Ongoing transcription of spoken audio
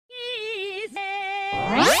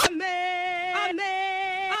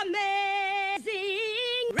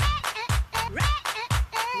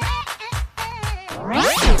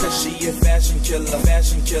She a fashion killer,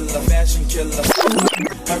 fashion killer, fashion killer.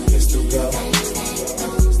 Her pistol go.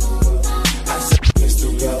 I said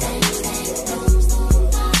pistol go.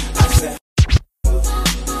 I said.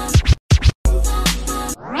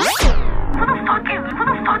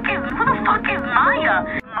 Who the fuck is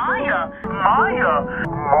Maya?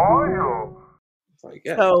 Like,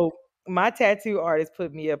 yeah. So my tattoo artist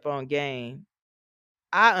put me up on game.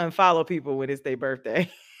 I unfollow people when it's their birthday.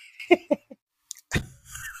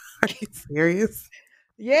 Are you serious?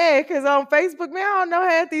 Yeah, because on Facebook, man, I don't know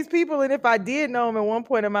half these people, and if I did know them at one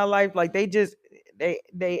point in my life, like they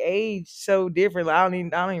age so different. Like, I don't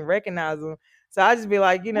even recognize them. So I just be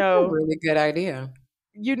like, That's a really good idea.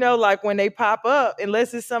 Like when they pop up,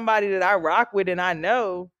 unless it's somebody that I rock with and I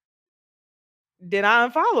know, then I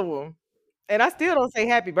unfollow them. And I still don't say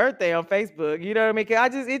happy birthday on Facebook. You know what I mean?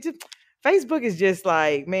 'Cause Facebook is just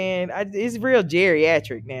like, man, it's real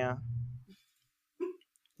geriatric now.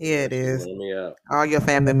 Yeah, it is. Warm me up. All your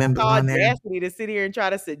family members on there. Audacity to sit here and try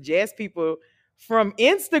to suggest people from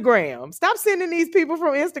Instagram. Stop sending these people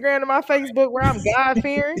from Instagram to my Facebook where I'm God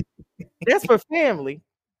fearing. That's for family.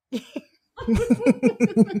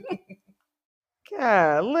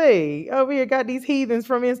 Golly, over here got these heathens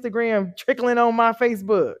from Instagram trickling on my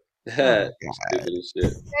Facebook. Stupid as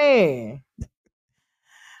shit. Man,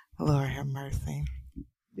 Lord have mercy.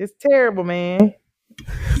 it's terrible, man.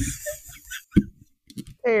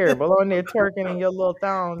 Terrible on there twerking in your little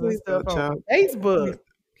thongs and Please stuff don't on choke. Facebook.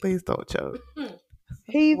 Please don't choke.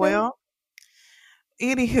 Heathen. Well,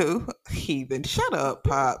 anywho, heathen. Shut up,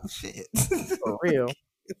 Pop. Shit. For real.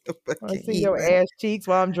 The I fucking see your heathen. ass cheeks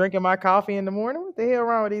while I'm drinking my coffee in the morning. What the hell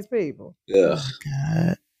wrong with these people? Yeah.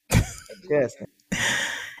 God. Yes.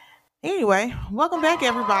 Anyway, welcome back,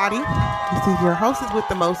 everybody. This is your hostess with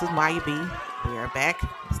the mostest, Maya B. We are back.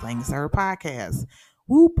 Slang Serve Podcast.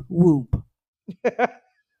 Whoop, whoop.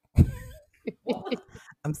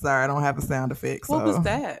 I'm sorry, I don't have a sound effect. What so was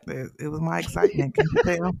that? It was my excitement. Can you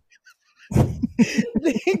tell?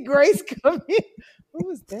 Then Grace come in. What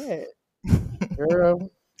was that? Girl.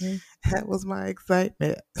 That was my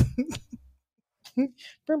excitement.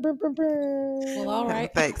 Well, all right.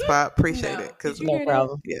 Thanks, Bob. Appreciate No. it. Cause Did you hear that?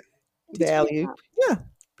 problem. Yeah. The alley-oop. Yeah.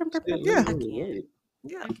 Yeah. Yeah.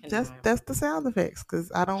 Yeah, I cannot. that's the sound effects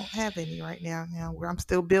because I don't have any right now. Where I'm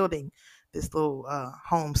still building this little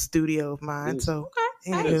home studio of mine. So,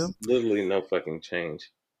 anywho. There's literally no fucking change.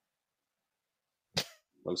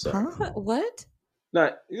 I'm sorry. Huh? What? No,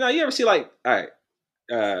 you ever see like, all right,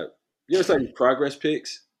 you ever see like progress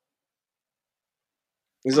pics?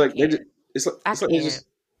 It's like they just, it's like they just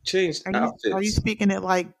changed outfits. Are you speaking it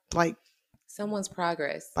like Someone's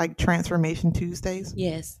progress. like Transformation Tuesdays?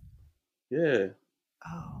 Yes. Yeah.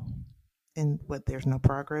 Oh, and what? There's no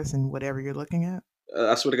progress in whatever you're looking at.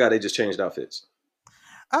 I swear to God, they just changed outfits.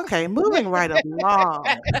 Okay, moving right along.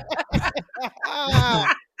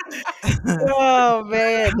 Oh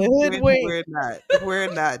man, the hoodwink.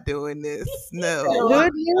 We're not doing this. No.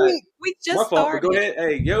 Hoodwink. We My just fault. started. But go ahead.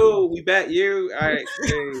 Hey, yo, we back. You. All right.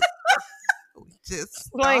 Hey. Just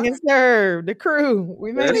Slang and serve the crew.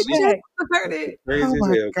 We made That's it back. Started. Crazy Oh as my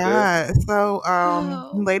hell, God. So,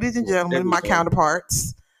 Oh. ladies and gentlemen, my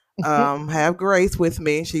counterparts, have Grace with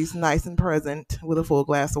me. She's nice and present with a full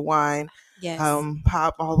glass of wine. Yes.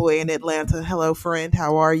 Pop all the way in Atlanta. Hello, friend.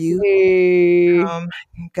 How are you? Hey.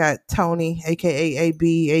 Got Tony, aka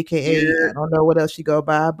AB, aka I don't know what else you go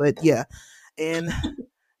by, but yeah. And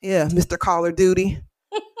yeah, Mr. Caller Duty.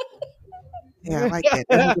 Yeah, I like that.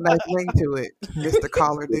 That has a nice ring to it. Mr.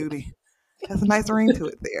 Caller Duty. Has a nice ring to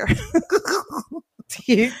it there.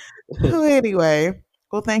 So anyway,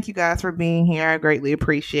 well, thank you guys for being here. I greatly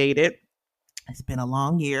appreciate it. It's been a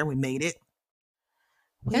long year. We made it.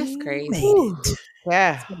 That's We crazy. made it.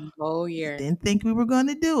 Yeah. The whole year. Didn't think we were going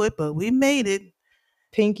to do it, but we made it.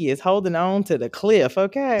 Pinky is holding on to the cliff,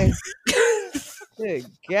 okay? Good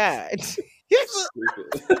God.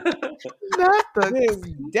 Not the Just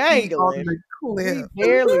on dangling. the We cliff.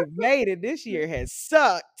 barely made it. This year has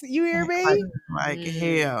sucked. You hear me? Like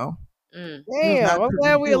Mm. hell. Mm. Damn, I'm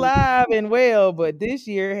glad we alive and well, but this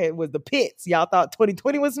year was the pits. Y'all thought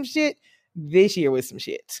 2020 was some shit. This year was some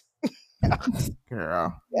shit.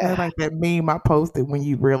 Girl. Yeah. That's like that meme I posted when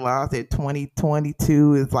you realize that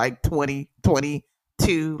 2022 is like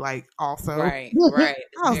 2022, like also. Right. Right.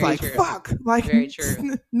 I was Very like, true. fuck. Like, Very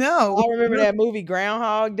true. no. I remember that movie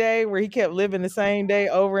Groundhog Day where he kept living the same day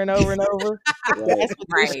over and over and over. That's what this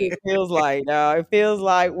Right. shit feels like. It feels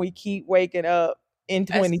like we keep waking up in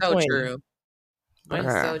That's 2020. so true. That's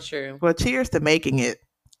so Bruh. true. Well, cheers to making it.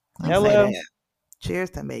 I'll say Hello. that.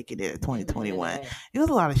 Cheers to making it 2021. There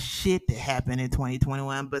was a lot of shit that happened in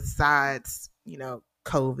 2021 besides,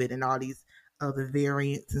 COVID and all these other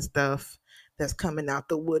variants and stuff that's coming out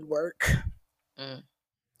the woodwork.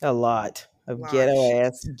 A lot of Lot of ghetto shit.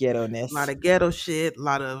 ass ghetto-ness. A lot of ghetto shit, a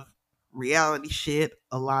lot of reality shit,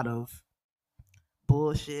 a lot of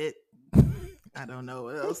bullshit. I don't know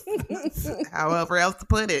what else, however else to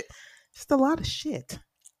put it. Just a lot of shit.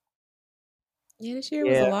 Yeah, this year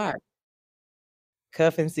was a lot.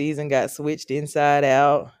 Cuffing season got switched inside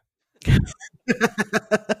out.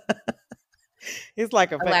 It's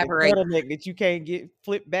like a fucking Elaborate. turtleneck that you can't get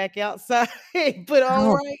flipped back outside and put on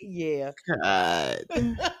Oh, right. Yeah. God.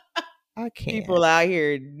 I can't. People out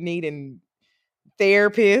here needing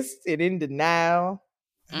therapists and in denial.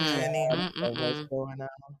 Honey. So much going on.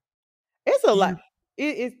 It's a lot.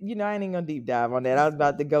 It's I ain't even gonna deep dive on that. I was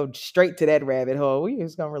about to go straight to that rabbit hole. We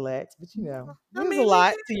just gonna relax, but there's a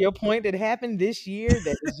lot to your point that happened this year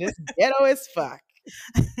that is just ghetto as fuck.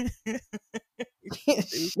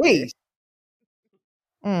 Sheesh.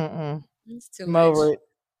 It's too I'm much. over it.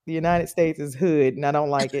 The United States is hood, and I don't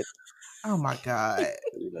like it. Oh my God.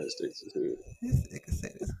 The United States is hood. This nigga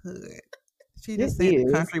said it's hood. She It just said is.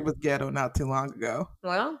 the country was ghetto not too long ago.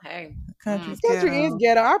 Well, hey. The country's This country ghetto. is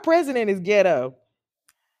ghetto. Our president is ghetto.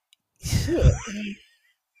 Shit.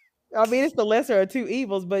 I mean, it's the lesser of two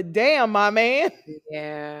evils, but damn, my man.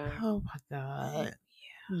 Yeah. Oh my God.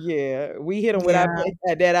 Yeah, we hit him with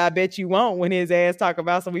Yeah. I bet you won't when his ass talk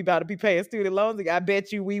about we about to be paying student loans. I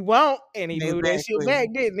bet you we won't. And he moved that shit Exactly.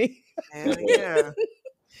 back, didn't he? Hell yeah.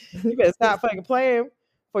 You better stop fucking playing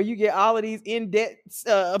before you get all of these in-debt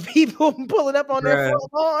people pulling up on that Bruh. front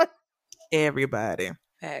lawn. Everybody.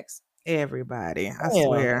 Facts. Everybody. I Damn.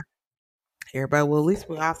 swear. Everybody. Well, at least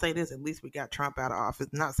I'll say this. At least we got Trump out of office.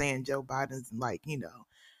 Not saying Joe Biden's like,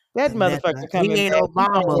 That the motherfucker method. coming He ain't back.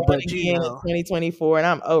 Obama, but in 2024, and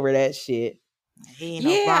I'm over that shit. He ain't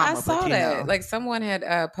Yeah, I Obama, saw but that. Like someone had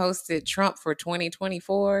posted Trump for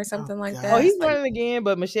 2024 or something like God. that. Oh, he's Like, running again,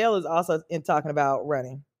 but Michelle is also talking about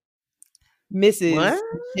running. Mrs. What?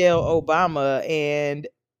 Michelle Obama, and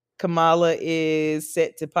Kamala is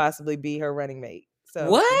set to possibly be her running mate. So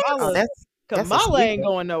what? Oh, that's a Kamala ain't sweeper.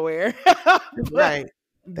 going nowhere. Right.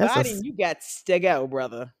 That's a Biden, you got to go,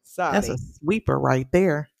 brother. Sorry. That's a sweeper right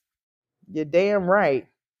there. You're damn right.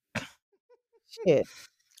 Shit.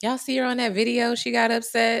 Y'all see her on that video? She got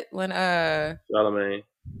upset when Charlamagne.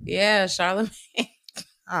 yeah, Charlamagne.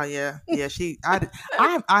 Oh yeah, yeah.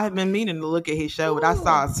 I have been meaning to look at his show, but I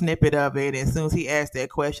saw a snippet of it, and as soon as he asked that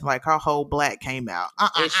question, like her whole black came out.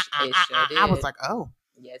 It sure I was did. like, oh,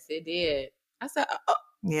 Yes, it did. I said, oh,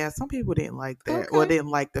 yeah. Some people didn't like that, Okay. or didn't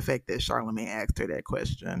like the fact that Charlamagne asked her that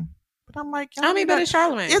question. But I'm like, I mean, but it's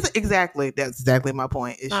Charlamagne. That's exactly my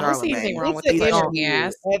point. It's I don't see anything Charlamagne. wrong with It's the an question he interview.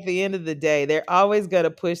 asked. At the end of the day, they're always going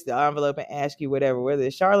to push the envelope and ask you whatever, whether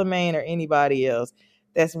it's Charlamagne or anybody else.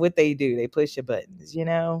 That's what they do. They push your buttons,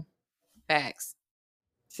 Facts.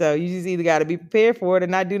 So you just either got to be prepared for it or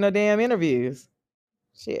not do no damn interviews.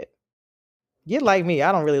 Shit. Get like me.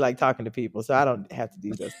 I don't really like talking to people, so I don't have to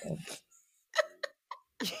do those things.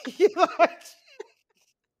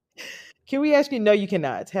 Can we ask you? No, you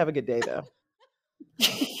cannot. Have a good day, though.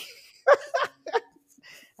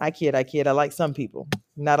 I kid. I like some people.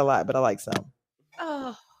 Not a lot, but I like some.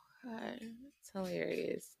 Oh, God. It's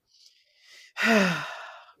hilarious.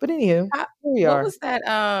 But anywho, here we What are. was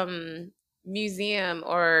that museum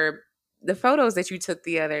or the photos that you took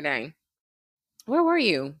the other day? Where were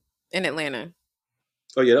you? In Atlanta.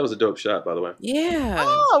 Oh yeah, that was a dope shot, by the way. Yeah.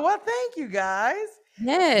 Oh, well, thank you guys.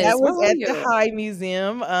 Yes. That where was were at you? the High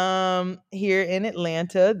Museum here in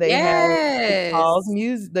Atlanta. They Yes. have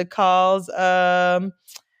the Calls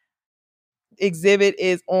exhibit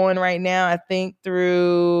is on right now, I think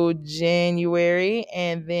through January,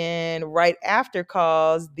 and then right after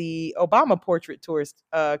Calls, the Obama portrait tourist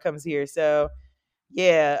comes here. So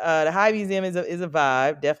yeah, the High Museum is a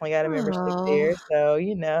vibe. Definitely got a membership there. So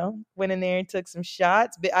went in there and took some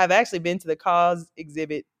shots. But I've actually been to the Calls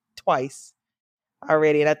exhibit twice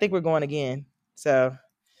already, and I think we're going again. So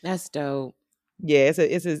That's dope. yeah, it's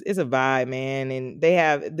a vibe, man. And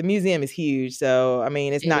the museum is huge. So I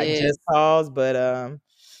mean, it's not just Calls, but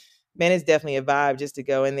man, it's definitely a vibe just to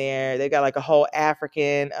go in there. They got like a whole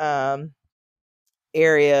African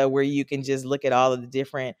area where you can just look at all of the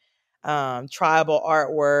different tribal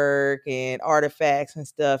artwork and artifacts and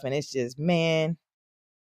stuff. And it's just, man,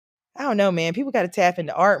 I don't know, man. People got to tap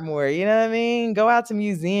into art more. You know what I mean? Go out to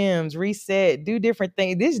museums, reset, do different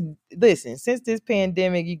things. Listen, since this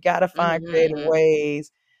pandemic, you got to find creative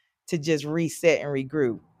ways to just reset and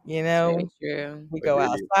regroup. Very true. We go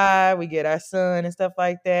outside, we get our sun and stuff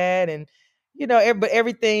like that. And, but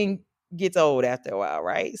everything gets old after a while,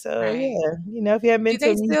 right? So Right. yeah, you know, if you haven't been Do to a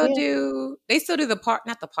they still museum, do? They still do the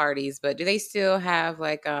not the parties, but do they still have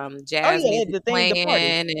like oh jazz yeah, music the thing, the party.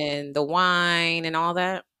 playing and the wine and all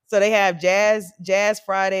that? So they have jazz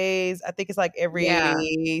Fridays. I think it's like Yeah,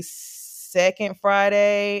 every second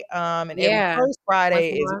Friday. And every yeah. first Once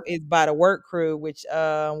Friday a month. is by the Work Crew, which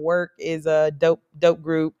Work is a dope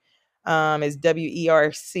group. Is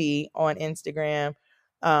WERC on Instagram.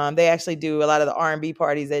 They actually do a lot of the R&B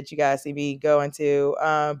parties that you guys see me going to.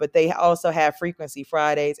 But they also have Frequency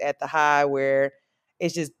Fridays at the High, where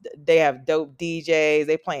it's just they have dope DJs.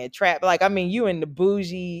 They playing trap. Like, I mean, you in the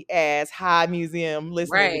bougie ass High Museum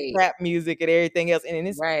listening to Right, trap music and everything else, and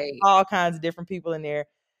it's right. all kinds of different people in there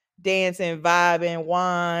dancing, vibing,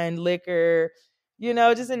 wine, liquor, you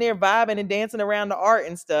know, just in there vibing and dancing around the art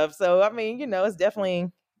and stuff. So I mean, you know, it's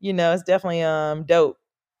definitely dope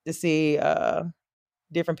to see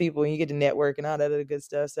different people and you get to network and all that other good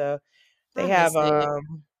stuff. So they I have miss it.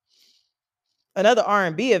 another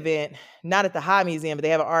R&B event, not at the High Museum, but they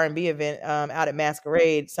have an R&B event out at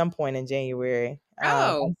Masquerade some point in January.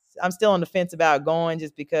 Oh, I'm still on the fence about going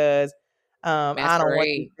just because I don't want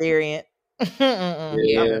this masquerade. variant. Yeah,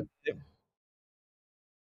 Yeah.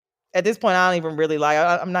 At this point, I don't even really like.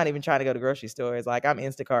 I'm not even trying to go to grocery stores. Like, I'm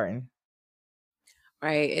Instacarting.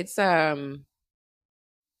 right. It's definitely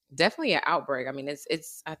an outbreak. I mean,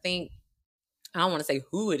 it's. I think I don't want to say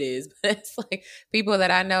who it is, but it's like people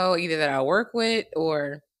that I know, either that I work with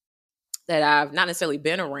or that I've not necessarily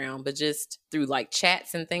been around, but just through like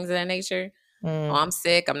chats and things of that nature. Oh, Mm. I'm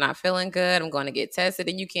sick. I'm not feeling good. I'm going to get tested,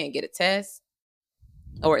 and you can't get a test,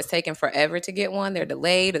 or it's taking forever to get one. They're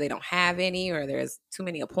delayed, or they don't have any, or there's too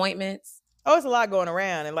many appointments. Oh, it's a lot going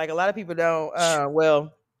around, and like a lot of people don't.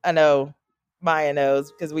 Well, I know Maya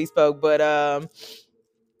knows because we spoke, but I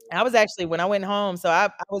was actually when I went home. So I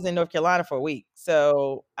was in North Carolina for a week.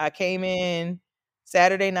 So I came in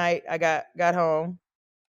Saturday night. I got home.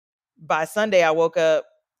 By Sunday, I woke up,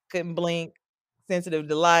 couldn't blink, sensitive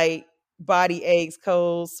to light, body aches,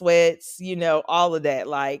 cold, sweats, you know, all of that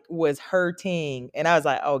like was hurting. And I was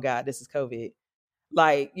like, oh God, this is COVID.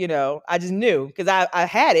 Like, you know, I just knew because I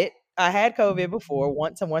had it. I had COVID before,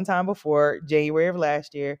 one time before January of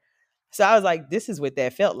last year. So I was like, this is what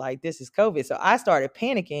that felt like. This is COVID. So I started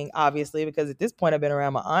panicking, obviously, because at this point I've been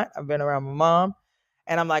around my aunt, I've been around my mom,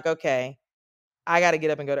 and I'm like, okay, I got to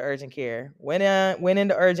get up and go to urgent care. Went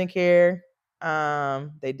into urgent care.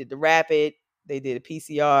 They did the rapid, they did a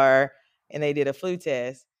PCR, and they did a flu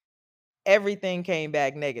test. Everything came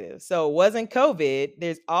back negative. So it wasn't COVID.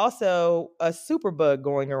 There's also a super bug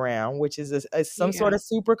going around, which is some sort Yeah. of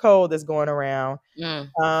super cold that's going around.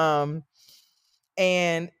 Mm. Um,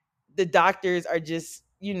 and the doctors are just,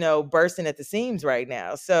 you know, bursting at the seams right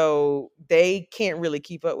now. So they can't really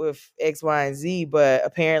keep up with X, Y, and Z. But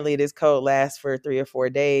apparently this cold lasts for 3 or 4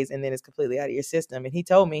 days and then it's completely out of your system. And he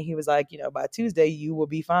told me, he was like, you know, by Tuesday you will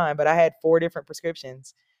be fine. But I had 4 different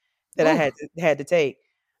prescriptions that I Ooh. had to take.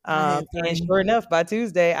 I had And 3. sure enough, by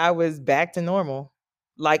Tuesday I was back to normal,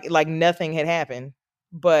 like nothing had happened.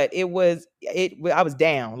 But I was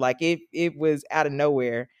down, like it was out of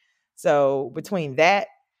nowhere. So between that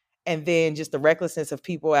and then just the recklessness of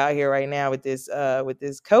people out here right now with this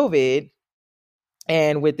COVID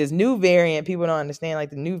and with this new variant, people don't understand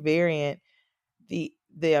like the new variant, the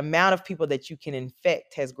amount of people that you can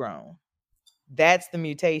infect has grown. That's the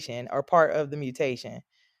mutation or part of the mutation.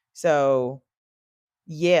 So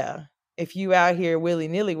yeah, if you out here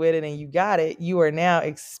willy-nilly with it and you got it, you are now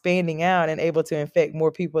expanding out and able to infect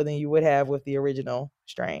more people than you would have with the original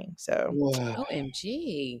strain. So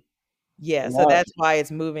OMG. yeah, so that's why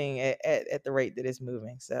it's moving at the rate that it's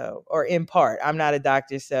moving. So, or in part, I'm not a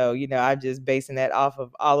doctor, so you know, I'm just basing that off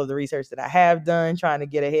of all of the research that I have done, trying to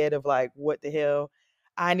get ahead of like what the hell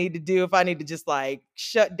I need to do if I need to just like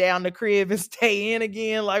shut down the crib and stay in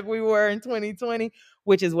again like we were in 2020,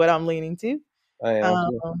 which is what I'm leaning to. I am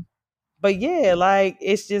too. But yeah, like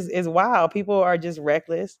it's wild. People are just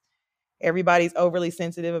reckless. Everybody's overly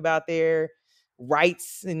sensitive about their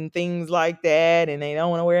rights and things like that, and they don't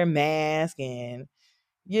want to wear a mask. And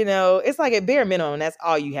you know, it's like at bare minimum, that's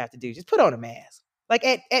all you have to do. Just put on a mask. Like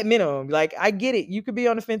at minimum, like I get it. You could be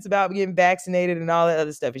on the fence about getting vaccinated and all that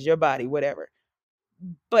other stuff. It's your body, whatever.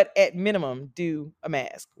 But at minimum, do a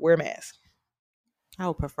mask. Wear a mask. I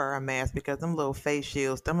would prefer a mask because them little face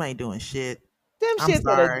shields, them ain't doing shit. Them I'm shits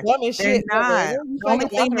are the sorry. dumbest They're shit ever. not. You The like only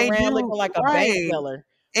thing walking they around do, looking like a bank right. teller.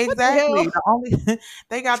 What the Exactly. hell? The only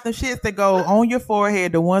they got the shits that go on your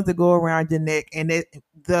forehead, the ones that go around your neck, and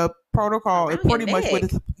the protocol is Around your pretty much what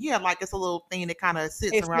neck. it's like it's a little thing that kind of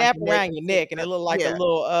sits It around snap your neck. around your neck and it look like a Yeah.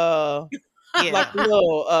 little Yeah. like a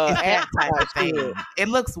little It's that type astronaut of thing. shield. It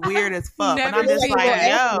looks weird as fuck. And Never I'm just seen Like a little like, that.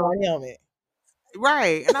 yo, astronaut helmet.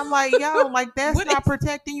 right. And I'm like, yo, like that's What not is-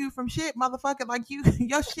 protecting you from shit, motherfucker. Like your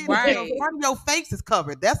shit is Right. part of your face is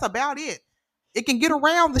covered. That's about it. It can get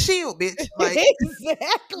around the shield, bitch. Like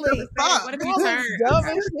Exactly. fuck. What if Y'all you look turn? dumb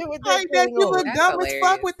as shit with that Like that, thing you on. look That's dumb as fuck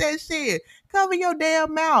hilarious. with that shit. Cover your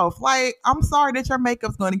damn mouth. Like, I'm sorry that your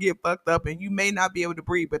makeup's gonna get fucked up and you may not be able to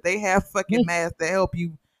breathe, but they have fucking masks to help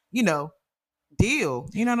you, deal.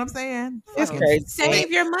 You know what I'm saying? It's Fucking crazy.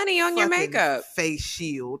 Save your money on your fucking makeup. face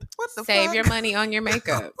shield. What the Save fuck? your money on your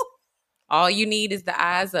makeup. All you need is the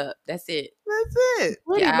eyes up. That's it. That's it.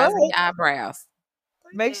 Pretty Your eyes much. and your eyebrows.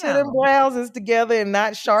 Make sure Damn. them brows is together and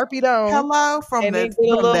not sharpied on. Hello from And the then get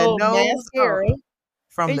a from the little nose mascara. up.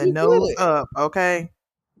 From And the you nose good. up, okay?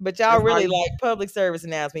 But y'all That's all really you- like public service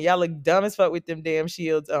announcement. Y'all look dumb as fuck with them damn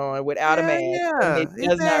shields on without a Hell mask. yeah, And it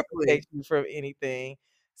does not exactly. protect you from anything.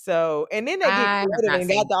 So, and then they get I have creative not and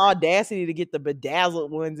seen got the audacity to get the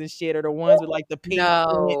bedazzled ones and shit, or the ones with like the pink, print,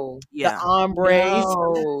 No. the Yeah. ombres.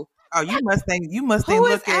 No. Oh, you must ain't Who is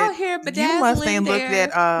look out at here you must bedazzling ain't looked their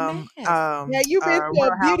at mask? Yeah, you been to a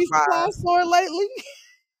Real beauty supply Housewives. store lately?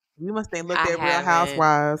 You must ain't looked I at Real haven't.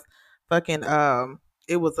 Housewives. Fucking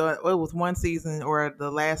it was one season or the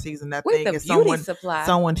last season I With think, the and beauty supply.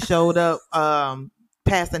 someone showed up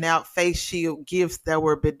passing out face shield gifts that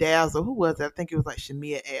were bedazzled. Who was it? I think it was like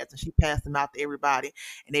Shamia ads, and she passed them out to everybody,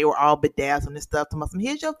 and they were all bedazzled and stuff. To myself,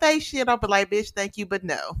 here's your face shield. I'll be like, bitch, thank you, but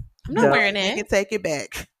no. I'm not Dumb. wearing You it. can take it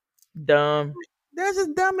back. Dumb. That's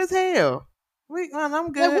just dumb as hell. I'm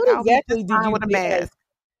Like, good. what I'll be exactly just did fine you with a think? Like, mask.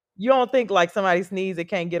 you don't think like somebody sneeze that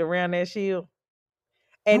can't get around that shield?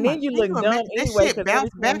 And then you Can look you dumb imagine that anyway shit because bounce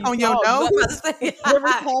every time back you on your talk, I was nose? about to say,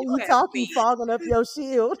 every time you have talk, you sneezed. fogging up your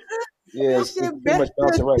shield. Yeah, That it's shit pretty much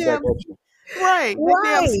bouncing right back at you. Right. That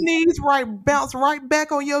damn Right. sneeze bounce right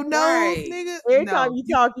back on your nose, Right. nigga. Every No, time you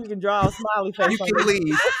talk, you can draw a smiley face. you on can your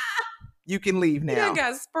leave. You can leave You done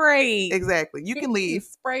now. got sprayed. Exactly. You can leave.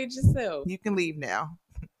 Sprayed yourself. You can leave now.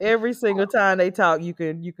 Every single time they talk, you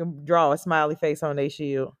can draw a smiley face on their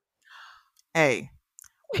shield. Hey,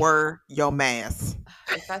 WURR Yo Mass.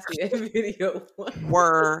 If I see that video,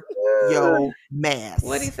 WURR Yo Mass.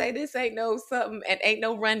 what do you say? This ain't no something and ain't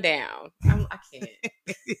no rundown. I can't.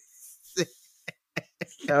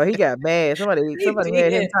 Oh, he got mad. Somebody He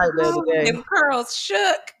had him did. tight the other day. Them curls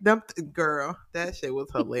shook. Girl, that shit was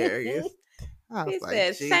hilarious. I was He like,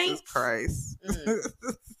 said, Jesus "Saints." Christ.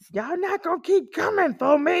 Y'all not gonna keep coming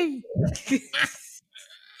for me.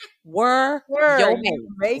 WURR Word, Yo you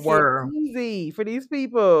Mass. make Word. it easy for these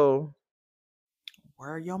people.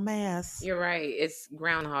 WURR Yo Mass. You're right. It's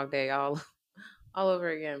Groundhog Day all over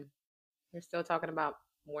again. We're still talking about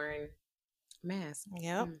wearing masks.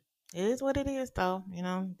 Yep. Mm. It is what it is, though.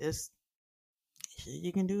 This shit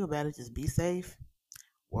you can do about it. Just be safe,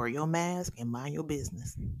 wear your mask, and mind your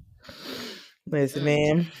business. Listen,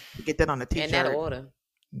 man. Get that on a In t-shirt. that order.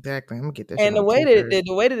 Exactly. I'm gonna get that. And shit the on a way t-shirt. that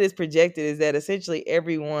the way that it's projected is that essentially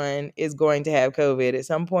everyone is going to have COVID at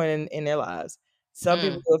some point in their lives. Some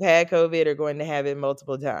people who have had COVID are going to have it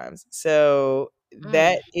multiple times. So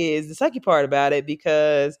that is the sucky part about it,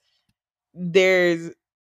 because there's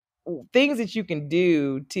things that you can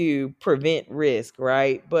do to prevent risk,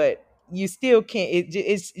 right? But you still can't.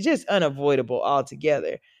 It's just unavoidable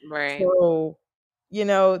altogether. Right. So,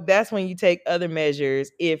 that's when you take other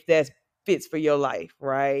measures if that fits for your life,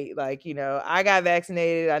 right? Like, I got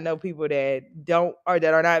vaccinated. I know people that don't, or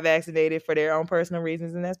that are not vaccinated for their own personal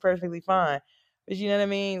reasons, and that's perfectly fine. But you know what I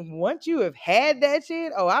mean? Once you have had that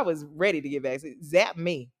shit, I was ready to get vaccinated. Zap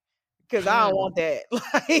me. Because I don't want that.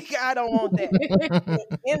 Like, I don't want that. At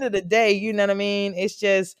the end of the day, you know what I mean? It's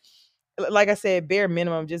just, like I said, bare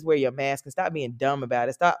minimum, just wear your mask and stop being dumb about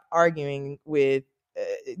it. Stop arguing with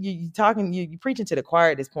you preaching to the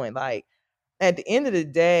choir at this point. Like, at the end of the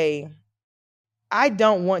day, I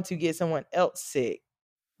don't want to get someone else sick.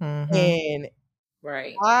 And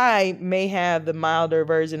Right. I may have the milder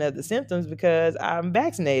version of the symptoms because I'm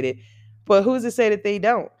vaccinated. But who's to say that they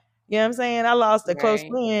don't? You know what I'm saying? I lost a close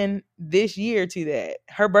friend this year to that.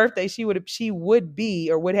 Her birthday, she would be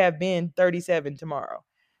or would have been 37 tomorrow.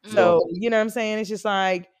 So, you know what I'm saying? It's just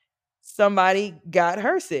like somebody got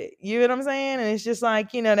her sick. You know what I'm saying? And it's just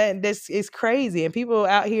like, that's it's crazy. And people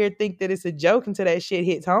out here think that it's a joke until that shit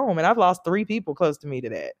hits home. And I've lost 3 people close to me to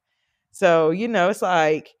that. So, it's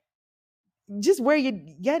like, just wear your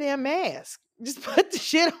goddamn mask. Just put the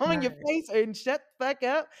shit on your Right. face and shut the fuck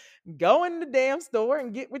up. Go in the damn store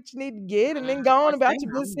and get what you need to get, and then go on Or about stay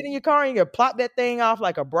your business. home. Sit in your car and you plop that thing off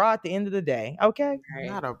like a bra at the end of the day. Okay. Right.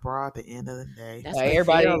 Not a bra at the end of the day. That's Like, what it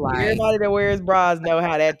everybody feel like. that wears bras know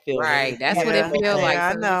how that feels. Right. That's what Yeah. it feel Yeah, like.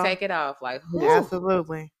 I So know. you take it off. Like, whew.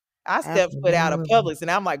 Absolutely. I step foot out of Absolutely. Publix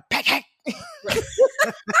and I'm like, pack.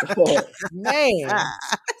 Man,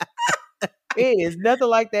 it is nothing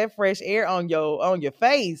like that fresh air on your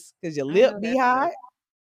face because your I lip know be that's hot. right.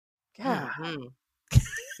 God, Mhm.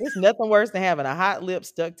 it's nothing worse than having a hot lip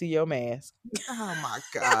stuck to your mask. Oh my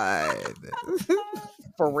God.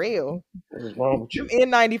 For real. What is wrong with Them you?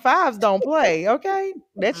 N95s don't play, okay?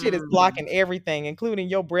 That shit is Mm. blocking everything, including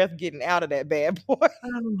your breath getting out of that bad boy.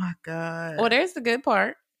 Oh my God. Well, there's the good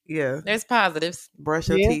part. Yeah. There's positives. Brush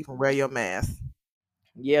your Yeah. teeth and wear your mask.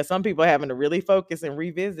 Yeah, some people are having to really focus and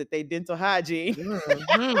revisit their dental hygiene.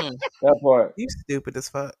 Mhm. That part. You stupid as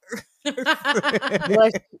fuck.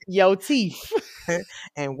 Brush your teeth.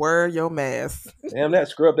 And wear your mask. Damn, that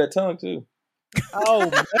scrub that tongue too. Oh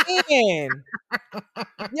man.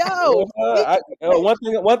 Yo,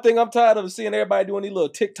 One thing I'm tired of seeing everybody doing these little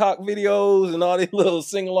TikTok videos and all these little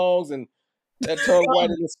sing-alongs and that tongue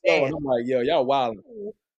whiter than snow. And I'm like, yo, y'all wilding.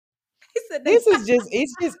 He said this is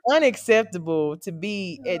it's just unacceptable to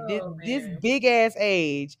be at this man. big ass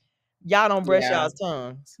age. Y'all don't brush Yeah. y'all's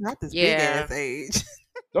tongues. Not this big Yeah. ass age.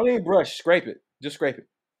 Don't even brush, scrape it. Just scrape it.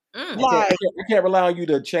 Mm. Like, I can't rely on you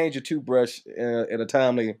to change your toothbrush in a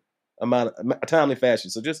timely fashion.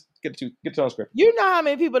 So just get your tongue scraped. you know how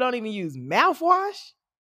many people don't even use mouthwash?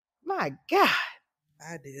 My God.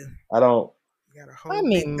 I do. I don't. Got a whole I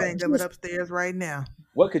mean, big thing of it upstairs right now.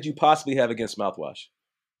 What could you possibly have against mouthwash?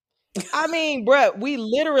 I mean, bruh, we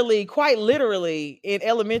literally, quite literally, in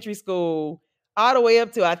elementary school, all the way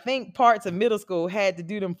up to I think parts of middle school, had to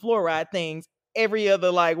do them fluoride things every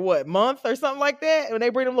other month or something like that when they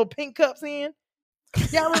bring them little pink cups in.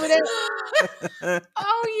 Y'all remember that?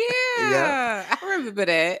 Oh yeah. I remember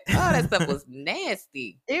that. Oh, that stuff was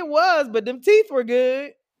nasty. It was, but them teeth were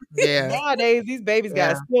good. Yeah. Nowadays, these babies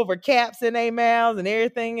got silver caps in their mouths and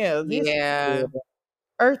everything else. Yeah.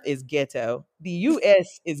 Earth is ghetto. The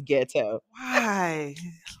U.S. is ghetto. Why?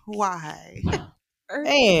 Why?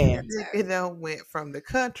 Man, It done went from the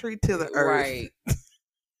country to the earth. Right.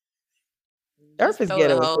 Earth Just is throw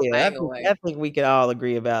ghetto the as whole hell. thing away. I think we can all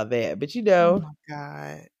agree about that. But you Oh know, my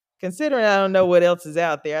God. considering I don't know what else is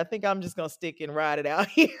out there, I think I'm just gonna stick and ride it out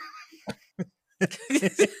here.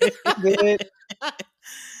 Good.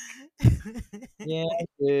 Yeah,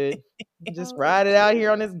 good. Just ride it out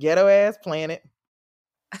here on this ghetto ass planet.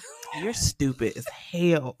 You're stupid as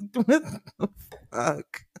hell. What the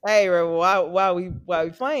fuck? Hey, while we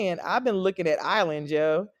playing, I've been looking at islands,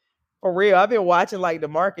 yo. For real, I've been watching like the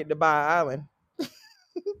market to buy an island.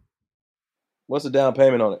 What's the down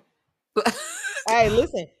payment on it? Hey,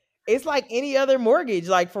 listen, it's like any other mortgage.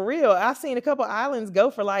 Like for real, I've seen a couple islands go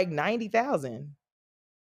for like 90,000.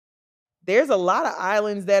 There's a lot of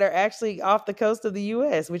islands that are actually off the coast of the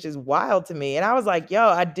U.S., which is wild to me. And I was like, yo,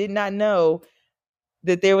 I did not know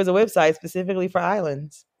that there was a website specifically for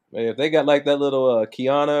islands. Man, if they got like that little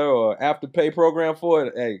Kiana or Afterpay program for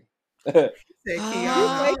it, hey. Say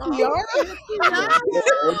Kiana?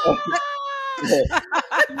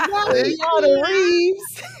 Kiana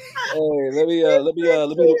Reeves. Hey, let me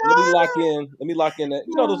lock in. Let me lock in that.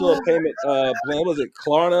 You know those little payment plan. Was it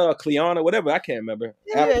Klarna or Kliana, whatever? I can't remember.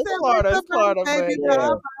 Yeah, it's Klarna, baby but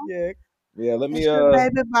mama. Yeah. Let me It's your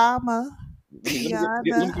baby mama. let me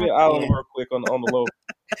get an island real quick on the low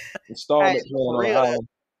installment plan on the island.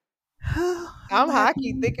 I'm high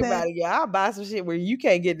key thinking about it. Yeah, I'll buy some shit where you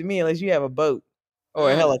can't get to me unless you have a boat or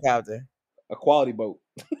a helicopter. A quality boat.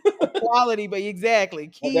 Quality, but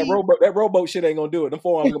exactly. That rowboat shit ain't gonna do it. Them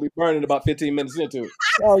forearms gonna be burning about 15 minutes into it.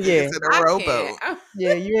 Oh yeah, It's a rowboat.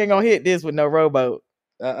 Yeah, you ain't gonna hit this with no rowboat.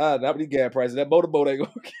 Not with these gas prices. That boat ain't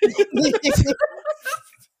gonna.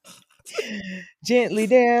 Gently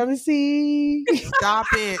down the sea. Stop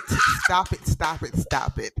it. Stop it. Stop it.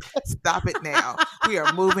 Stop it. Stop it now. We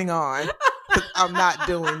are moving on. I'm not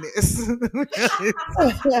doing this.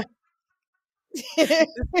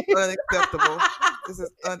 Unacceptable. This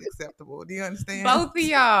is unacceptable. Do you understand? Both of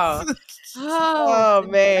y'all. Oh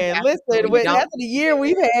man, listen. We don't- After the year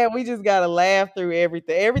we've had, we just gotta laugh through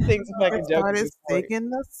everything. Everything's a fucking joke. at Started this point. singing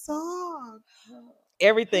the song.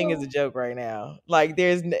 Everything is a joke right now. Like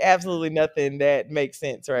there's absolutely nothing that makes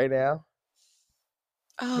sense right now.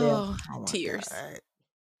 Oh, Oh my tears. God.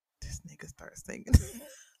 This nigga starts singing.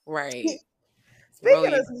 Right. Speaking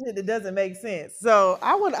Brilliant. of some shit that doesn't make sense, so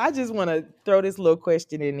I just want to throw this little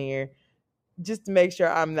question in here. just to make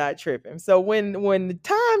sure I'm not tripping. So when the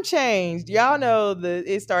time changed, y'all know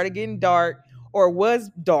it started getting dark or was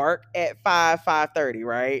dark at 5:30,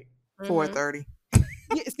 right? 4:30.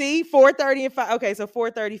 Yeah, see, 4:30 and 5. Okay, so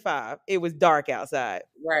 4:35. It was dark outside.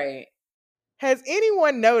 Right. Has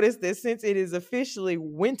anyone noticed that since it is officially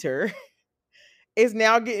winter, it's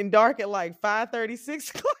now getting dark at like 5:36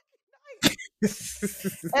 o'clock?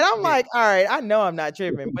 And I'm like, all right, I know I'm not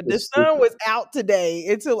tripping, but the sun was out today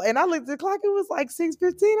and I looked at the clock, it was like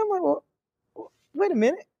 6:15. I'm like, well, wait a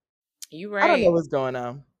minute. You I don't know right. what's going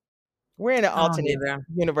on. We're in an I don't alternate either.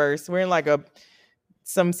 universe. We're in like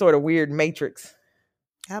some sort of weird matrix.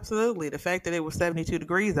 Absolutely. The fact that it was 72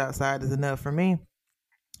 degrees outside is enough for me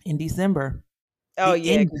in December. Oh The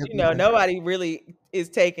yeah, end because of December. nobody really is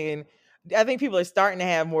taking. I think people are starting to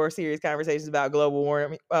have more serious conversations about global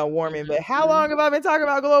warming. But how long have I been talking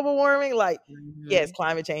about global warming? Like, yes,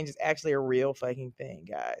 climate change is actually a real fucking thing,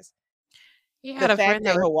 guys. You The had a fact friend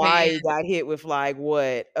that that was Hawaii saying, got hit with like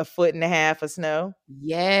what, a foot and a half of snow,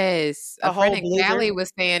 yes, a a friend whole in blizzard. Cali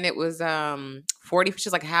was saying it was 40.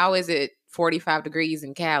 She's like, how is it 45 degrees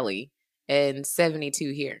in Cali and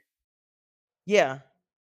 72 here? Yeah,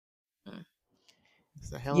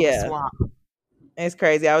 It's a hell of a yeah, swap. it's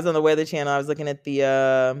crazy. I was on the Weather Channel. I was looking at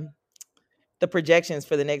the projections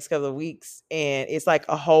for the next couple of weeks, and it's like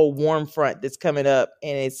a whole warm front that's coming up,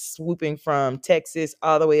 and it's swooping from Texas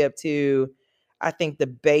all the way up to, I think, the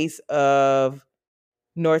base of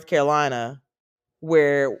North Carolina,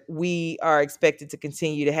 where we are expected to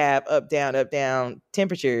continue to have up down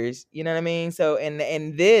temperatures. You know what I mean? So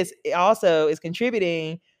and this also is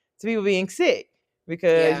contributing to people being sick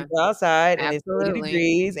because Yeah, you go outside and it's 80 absolutely.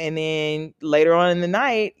 degrees, and then later on in the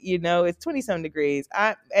night, it's 20 some degrees.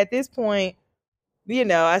 At this point,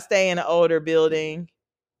 I stay in an older building.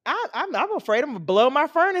 I'm afraid I'm gonna blow my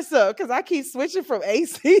furnace up because I keep switching from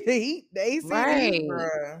AC to heat, to AC to heat. Right.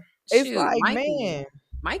 Bruh. It's Shoot, like, Mikey. man.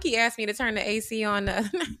 Mikey asked me to turn the AC on.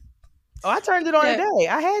 Oh, I turned it on Yeah. today.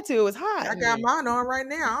 I had to. It was hot. I in got here. mine on right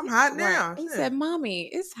now. I'm hot now. He Shit. said, "Mommy,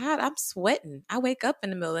 it's hot. I'm sweating. I wake up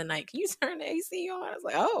in the middle of the night. Can you turn the AC on?" I was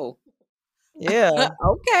like, "Oh, Yeah.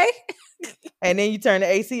 okay." And then you turn the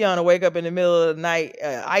AC on and wake up in the middle of the night,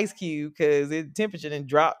 ice cube, because the temperature then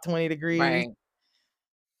dropped 20 degrees. Right.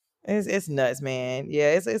 It's nuts, man.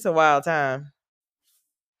 Yeah, it's a wild time.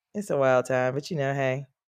 It's a wild time, but hey,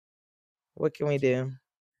 what can we do?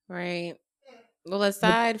 Right. Well,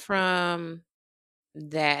 aside from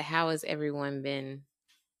that, how has everyone been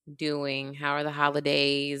doing? How are the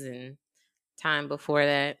holidays and time before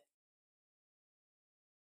that?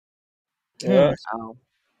 Yeah, Oh,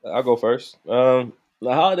 I'll go first. The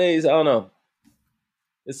holidays, I don't know.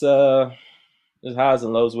 It's there's highs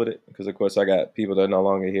and lows with it because of course I got people that are no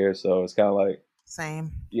longer here, so it's kind of like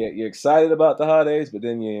Same. you're excited about the holidays, but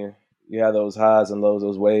then you have those highs and lows,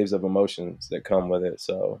 those waves of emotions that come with it.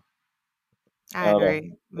 So I I don't know.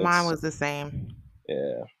 agree. Mine was the same.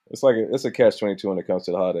 Yeah, it's like it's a catch-22 when it comes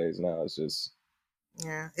to the holidays. Now it's just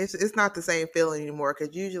Yeah, it's not the same feeling anymore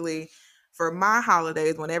because usually for my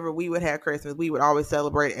holidays, whenever we would have Christmas, we would always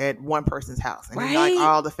celebrate at one person's house, and then like right.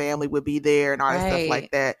 all the family would be there and all that stuff like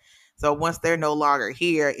Right. that. So once they're no longer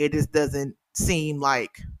here, it just doesn't seem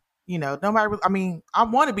like nobody. I mean, I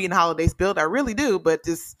want to be in the holiday spirit, I really do, but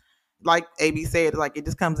just like AB said, like it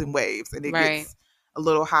just comes in waves and it Right. gets a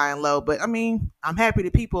little high and low. But I mean, I'm happy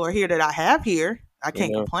that people are here that I have here. I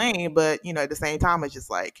can't complain, but at the same time, it's just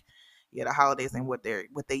like, yeah, the holidays ain't what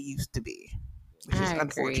they used to be, which is I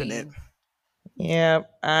unfortunate. agree. Yeah,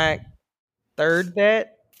 I fourth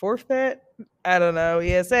that. I don't know.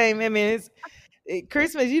 Yeah, same. I mean,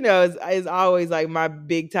 Christmas, is always like my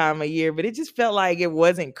big time of year, but it just felt like it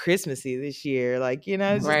wasn't Christmassy this year. Like,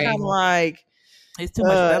 it's just kind Right. of like, It's too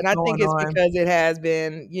much stuff and I think going it's on. because it has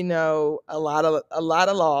been, a lot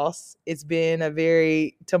of loss. It's been a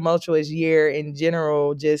very tumultuous year in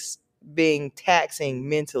general, just being taxing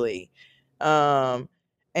mentally,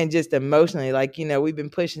 and just emotionally. Like, we've been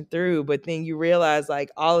pushing through, but then you realize like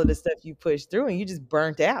all of the stuff you pushed through, and you just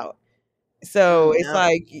burnt out. So it's Yep.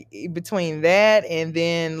 like between that and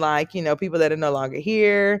then like, people that are no longer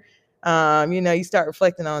here, you start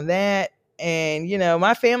reflecting on that. And,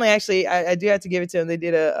 my family actually, I do have to give it to them. They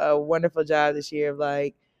did a wonderful job this year of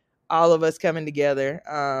like all of us coming together.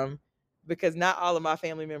 Because not all of my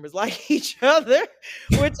family members like each other,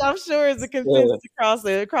 which I'm sure is a consensus across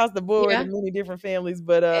the board Yeah. in many different families.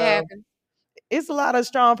 But It happened. it's a lot of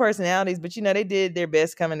strong personalities, but they did their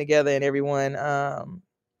best coming together, and everyone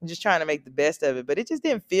just trying to make the best of it. But it just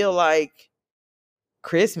didn't feel like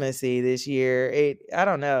Christmassy this year. I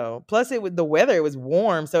don't know. Plus the weather, it was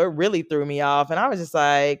warm, so it really threw me off. And I was just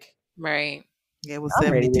like, Right. Yeah, it was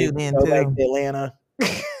I'm ready 72 to then go back too. to Atlanta.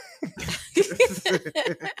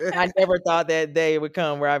 I never thought that day would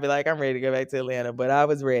come where I'd be like, I'm ready to go back to Atlanta, but I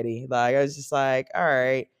was ready. Like I was just like, all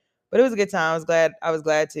right. But it was a good time. I was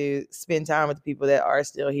glad to spend time with the people that are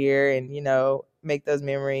still here and, make those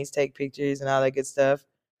memories, take pictures and all that good stuff.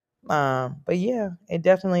 But yeah, it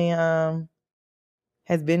definitely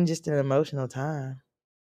has been just an emotional time.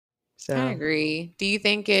 I So agree. Do you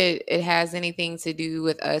think it has anything to do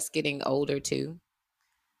with us getting older too?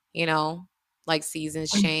 You know, like seasons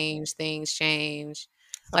change, things change.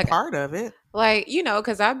 It's a Like part of it.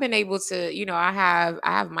 because I've been able to, I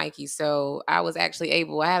have Mikey, so I was actually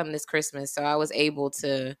able. I had him this Christmas, so I was able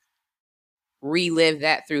to relive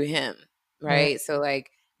that through him, mm, right? So like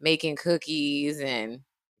making cookies and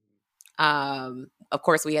of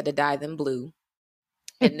course we had to dye them blue.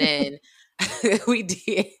 And then we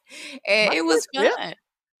did. And my it was kids fun.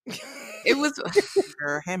 It was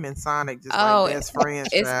Girl, him and Sonic just like oh, best friends,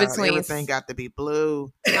 it's child. between Everything got to be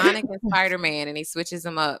blue. Sonic and Spider-Man and he switches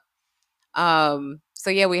them up. So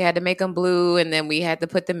yeah, we had to make them blue and then we had to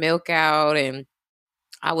put the milk out and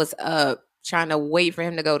I was up trying to wait for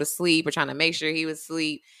him to go to sleep or trying to make sure he was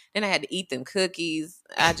asleep. Then I had to eat them cookies.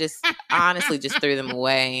 I just honestly just threw them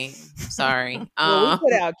away. Sorry. Well, we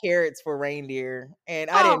put out carrots for reindeer, and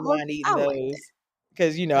I didn't Well, mind eating I like those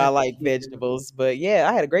because I That's like cute. vegetables. But yeah,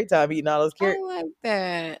 I had a great time eating all those I carrots. like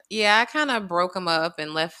that. Yeah, I kind of broke them up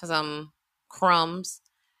and left some crumbs,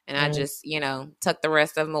 and I Mm. just, tucked the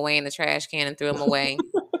rest of them away in the trash can and threw them away.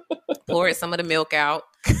 Poured some of the milk out,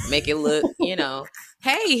 make it look,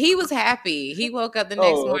 Hey, he was happy. He woke up the next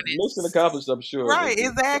morning. Mission accomplished, I'm sure. Right,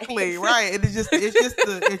 exactly. Right. And it's just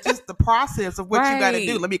the process of what you got to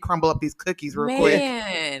do. Right. Let me crumble up these cookies real quick.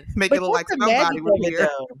 Man. Make But it look like that's the magic somebody of was it, here.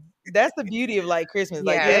 though. That's the beauty of like Christmas.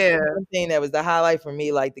 Like Yeah. that's Yeah. the one thing that was the highlight for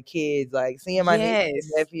me. Like the kids, like seeing my nieces and Yes.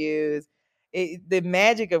 nephews. The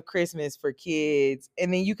magic of Christmas for kids,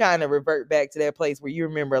 and then you kind of revert back to that place where you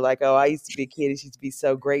remember, like, oh, I used to be a kid. It used to be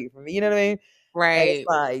so great for me. You know what I mean? And it's Right.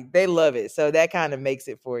 like they love it, so that kind of makes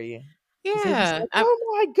it for you. So it's just Yeah. like, oh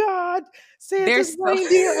my God, They're Santa's so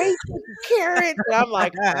reindeer ate the carrots. And I'm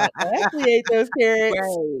like, I actually ate those carrots.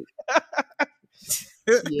 right.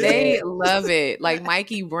 Yeah. They love it. Like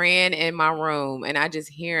Mikey ran in my room and I just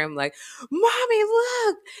hear him like, Mommy,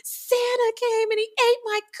 look, Santa came and he ate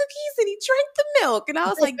my cookies and he drank the milk. And I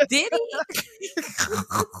was like, did he?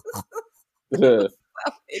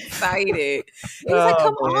 Excited. He was like,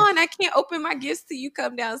 Oh, come man. on, I can't open my gifts till you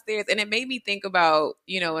come downstairs. And it made me think about,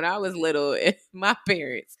 when I was little and my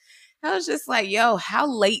parents. I was just like, yo, how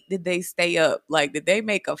late did they stay up? Like, did they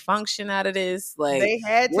make a function out of this? Like, They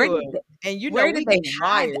had where to did have. they, And where we did they get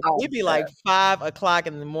hide wired. all It'd be the like stuff? 5 o'clock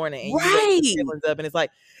in the morning, and you wake Right. your siblings up, and it's like,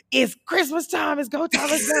 it's Christmas time. It's go time.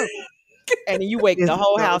 Let's go. And then you wake the It's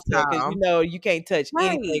whole go house up because time. you can't touch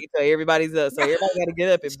anything Right. until everybody's up. So everybody got to get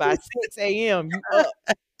up, and by 6 a.m. you up.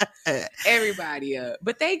 Everybody up.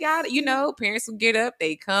 But they got, parents will get up,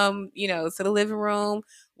 they come, to the living room,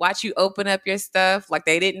 watch you open up your stuff. Like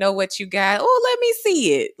they didn't know what you got. Oh, let me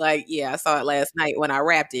see it. Like, yeah, I saw it last night when I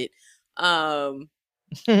wrapped it.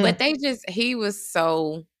 But he was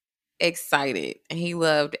so excited and he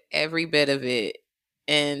loved every bit of it.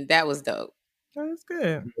 And that was dope. That's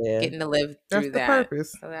good. Yeah. Getting to live That's through the that.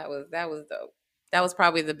 purpose. So that was dope. That was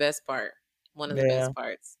probably the best part. One of the Yeah. best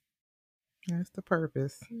parts. That's the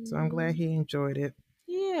purpose. So I'm glad he enjoyed it.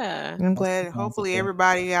 Yeah. I'm glad. Hopefully,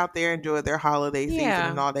 everybody out there enjoyed their holiday season Yeah.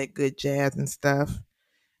 and all that good jazz and stuff.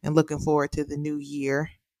 And looking forward to the new year.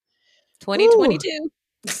 2022.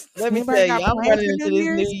 Let me Anybody tell you, got I'm plans running for into New this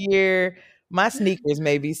Year's? new year. My sneakers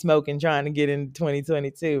may be smoking trying to get into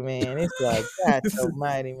 2022, man. It's like, God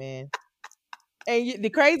almighty, man. And the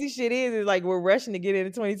crazy shit is like we're rushing to get into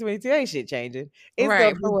 2022. Ain't shit changing. It's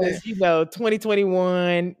Right, gonna for be what? just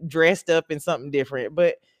 2021 dressed up in something different.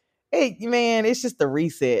 But hey, man, it's just the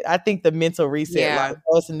reset. I think the mental reset. Yeah. Like,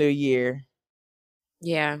 oh, it's a new year.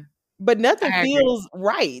 Yeah. But nothing I agree. feels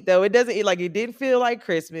right though. It doesn't it didn't feel like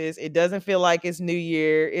Christmas. It doesn't feel like it's New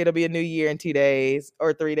Year. It'll be a new year in 2 days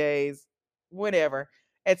or 3 days, whatever.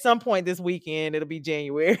 At some point this weekend, it'll be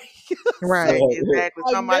January. Right, So- exactly.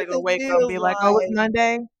 Like, Somebody gonna nothing wake up and be feels like, "Oh, it's like-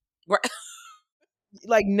 Monday."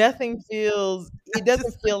 Like nothing feels. It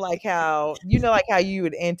doesn't feel like how like how you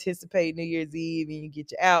would anticipate New Year's Eve and you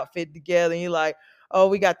get your outfit together and you're like, oh,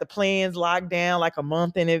 we got the plans locked down like a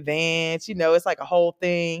month in advance. It's like a whole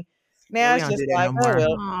thing. Now Yeah, we it's don't just do that like, no oh more.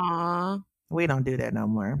 well. Aw, We don't do that no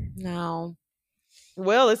more. no.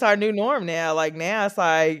 Well, it's our new norm now. Like now it's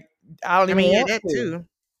like I don't I even mean, yeah, want that to. too.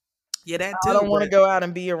 Yeah, that I too. don't want to But go out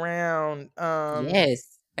and be around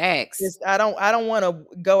Yes. Facts. Just I don't want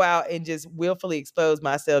to go out and just willfully expose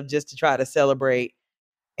myself just to try to celebrate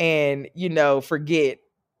and forget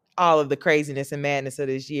all of the craziness and madness of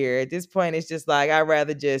this year. At this point, it's just like I'd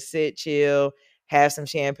rather just sit, chill, have some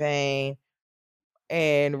champagne,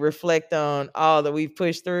 and reflect on all that we've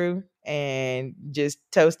pushed through and just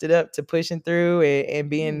toast it up to pushing through and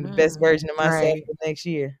being the best version of myself Right. for next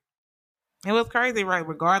year. It was crazy, right?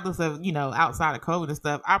 Regardless of, outside of COVID and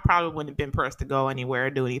stuff, I probably wouldn't have been pressed to go anywhere or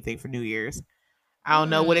do anything for New Year's. I don't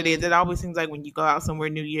know what it is. It always seems like when you go out somewhere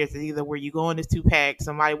New Year's, it's either where you going is too packed,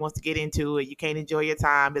 somebody wants to get into it, you can't enjoy your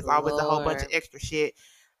time. There's always a whole bunch of Lord. extra shit.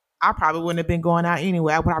 I probably wouldn't have been going out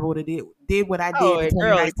anyway. I probably would have did what I did Oh, in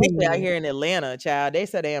girl, especially out 2019. here in Atlanta, child. They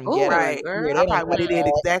so damn Ooh, ghetto. Right. Here. girl. They I don't probably would have play did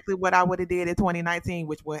that. exactly what I would have did in 2019,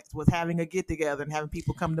 which was having a get together and having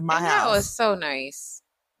people come to my And house. that was so nice.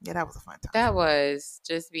 Yeah, that was a fun time. That was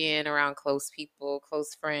just being around close people,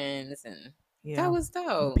 close friends, and Yeah. that was When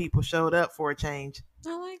dope. people showed up for a change.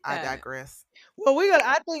 I like I that. digress. Well,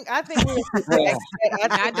 I think we're Yeah.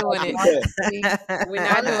 Not doing it. We're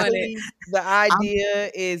not doing honestly, it. the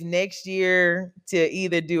idea is next year to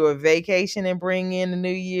either do a vacation and bring in the new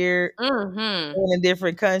year Mm-hmm. in a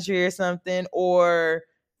different country or something, or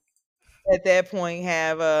at that point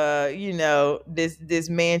have this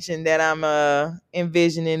mansion that I'm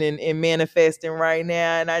envisioning and manifesting right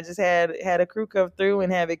now, and I just had a crew come through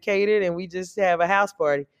and have it catered, and we just have a house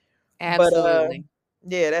party. But Absolutely.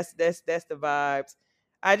 yeah, that's the vibes.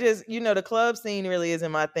 I just the club scene really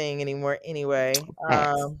isn't my thing anymore anyway.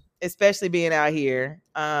 Facts. Especially being out here.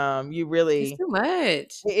 You It's really too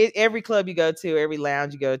much. every club you go to, every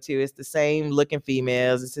lounge you go to, it's the same looking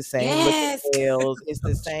females, it's the same Yes. looking males, it's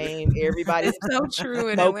the same. Everybody's It's so true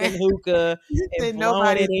in smoking Atlanta. hookah Said and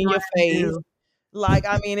blowing it in your face. Like,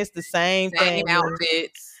 I mean, it's the same Same thing.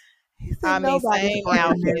 outfits. He said I mean, nobody's same fucking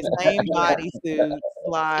outfits, this. same bodysuits. It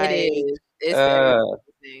Like, is. It's Uh,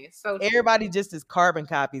 everything. It's so true. everybody just is carbon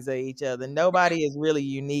copies of each other. Nobody is really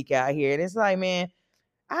unique out here. And it's like, man,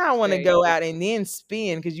 I don't want to Very go out and then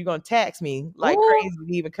spin because you're gonna tax me like Ooh. crazy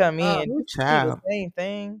to even come in. Ooh, Just do the child. same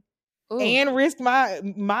thing Ooh. and risk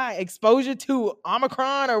my exposure to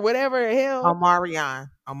Omicron or whatever the hell. Omarion.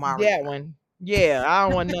 That one. Yeah, I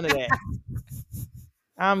don't want none of that.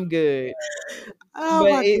 I'm good. Oh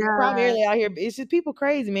But my it's god. primarily out here. It's just people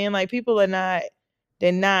crazy, man. Like people are not.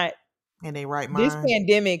 They're not. And they right This mind.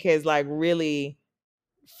 pandemic has like really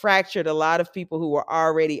fractured a lot of people who were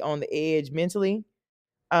already on the edge mentally.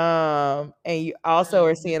 And you also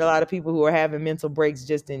are seeing a lot of people who are having mental breaks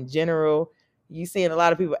just in general. You seeing a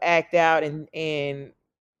lot of people act out and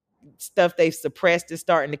stuff they've suppressed is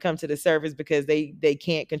starting to come to the surface because they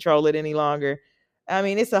can't control it any longer. I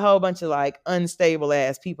mean, it's a whole bunch of like unstable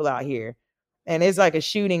ass people out here. And it's like a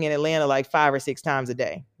shooting in Atlanta like 5 or 6 times a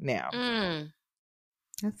day now. Mm.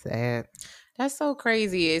 That's sad. That's so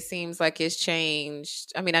crazy. It seems like it's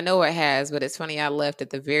changed. I mean, I know it has, but it's funny. I left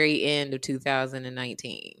at the very end of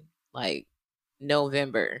 2019, like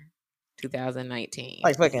November 2019.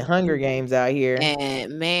 Like fucking Hunger Games out here.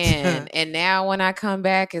 And man, and now when I come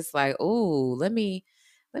back, it's like, oh, let me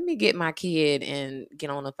get my kid and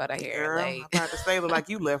get on up out of here. Girl, Like, I'm about to say, look like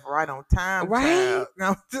you left right on time, Right?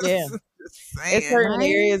 child. Yeah. Just saying. It's certain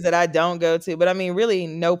Right? areas that I don't go to, but I mean, really,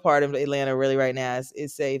 no part of Atlanta really right now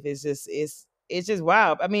is safe. It's just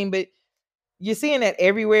wild. I mean, but you're seeing that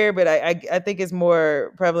everywhere, but I think it's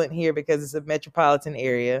more prevalent here because it's a metropolitan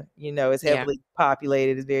area. It's Yeah. heavily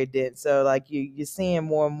populated, it's very dense. So like you're seeing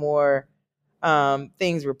more and more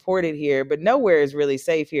things reported here, but nowhere is really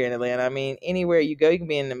safe here in Atlanta. I mean, anywhere you go, you can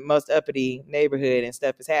be in the most uppity neighborhood and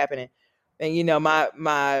stuff is happening. And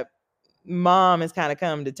my mom has kind of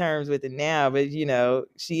come to terms with it now, but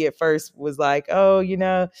she at first was like, oh,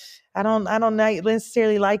 I don't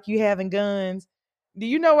necessarily like you having guns. Do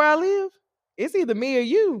you know where I live? It's either me or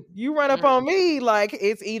you. You run up on me, like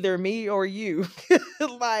it's either me or you.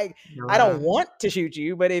 Like I don't want to shoot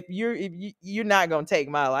you, but if you're not gonna take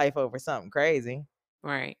my life over something crazy.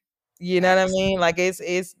 Right. You know what I mean? Like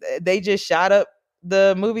it's they just shot up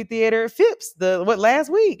the movie theater at Phipps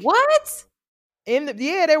last week. What?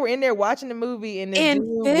 They were in there watching the movie, and the In dude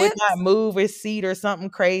would Phipps? not move his seat or something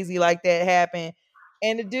crazy like that happened.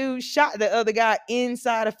 And the dude shot the other guy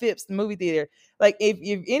inside of Phipps, the movie theater. Like if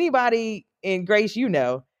anybody in Grace,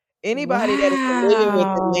 anybody that is familiar with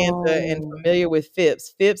Atlanta and Wow. familiar with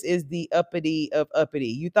Phipps is the uppity of uppity.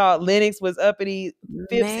 You thought Lenox was uppity.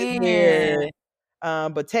 Phipps is where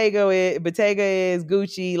Bottega is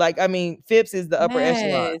Gucci. Like, I mean, Phipps is the upper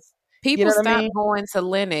echelon. Yes. People know what I stopped mean? going to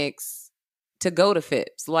Lennox to go to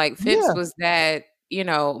Phipps. Like Phipps Yeah. was that,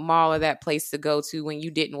 mall or that place to go to when you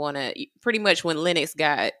didn't want to, pretty much when Lennox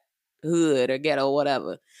got hood or ghetto or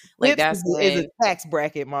whatever. Like Phipps that's is a when tax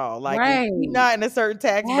bracket mall. Like if right. you're not in a certain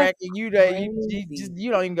tax That's bracket, you crazy.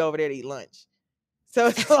 don't even go over there to eat lunch. So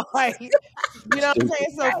it's like, you know what I'm saying?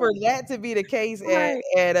 So for that to be the case Right.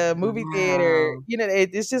 at a movie theater, Wow. you know,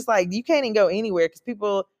 it's just like you can't even go anywhere because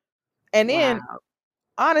people. And then Wow.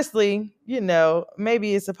 honestly, you know,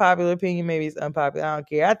 maybe it's a popular opinion, maybe it's unpopular. I don't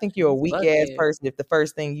care. I think you're a weak Fuck ass it. person if the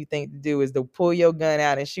first thing you think to do is to pull your gun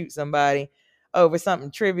out and shoot somebody over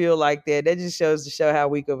something trivial like that. That just shows to show how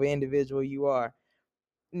weak of an individual you are.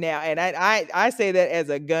 Now, and I say that as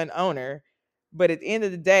a gun owner, but at the end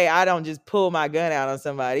of the day, I don't just pull my gun out on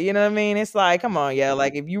somebody. You know what I mean? It's like, come on, yeah.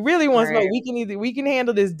 Like if you really want to Right. smoke, we can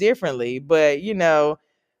handle this differently. But you know,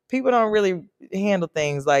 people don't really handle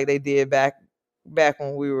things like they did back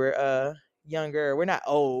when we were younger. We're not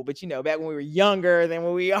old, but you know, back when we were younger than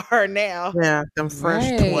what we are now. Yeah, them fresh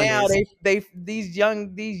Right. Now 20s. they these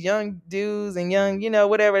young dudes and young, you know,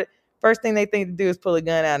 whatever. First thing they think to do is pull a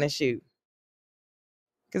gun out and shoot.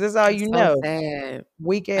 Because that's all That's you so know. sad.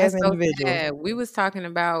 Weak ass That's so individual. sad. We was talking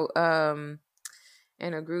about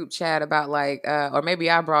in a group chat about like or maybe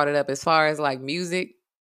I brought it up as far as like music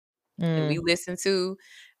and we Mm. listen to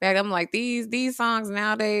back. I'm like these songs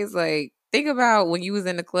nowadays, like think about when you was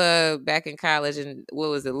in the club back in college and what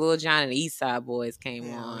was it, Lil Jon and the East Side Boys came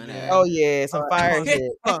Hell on. yeah. Oh yeah, some Or fire fuck,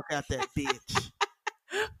 shit. fuck out that bitch.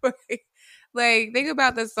 Right. Like think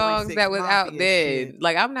about the songs 3-6 that was out Mafia then. shit.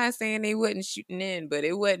 Like I'm not saying they wasn't shooting in, but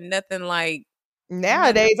it wasn't nothing like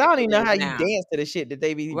Nowadays, I like don't it even know is how you now. dance to the shit that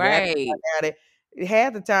they be rapping Right. about nowadays.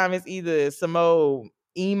 Half the time, it's either some old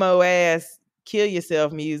emo ass kill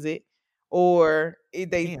yourself music, or they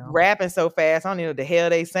Damn. rapping so fast. I don't even know what the hell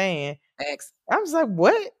they saying. Facts. I'm just like,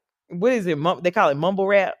 what? What is it? They call it mumble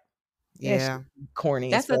rap. Yeah, shit Yeah,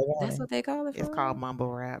 corny as fuck. That's what they call it it's for called real?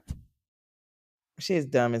 mumble rap. Shit's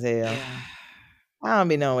dumb as hell. Yeah. I don't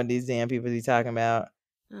be knowing what these damn people be talking about.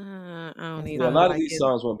 I don't It's Yeah, a kind of either. lot of like these it.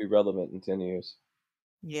 songs won't be relevant in 10 years.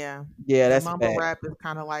 Yeah, Yeah, the that's a mumble fact. rap is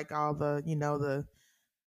kind of like all the, you know, the.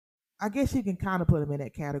 I guess you can kind of put them in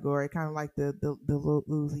that category, kind of like the little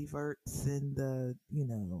Uzi verts and the, you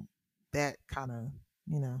know, that kind of,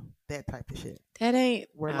 you know, that type of shit. That ain't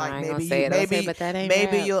Where I like ain't gonna say it. I'll say, but that ain't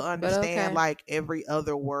maybe rap. you'll But understand okay. like every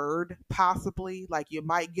other word possibly. Like you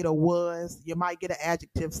might get a was, you might get an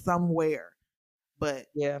adjective somewhere, but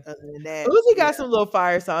Yeah. other than that, Uzi yeah, got some little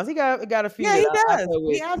fire songs. He got a few yeah, that he I does. fuck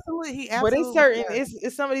with. He But it's absolutely certain does.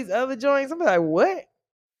 it's some of these other joints. I'm like, what?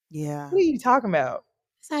 Yeah, What are you talking about?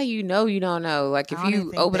 That's how you know you don't know. Like I if don't even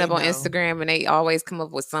you think open they up on know. Instagram and they always come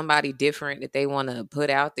up with somebody different that they want to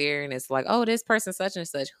put out there, and it's like, oh, this person such and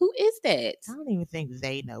such. Who is that? I don't even think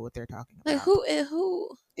they know what they're talking Like about. who?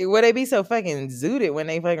 Would they be so fucking zooted when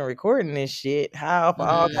they fucking recording this shit? High off Oh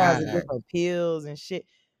all my kinds of God. different pills and shit.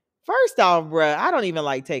 First off, bruh, I don't even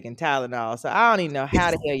like taking Tylenol, so I don't even know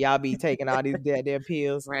how the hell y'all be taking all these goddamn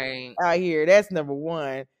pills Right. out here. That's number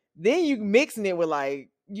one. Then you mixing it with like,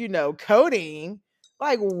 you know, codeine.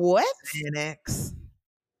 Like what? Xanax.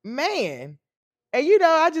 Man. And you know,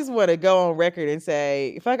 I just want to go on record and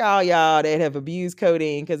say, fuck all y'all that have abused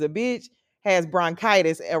codeine, because a bitch has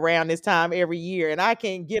bronchitis around this time every year, and I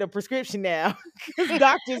can't get a prescription now because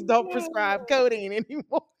doctors don't prescribe codeine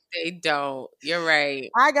anymore. They don't. You're right.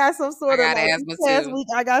 I got some I sort of got like asthma this past too. week,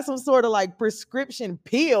 I got some sort of like prescription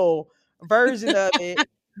pill version of it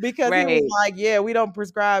because he was Right. like, yeah, we don't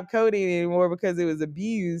prescribe codeine anymore because it was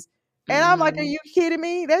abused. And I'm like, are Mhm. you kidding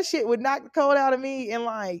me? That shit would knock the cold out of me in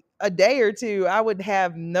like a day or two. I would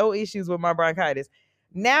have no issues with my bronchitis.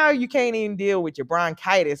 Now you can't even deal with your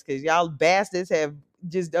bronchitis because y'all bastards have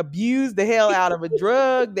just abused the hell out of a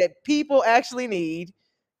drug that people actually need.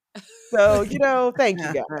 So, you know, thank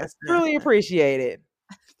you guys. Truly appreciate it.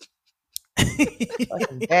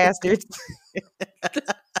 Fucking bastards.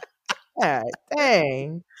 God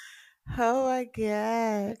dang. Oh my I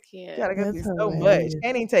God. can't. Gotta go That's through so much. hilarious.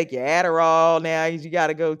 Can't even take your Adderall now. You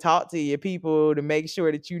gotta go talk to your people to make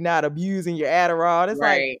sure that you're not abusing your Adderall. It's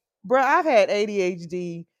like, Right. bro, I've had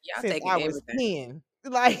ADHD Y'all since taking I was everything.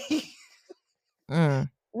 10. Like, Mm.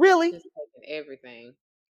 really? Just taking everything.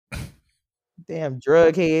 Damn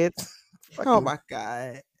drug heads. Oh Fucking my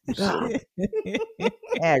God. Shit.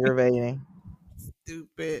 aggravating.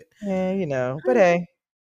 Stupid. Yeah, you know. But hey,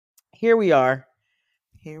 here we are.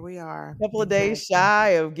 Here we are. Couple of days Exactly. shy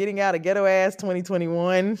of getting out of ghetto ass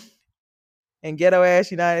 2021 and ghetto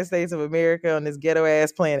ass United States of America on this ghetto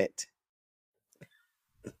ass planet.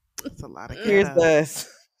 It's a lot of Here's ghetto. us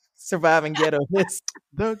surviving ghetto-ness.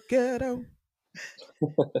 The ghetto.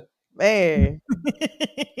 Man,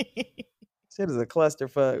 shit is a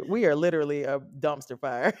clusterfuck. We are literally a dumpster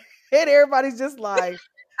fire. And everybody's just like,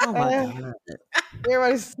 Oh my God.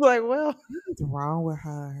 Everybody's like, well, What's wrong with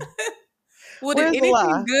her? Well, did where's the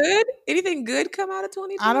lie? anything good come out of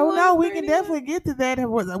 2021? I don't know. We for can anyone? definitely get to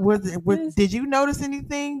that. Did you notice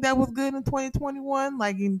anything that was good in 2021?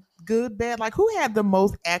 Like in good, bad? Like who had the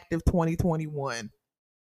most active 2021?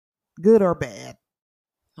 Good or bad?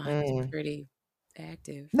 Mine was pretty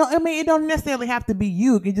active. No, I mean it don't necessarily have to be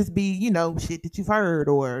you. It can just be, shit that you've heard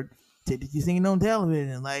or shit that you've seen on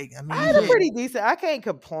television. Like, I mean, I had a shit. pretty decent. I can't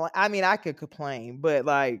complain. I mean, I could complain, but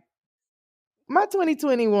like my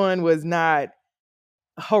 2021 was not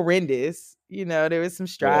horrendous. There was some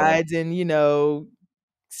strides in,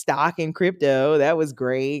 stock and crypto. That was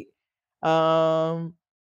great. I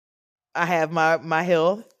have my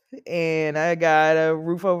health and I got a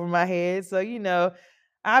roof over my head. So,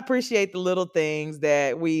 I appreciate the little things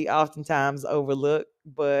that we oftentimes overlook,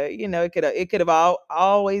 but it could have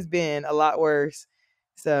always been a lot worse.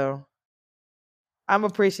 So I'm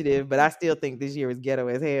appreciative, but I still think this year was ghetto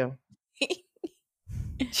as hell.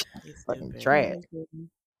 Fucking trash.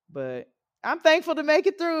 But I'm thankful to make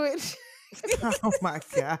it through it. Oh my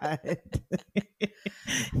God.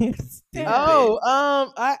 You're stupid.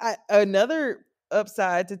 I another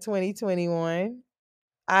upside to 2021.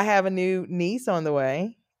 I have a new niece on the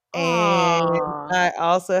way. And Aw. I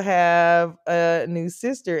also have a new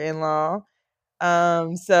sister-in-law.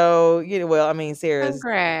 So, well, I mean, Sarah's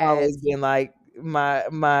always Congrats. been like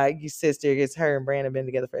my sister, because her and Brandon been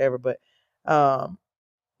together forever. But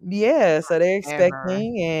yeah, so they're Ever.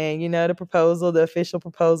 expecting, and the official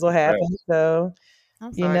proposal happened. So,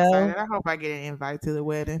 I'm you so know, excited. I hope I get an invite to the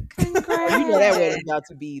wedding. that wedding's about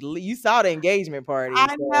to be you saw the engagement party.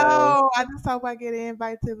 I So know. I just hope I get an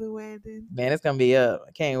invite to the wedding. man, it's gonna be up.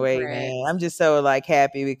 I can't wait, man. Congrats. I'm just so like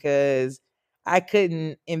happy because I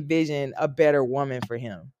couldn't envision a better woman for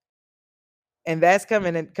him. And that's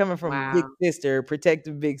coming from big Wow. sister,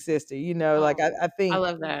 protective big sister. Like I I think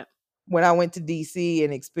love that. when I went to DC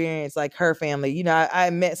and experienced like her family, I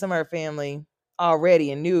met some of her family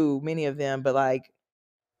already and knew many of them, but like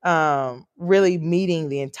really meeting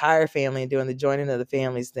the entire family and doing the joining of the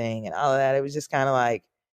families thing and all of that, it was just kind of like,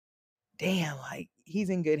 damn, like he's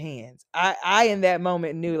in good hands. I in that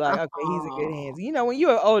moment knew like, okay, he's in good hands. When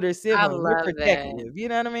you're an older I sibling, you're love that. protective. You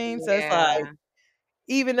know what I mean? So it's like, Yeah.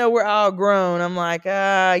 even though we're all grown, I'm like,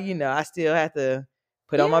 I still have to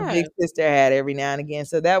put on my Yeah. big sister hat every now and again.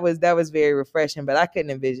 So that was very refreshing. But I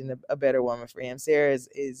couldn't envision a better woman for him. Sarah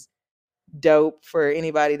is dope. For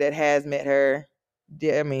anybody that has met her,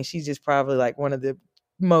 I mean, she's just probably like one of the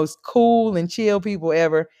most cool and chill people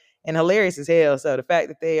ever, and hilarious as hell. So the fact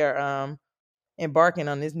that they are embarking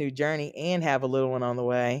on this new journey and have a little one on the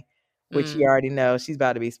way, which you already know she's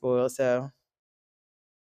about to be spoiled. So.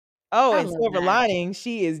 Oh, I and love silver that. lining,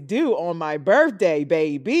 she is due on my birthday,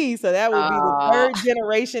 baby. So that will be the Oh, third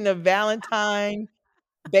generation of Valentine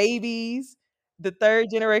babies. The third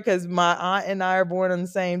generation, because my aunt and I are born on the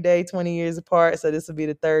same day, 20 years apart. So this will be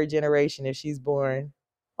the third generation if she's born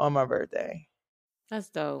on my birthday. that's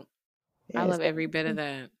dope. I Yeah, love so every bit of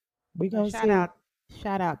that. we Well, gonna see.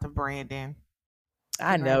 shout out to Brandon.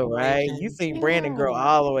 I know, right? You Congratulations. seen Brandon grow Yeah.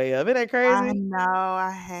 all the way up. Isn't that I crazy? know I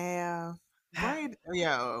have. Brandon,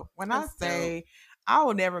 when That's I say I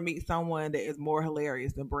will never meet someone that is more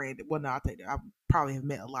hilarious than Brandon. Well, no, I'll take that. I probably have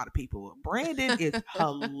met a lot of people. Brandon is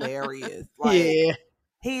hilarious. Like Yeah.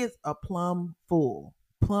 he is a plum fool.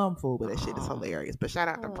 Plum fool, but that shit is hilarious. But shout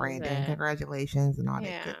out I to love Brandon. that. Congratulations and all that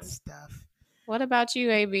Yeah. good stuff. What about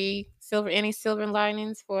you, AB? Any silver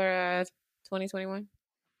linings for 2021?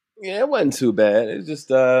 Yeah, it wasn't too bad. It's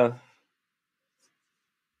just uh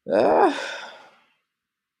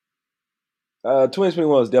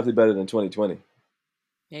 2021 was definitely better than 2020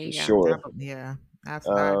 There for you go. sure. Yeah,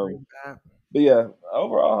 absolutely. I agree with that. But yeah,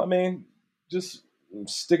 overall, I mean, just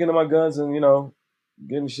sticking to my guns and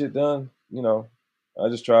getting shit done. I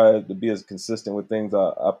just try to be as consistent with things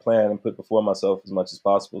I plan and put before myself as much as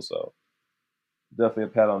possible. So definitely a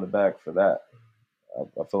pat on the back for that.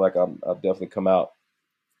 I feel like I've definitely come out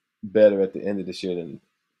better at the end of this year than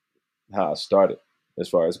how I started, as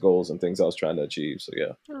far as goals and things I was trying to achieve. So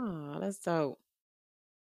yeah. Oh, that's dope.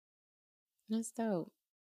 That's dope.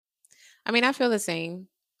 I mean, I feel the same.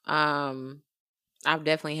 I've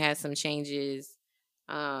definitely had some changes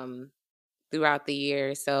throughout the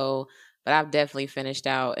year. So, but I've definitely finished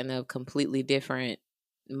out in a completely different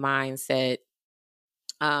mindset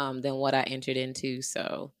than what I entered into.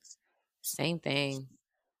 So, same thing.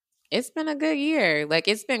 It's been a good year. Like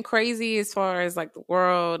it's been crazy as far as like the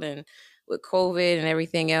world and with COVID and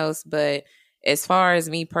everything else, but as far as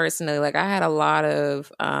me personally, like I had a lot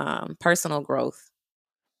of personal growth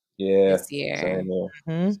Yeah, this year. same here.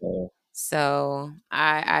 Mhm. Same. So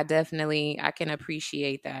I definitely I can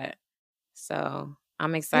appreciate that. So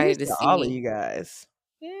I'm Here's excited to to all of see. you guys.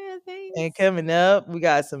 Yeah, thanks. And coming up, we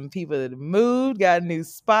got some people in the mood, got new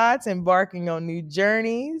spots, embarking on new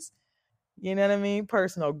journeys. You know what I mean?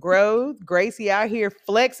 Personal growth. Gracie out here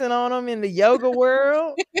flexing on them in the yoga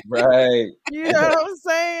world. Right. You know what I'm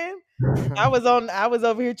saying? I was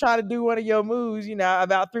over here trying to do one of your moves, I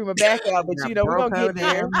about threw my back out, but I we're broke gonna her get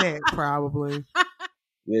there. damn neck, probably.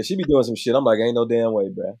 Yeah, she be doing some shit. I'm like, ain't no damn way,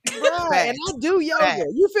 bruh. Right. And I do yoga.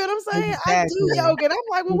 Facts. You feel what I'm saying? I do Exactly. yoga. And I'm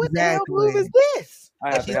like, well, what the hell move is Exactly. this? I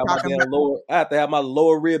have to She's have my talking damn about lower. I have to have my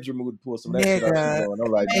lower ribs removed to pull some of that shit out she's nigga. doing.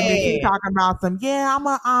 I'm like, And then Man. she talking about some, yeah, I'm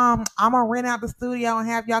gonna rent out the studio and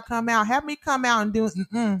have y'all come out. Have me come out and do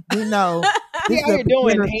you know. She This out is here a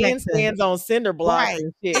doing beginner section. handstands on cinder blocks Right.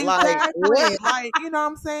 and shit. Like, Exactly. what? Like, you know what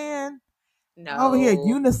I'm saying? No. Over here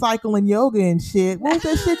unicycling yoga and shit. What was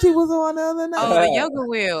that shit you was on the other Oh, night? the yoga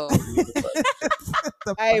wheel.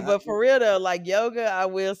 The Hey, fuck? but for real though, like yoga, I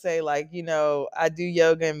will say, like, I do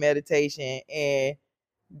yoga and meditation, and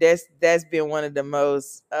that's been one of the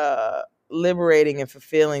most liberating and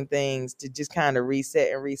fulfilling things to just kind of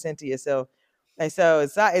reset and recenter yourself. And so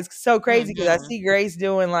it's so crazy because I Mhm. see Grace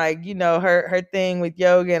doing like her thing with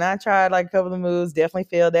yoga, and I tried like a couple of moves, definitely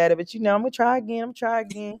failed at it, but I'm gonna try again.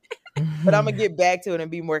 But I'm gonna get back to it and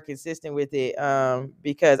be more consistent with it,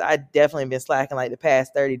 because I definitely been slacking like the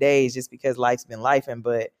past 30 days just because life's been lifing.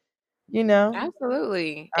 But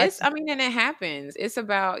Absolutely. I I mean, and it happens. It's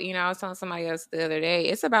about, I was telling somebody else the other day,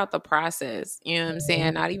 it's about the process. You know what I'm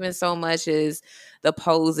saying? Not even so much as the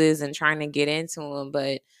poses and trying to get into them,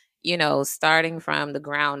 but, starting from the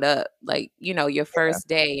ground up, like, your first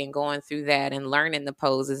day and going through that and learning the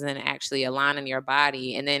poses and actually aligning your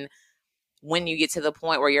body. And then when you get to the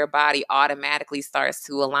point where your body automatically starts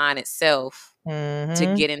to align itself to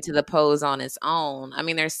get into the pose on its own. I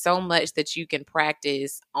mean, there's so much that you can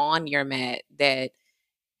practice on your mat that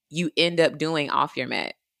you end up doing off your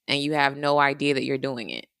mat and you have no idea that you're doing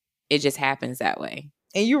it. It just happens that way.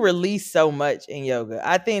 and you release so much in yoga.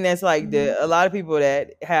 I think that's like a lot of people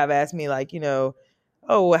that have asked me like, oh,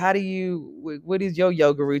 well, what is your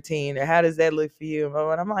yoga routine or how does that look for you?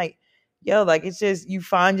 And I'm like, yo, like it's just you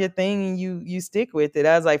find your thing and you stick with it.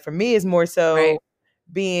 I was like, for me, it's more so Right.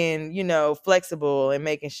 being, flexible and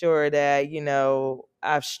making sure that,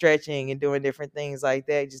 I'm stretching and doing different things like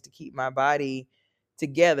that just to keep my body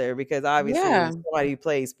together, because obviously Yeah. somebody who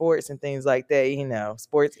plays sports and things like that,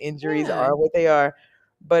 sports injuries Yeah. are what they are.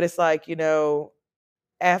 But it's like,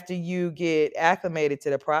 after you get acclimated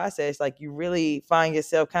to the process, like you really find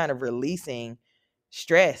yourself kind of releasing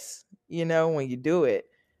stress, when you do it.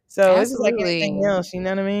 So it's just like anything Absolutely. else, you know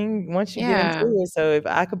what I mean? Once you get into Yeah. it. So if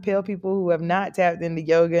I compel people who have not tapped into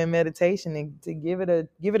yoga and meditation and to give it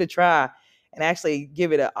a try and actually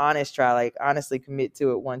give it an honest try, like honestly commit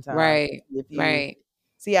to it one time. Right. If you Right.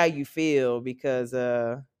 see how you feel, because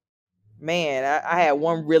man, I had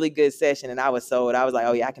one really good session and I was sold. I was like,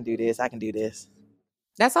 oh yeah, I can do this. I can do this.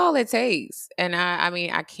 That's all it takes. And I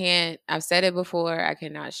mean, I've said it before, I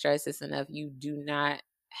cannot stress this enough. You do not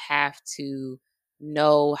have to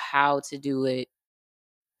know how to do it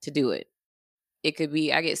to do it. It could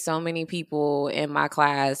be, I get so many people in my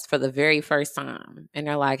class for the very first time and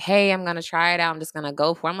they're like, hey, I'm going to try it out. I'm just going to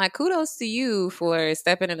go for it. I'm like, kudos to you for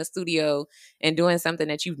stepping in the studio and doing something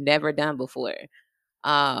that you've never done before.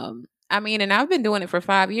 I mean, and I've been doing it for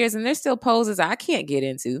 5 years and there's still poses I can't get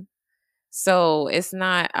into. So it's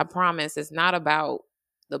not, I promise, it's not about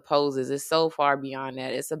the poses. It's so far beyond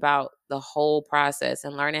that. It's about the whole process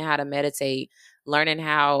and learning how to meditate, learning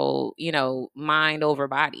how, mind over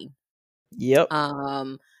body. Yep.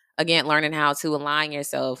 Again, learning how to align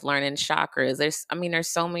yourself, learning chakras. There's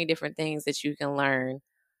so many different things that you can learn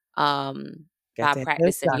by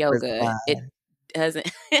practicing yoga. It doesn't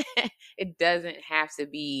it doesn't have to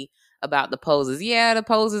be about the poses. Yeah, the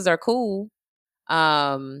poses are cool.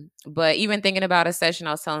 But even thinking about a session,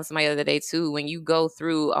 I was telling somebody the other day too, when you go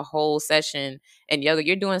through a whole session in yoga,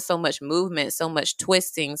 you're doing so much movement, so much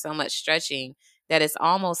twisting, so much stretching that it's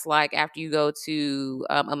almost like after you go to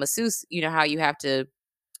a masseuse, you know how you have to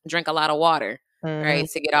drink a lot of water, right,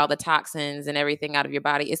 to get all the toxins and everything out of your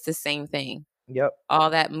body. It's the same thing. Yep. All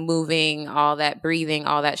that moving, all that breathing,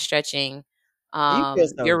 all that stretching, You feel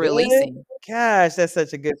so you're good. releasing. Gosh, that's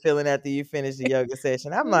such a good feeling after you finish the yoga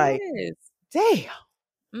session. I'm like, It is. damn,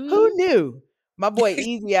 Mhm. who knew? My boy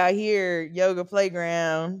Easy out here, Yoga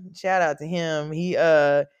Playground. Shout out to him.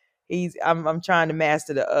 I'm trying to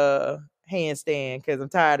master the handstand because I'm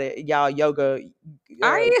tired of y'all yoga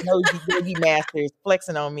Are you? yogi masters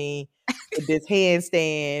flexing on me with this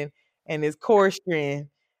handstand and this core strength.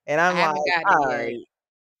 And I'm I like, haven't gotten all it yet. right.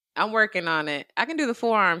 I'm working on it. I can do the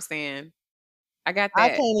forearm stand. I got I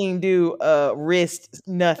that. can't even do wrist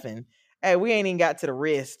nothing. Hey, we ain't even got to the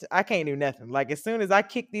wrist. I can't do nothing. Like as soon as I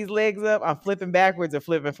kick these legs up, I'm flipping backwards or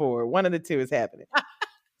flipping forward. One of the two is happening. That's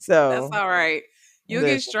So all right. You'll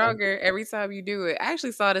get listen, stronger every time you do it. I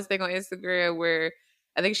actually saw this thing on Instagram where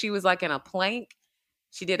I think she was like in a plank.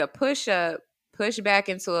 She did a push up, push back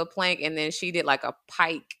into a plank, and then she did like a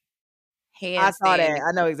pike I saw handstand that.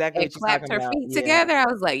 I know exactly and what you're clapped talking her about. feet Yeah. together. I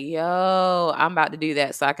was like, yo, I'm about to do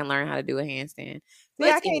that so I can learn how to do a handstand. See,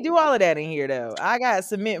 I Let's can't eat. do all of that in here though. I got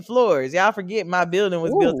cement floors. Y'all forget my building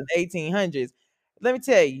was built Ooh. in the 1800s. Let me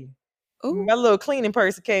tell you, Ooh. my little cleaning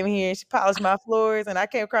person came here and she polished my floors, and I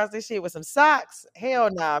came across this shit with some socks. Hell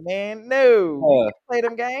nah, man. No, you can't play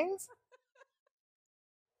them games.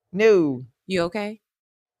 No. You okay?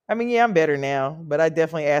 I mean, yeah, I'm better now, but I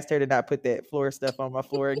definitely asked her to not put that floor stuff on my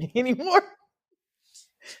floor again anymore.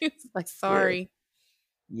 She was like, Yeah. sorry.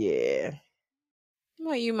 Yeah.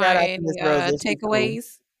 Well, you Shout might out to Miss Rosa. She's cool.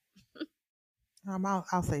 takeaways.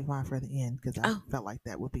 I'll save mine for the end because I Oh, felt like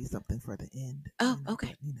that would be something for the end. oh,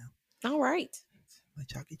 okay. But, All right.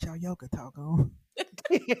 let y'all get y'all yoga talk on.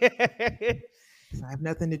 So I have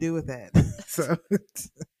nothing to do with that. So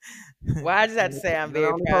Well, I just have to say I'm the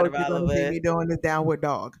very only proud pose of you're all of gonna see us. me doing is downward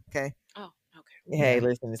dog. Okay. Oh, okay. Hey, Yeah.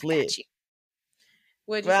 listen, it's I lit. got you.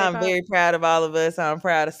 What'd you Well, say, I'm Pop? very proud of all of us. I'm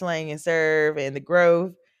proud of Slang and Serve and the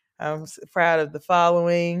growth. I'm proud of the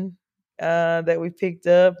following that we picked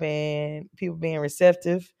up and people being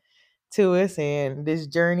receptive to us and this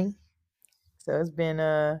journey. So it's been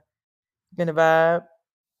a vibe.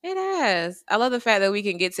 It has. I love the fact that we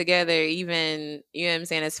can get together, even, you know what I'm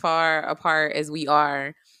saying, as far apart as we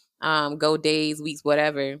are, go days, weeks,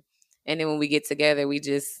 whatever. And then when we get together, it's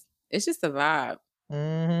just a vibe.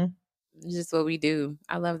 Hmm. It's just what we do.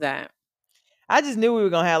 I love that. I just knew we were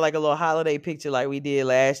gonna have like a little holiday picture like we did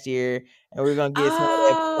last year, and we are gonna get some of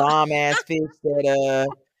that Oh, bomb ass fish I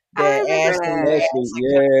that remember Ashley That that. shit, cut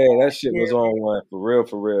yeah, that last shit year. was on one for real,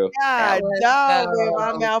 for real. That God, was dog, man,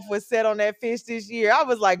 my dope. mouth was set on that fish this year. I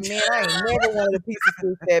was like, man, I ain't never wanted a piece of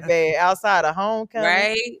fish that bad outside of homecoming.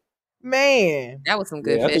 Right? Man, That was some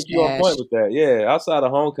good Yeah, I fish, think you on point Ash. with that. Yeah, outside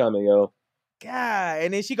of homecoming, yo. God.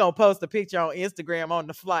 And then she gonna post a picture on Instagram on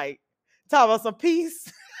the flight. Talk about some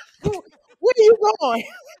peace. Where are you going?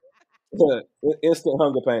 Instant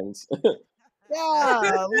hunger pains.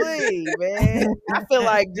 Golly, man. I feel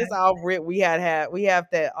like just off rip, we have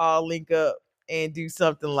to all link up and do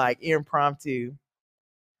something like impromptu,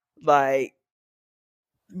 like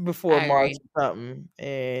before I March agree. or something,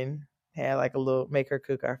 and have like a little make her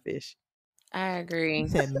cook our fish. I He agree.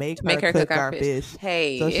 said make Make her her cook cook our our fish. fish.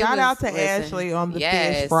 Hey, So it shout was, out to listen, Ashley on the fish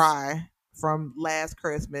yes. fry from last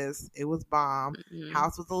Christmas. It was bomb. Mhm.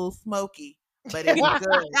 House was a little smoky, but it was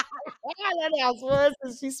good. That house was,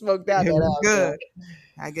 and she smoked out It that was house. good.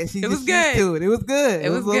 I guess she's It was just used good. to it. It was good. It It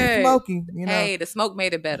was was a little good. smoky, you know. Hey, the smoke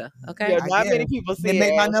made it better. Okay. Yeah, I not many guess. people And it see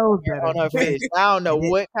made my Ash nose better. on her fish. I don't know And it-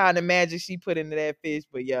 what kind of magic she put into that fish,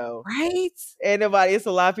 but yo, Right? ain't nobody. It's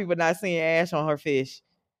a lot of people not seeing Ash on her fish.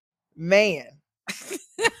 Man,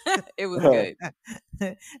 It was good.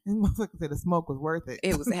 this motherfucker said the smoke was worth it.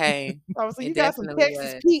 It was, hey, oh, so it you got some definitely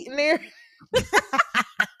Texas was. Pete in there?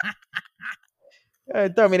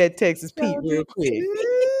 Throw me that Texas Pete real quick.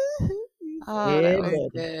 Oh, Yeah, that was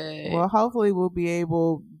buddy. good. Well, hopefully we'll be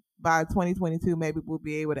able by 2022. Maybe we'll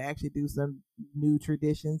be able to actually do some new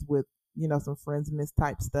traditions with some Friendsmas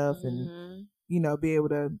type stuff, and Mhm. be able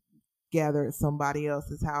to gather at somebody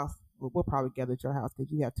else's house. We'll probably gather at your house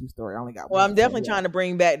because you have 2 story. I only got Well, one. I'm definitely trying to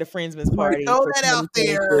bring back the Friendsman's Just want to party throw for that out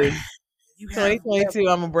there. 2022. You have 2022,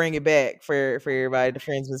 I'm gonna bring it back for everybody. The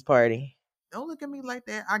Friendsman's party. Don't look at me like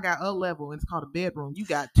that. I got a level, and it's called a bedroom. You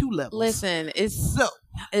got 2 levels. Listen, it's So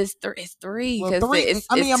three well, because 3. it's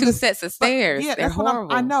I mean, I'm two just sets of but, stairs. yeah, They're that's what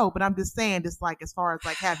horrible. I know, but I'm just saying, just like as far as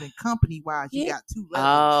like having company wise, you Yeah. got 2 levels.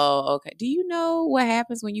 Oh, okay. Do you know what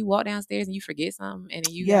happens when you walk downstairs and you forget something and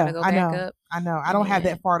then you gotta Yeah, go I back know. up? I know. I don't have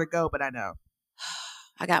Man. that far to go, but I know.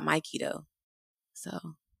 I got Mikey though. So,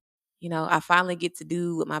 I finally get to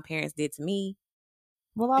do what my parents did to me.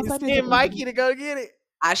 Well, I'll You say this. send Mikey to go get it.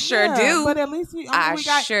 I sure Yeah, do. but at least we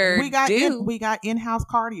do. we got in-house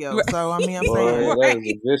cardio. Right. So I mean, I'm Boy, saying that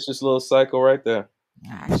is a vicious little cycle right there.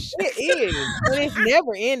 It is, and it's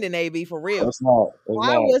never ending. AB for real. It's not. It's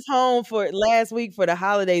I not. was home for last week for the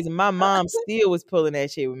holidays, and my mom still was pulling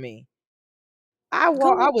that shit with me. I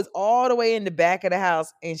Go. was all the way in the back of the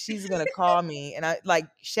house, and she's gonna call me, and I like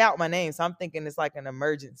shout my name. So I'm thinking it's like an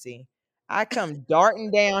emergency. I come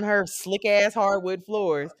darting down her slick ass hardwood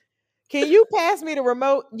floors. Can you pass me the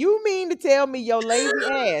remote? You mean to tell me your lazy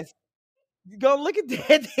ass? Go look at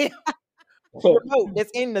that damn remote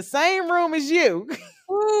that's in the same room as you.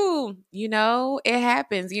 Ooh, it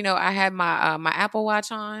happens. I had my my Apple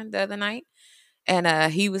Watch on the other night,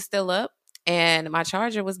 and he was still up, and my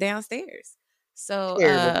charger was downstairs. So,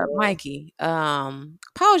 Terrible. Mikey,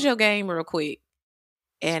 pause your game real quick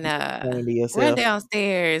and Explain to run yourself.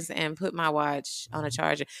 downstairs and put my watch on a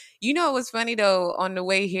charger. You know what's funny though? On the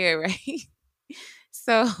way here, right?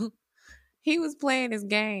 So he was playing his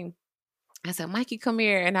game. I said, Mikey, come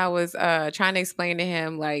here. And I was trying to explain to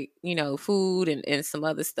him, like, food and some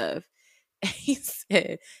other stuff. He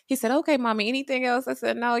said, okay, mommy, anything else? I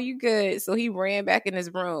said, no, you good. So he ran back in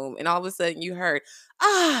his room, and all of a sudden you heard,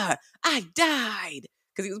 I died,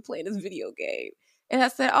 because he was playing this video game. And I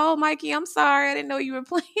said, oh, Mikey, I'm sorry. I didn't know you were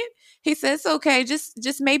playing. He said, it's okay.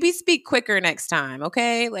 Just maybe speak quicker next time.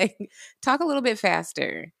 Okay. Like, talk a little bit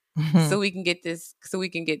faster. So we can get this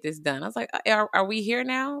done. I was like, are we here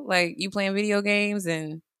now? Like, you playing video games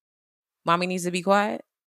and mommy needs to be quiet?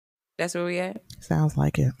 That's where we at? Sounds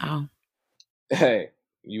like it. Oh. Hey,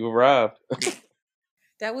 you arrived.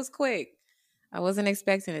 That was quick. I wasn't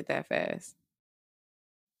expecting it that fast.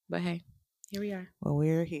 But hey, here we are. Well,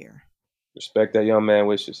 we're here. Respect that young man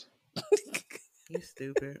wishes. You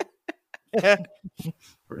stupid.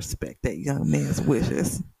 Respect that young man's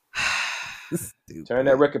wishes. Stupid. Turn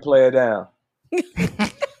that record player down.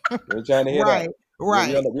 We're trying to hear Right, that.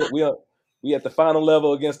 right. We at the final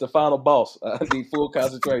level against the final boss. I need full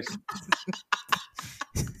concentration.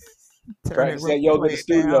 Practice that yoga in the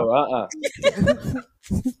studio.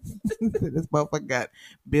 This motherfucker got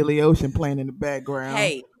Billy Ocean playing in the background.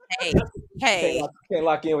 Hey. Can't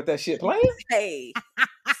lock in with that shit playing. Hey.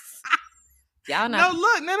 Y'all know. No,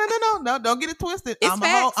 look, no. Don't get it twisted. It's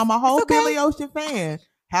facts. I'm a whole It's okay. Billy Ocean fan.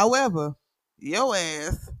 However, your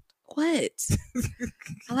ass. What?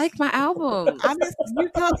 I like my album. I just you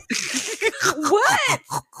talk. What?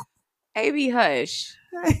 AB Hush.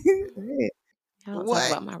 I don't What?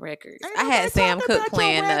 talk about my records. Ain't I had nobody Sam talking Cooke about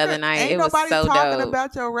playing your the other record. night. Ain't It was nobody so talking dope.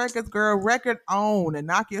 about your records, girl. Record on and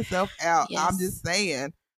knock yourself out. Yes. I'm just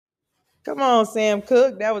saying. Come on, Sam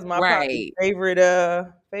Cooke. That was my probably favorite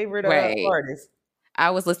artist.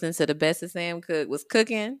 I was listening to the best of Sam Cooke. Was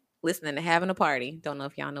cooking, listening to Having a Party. Don't know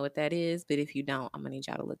if y'all know what that is, but if you don't, I'm gonna need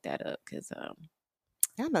y'all to look that up because I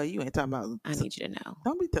know you ain't talking about. I need you to know.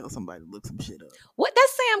 Don't be telling somebody to look some shit up. What?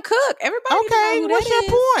 That's Sam Cooke. Everybody Okay, know who what's that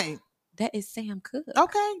your is. point? That is Sam Cooke.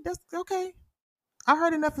 Okay, that's okay. I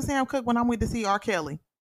heard enough of Sam Cooke when I went to see R. Kelly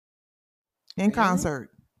in Really?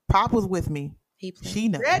 concert. Pop was with me. He played. She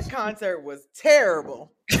knows. That concert was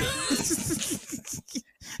terrible.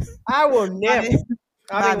 I will never.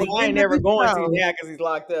 I ain't never going to now because he's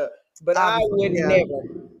locked up. But I would never.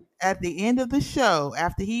 At the end of the show,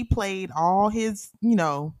 after he played all his,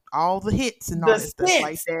 all the hits and all that stuff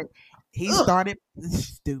like that, he started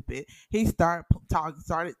stupid. He started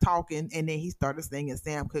talking, and then he started singing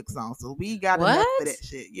Sam Cooke songs. So we got enough of that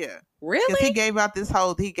shit. Yeah, really? Because he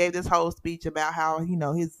gave this whole speech about how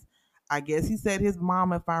his. I guess he said his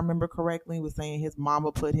mama, if I remember correctly, was saying his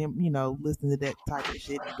mama put him, listening to that type of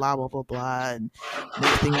shit, blah, blah, blah, blah. And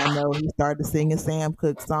next thing I know, he started singing Sam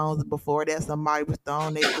Cooke songs. Before that, somebody was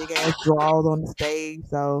throwing their big ass draws on the stage.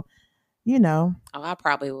 So, Oh, I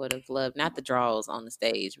probably would have loved, not the draws on the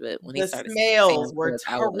stage, but when he started singing. The smells were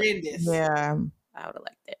horrendous. Yeah. I would have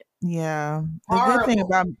liked that. Yeah.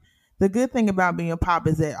 The good thing about being pop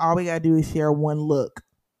is that all we got to do is share one look.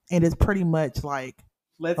 And it's pretty much like,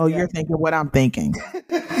 you're thinking what I'm thinking.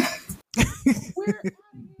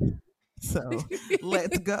 So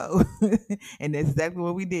let's go. And that's exactly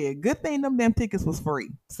what we did. Good thing them damn tickets was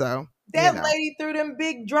free. So that lady threw them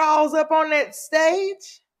big draws up on that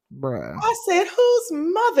stage. Bruh. I said, whose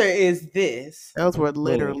mother is this? Those were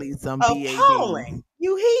literally some appalling.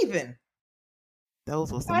 You heathen.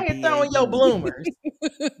 Those were some I ain't throwing your bloomers.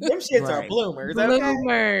 Them shits are bloomers. Bloomers.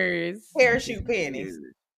 Okay? Parachute panties.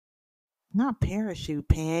 Not parachute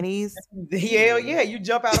panties. Hell yeah, you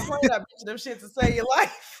jump out of plane, I bet you them shits to save your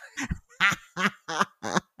life.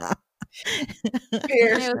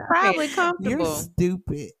 It was probably comfortable. You're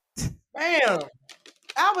stupid. Bam.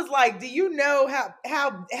 I was like, do you know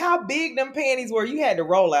how big them panties were? You had to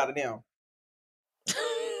roll out of them.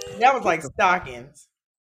 That was like stockings.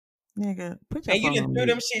 Nigga, put your and you didn't do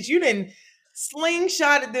them shits. You didn't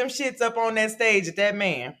slingshotted them shits up on that stage at that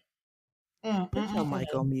man. Put your mic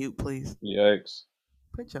on mute, please. Yikes.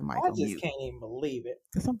 Put your mic on mute. I just can't even believe it.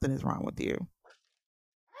 Something is wrong with you.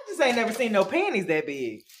 I just ain't never seen no panties that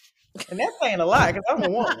big. And that's saying a lot because I'm a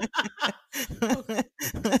woman.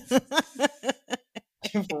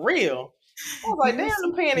 For real. I was like, damn,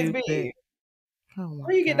 them panties big.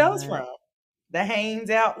 Where you get those from? The Hanes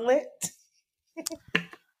outlet?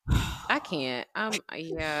 I can't.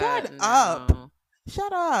 Shut up.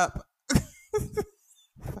 Shut up.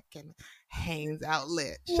 Fucking Hanes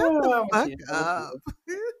outlet. Shut the fuck up.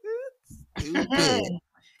 Stupid.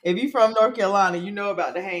 If you from North Carolina, you know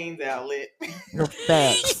about the Hanes outlet.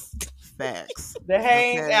 Facts. Facts. The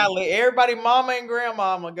Hanes Okay. outlet. Everybody, mama and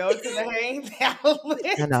grandmama, go to the Hanes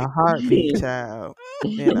outlet. In a heartbeat, child.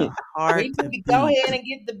 In a We heartbeat. need to go ahead and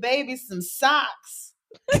get the baby some socks.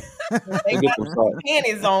 They Get got some some socks.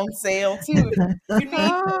 panties on sale too. You need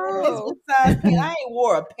Oh. size panty. I ain't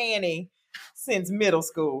wore a panty since middle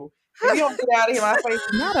school. If you don't get out of here, my face.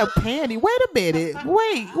 Not a panty. Wait a minute.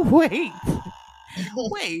 Wait.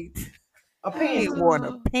 A I panty. ain't worn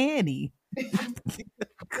a panty.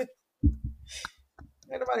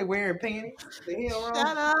 Anybody wearing panties? The hell wrong?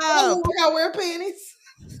 Shut Oh, up. I wear panties.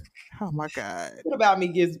 Oh my God. What about me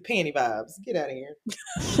gives panty vibes? Get out of here.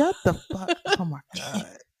 Shut the fuck. Oh my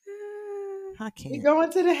God. I We can't. going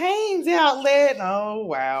to the Hanes outlet. Oh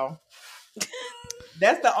wow.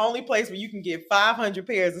 That's the only place where you can get 500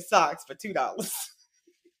 pairs of socks for $2.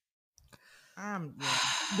 I'm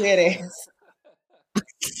Dead ass.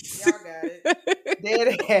 Y'all got it. Dead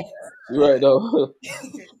ass. You're right though.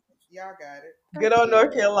 Y'all got it. Good on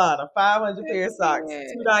North Carolina. 500 pair of socks.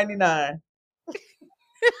 $2.99.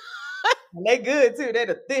 And they good too. They're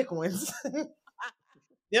the thick ones.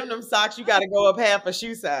 them socks you gotta go up half a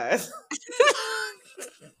shoe size.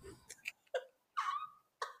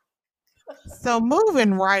 So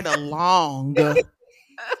moving right along,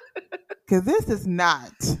 because this is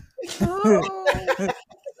not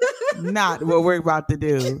what we're about to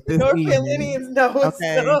do this North evening. Carolinians know what's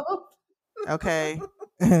Okay. up. Okay,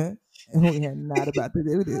 we are not about to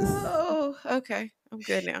do this. Oh, okay. I'm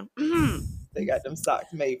good now. They got them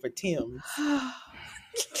socks made for Tim's. I'm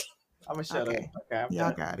gonna shut Okay. up. Okay, I'm Y'all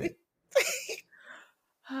done. got it.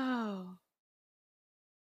 Oh.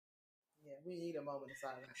 Yeah, we need a moment of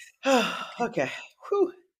silence. Okay.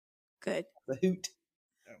 Whew. Good. The hoot.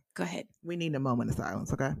 Go ahead. We need a moment of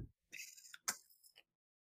silence. Okay,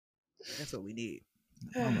 that's what we need.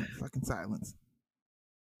 A moment of fucking silence.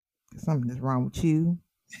 Something is wrong with you.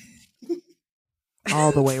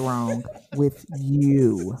 All the way wrong with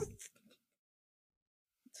you.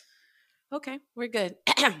 Okay, we're good.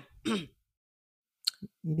 You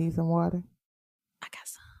need some water? I got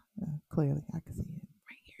some Clearly, I can see it.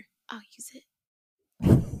 right here. I'll use it.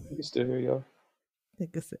 You can still hear y'all.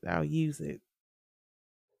 Nigga said I'll use it.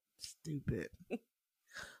 Stupid.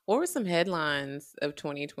 What were some headlines of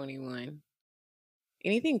 2021?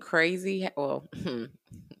 Anything crazy? Well,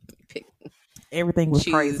 pick. Everything was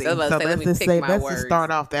Choose. crazy. I was about to So say, let let's me just pick say, my let's words. just start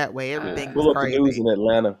off that way. Everything Pull was up the news crazy. in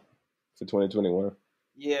Atlanta for 2021.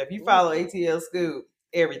 Yeah, if you follow ATL Scoop,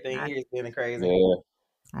 everything here is feeling crazy. Yeah.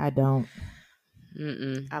 I don't.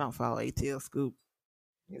 Mm-mm. I don't follow ATL Scoop.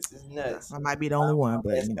 This is nuts. I might be the only one,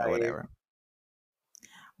 but you know, whatever.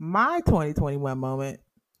 My 2021 moment.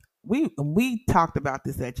 We talked about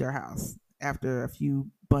this at your house after a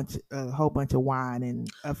whole bunch of wine and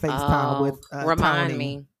a FaceTime with remind Tony.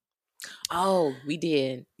 me. Oh, we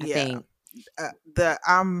did. I think.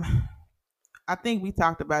 I think we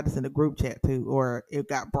talked about this in the group chat too, or it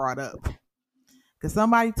got brought up because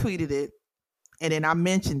somebody tweeted it, and then I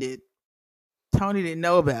mentioned it. Tony didn't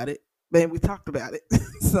know about it, but we talked about it.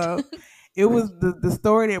 So it was the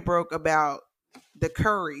story that broke about the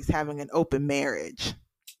Currys having an open marriage.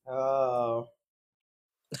 Oh.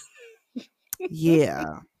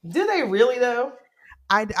 Yeah. Do they really though?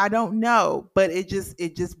 I don't know, but it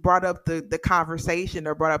just brought up the conversation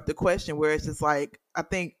or brought up the question where it's just like, I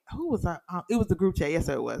think who was I? It was the group chat. Yes,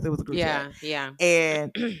 it was. It was a group chat. Yeah.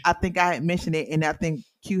 And I think I had mentioned it, and I think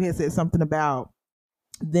Q had said something about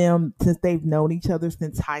them since they've known each other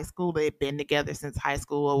since high school. They've been together since high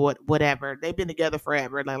school or whatever. They've been together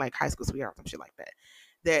forever, like high school sweetheart, some shit like that.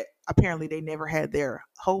 That apparently they never had their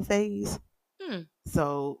whole phase.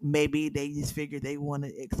 So maybe they just figured they want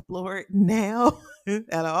to explore it now.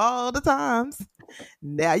 Out of all the times,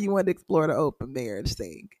 now you want to explore the open marriage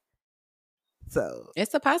thing. So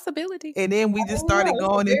it's a possibility. And then we just started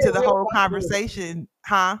going into the whole conversation,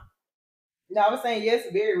 huh? No, I was saying yes,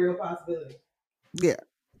 very real possibility. Yeah.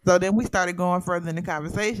 So then we started going further in the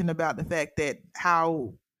conversation about the fact that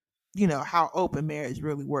how open marriage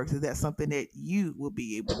really works. Is that something that you will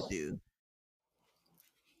be able to do?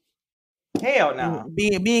 Hell no.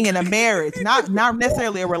 Being in a marriage, not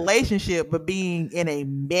necessarily a relationship, but being in a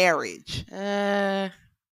marriage. Yeah.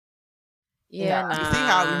 You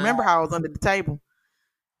remember how I was under the table?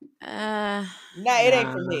 No, it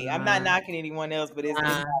ain't for me. I'm not knocking anyone else, but it's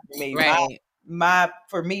not for me. Right.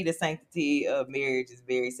 For me, the sanctity of marriage is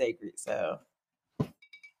very sacred. So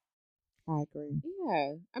I agree.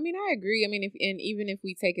 Yeah. I mean, I agree. I mean, even if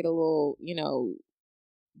we take it a little,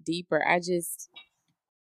 deeper,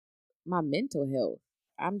 my mental health,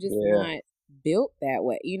 I'm just Yeah. not built that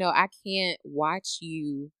way. I can't watch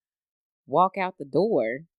you walk out the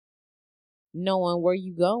door knowing where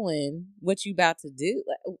you going, what you about to do.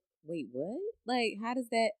 Like, wait, what? Like, how does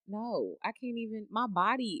that? No, I can't even. My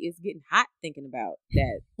body is getting hot thinking about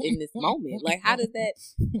that in this moment. Like, how does that?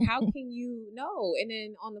 How can you know? And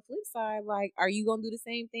then on the flip side, like, are you gonna do the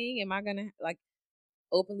same thing? Am I gonna like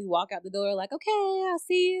openly walk out the door like, okay, I'll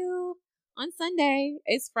see you on Sunday.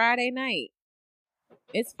 It's Friday night.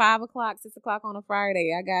 It's 5 o'clock, 6 o'clock on a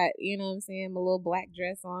Friday. I got, you know what I'm saying, my little black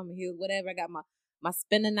dress on, my heels, whatever. I got my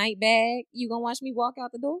spend the night bag. You gonna watch me walk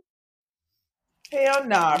out the door? Hell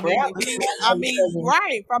nah, bro. I mean,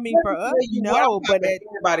 right. I mean, for us, no, but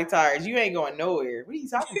everybody tired. You ain't going nowhere. What are you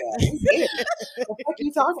talking about? What the fuck are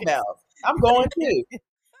you talking about? I'm going too.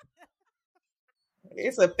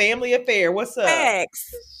 It's a family affair. What's up?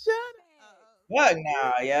 facts. Fuck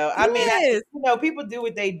nah, yo. I mean, Yes. people do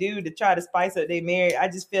what they do to try to spice up their marriage. I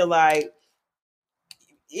just feel like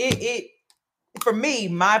it for me,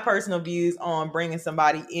 my personal views on bringing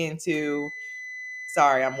somebody into.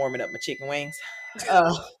 Sorry, I'm warming up my chicken wings.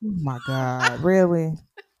 Oh my God, really?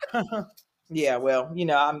 Yeah, well,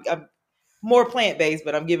 I'm more plant based,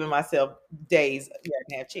 but I'm giving myself days where I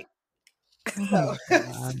can have chicken. Oh So,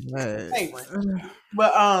 God, favorite.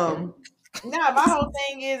 But nah, my whole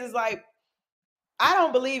thing is like I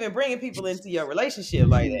don't believe in bringing people into your relationship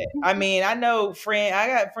like that. I mean, I got friends, I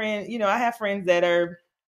have friends that are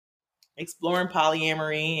exploring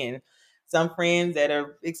polyamory and some friends that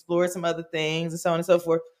are exploring some other things and so on and so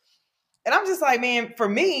forth. And I'm just like, man, for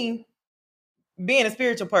me, being a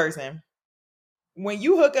spiritual person, when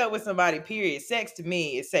you hook up with somebody, period, sex to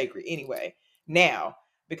me is sacred anyway. Now,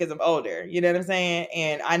 because I'm older, you know what I'm saying?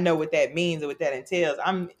 And I know what that means and what that entails.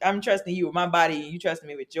 I'm trusting you with my body and you trusting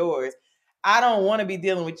me with yours. I don't want to be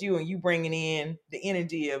dealing with you and you bringing in the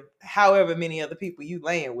energy of however many other people you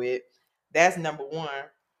laying with. That's number one.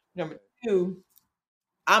 Number two,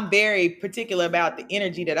 I'm very particular about the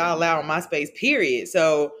energy that I allow in my space, period.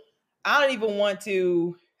 So I don't even want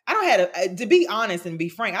to, I don't have to be honest and be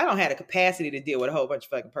frank, I don't have the capacity to deal with a whole bunch of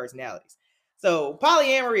fucking personalities. So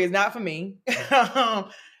polyamory is not for me.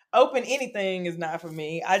 Open anything is not for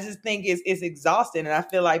me. I just think it's exhausting. And I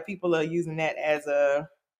feel like people are using that as a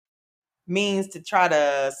means to try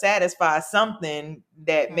to satisfy something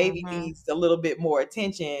that maybe needs a little bit more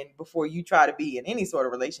attention before you try to be in any sort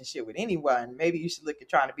of relationship with anyone. Maybe you should look at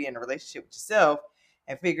trying to be in a relationship with yourself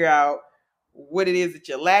and figure out what it is that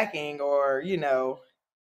you're lacking or,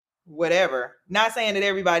 whatever. Not saying that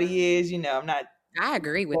everybody is, I'm not. I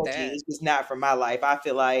agree with that. It's just not for my life. I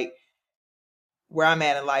feel like where I'm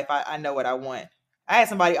at in life, I know what I want. I had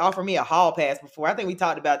somebody offer me a hall pass before. I think we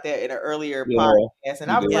talked about that in an earlier podcast, and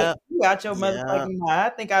I was like, "You out your motherfucking mind." I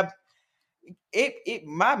think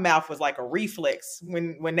my mouth was like a reflex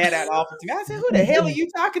when that had offered to me. I said, "Who the hell are you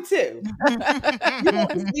talking to? You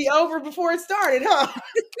want this to be over before it started, huh?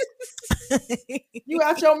 You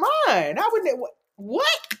out your mind? I wouldn't. What?"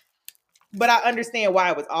 But I understand why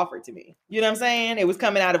it was offered to me. You know what I'm saying? It was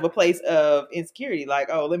coming out of a place of insecurity, like,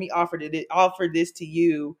 "Oh, let me offer this to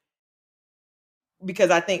you."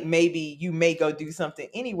 Because I think maybe you may go do something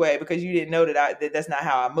anyway because you didn't know that that's not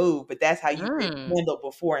how I move, but that's how you've been handled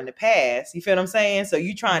before in the past. You feel what I'm saying? So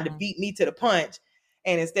you trying to beat me to the punch,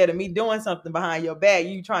 and instead of me doing something behind your back,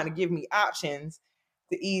 you trying to give me options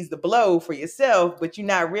to ease the blow for yourself, but you're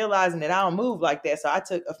not realizing that I don't move like that. So I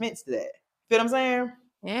took offense to that. Feel what I'm saying?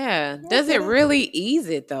 Yeah. Does it really ease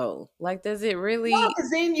it though? Like, does it really? No,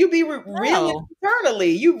 because then you be really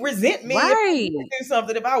internally. You resent me if I did do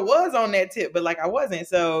something if I was on that tip, but like I wasn't.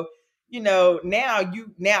 So, now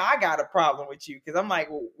I got a problem with you because I'm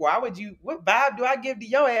like, well, why would you? What vibe do I give to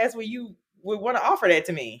your ass where you would want to offer that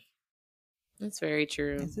to me? That's very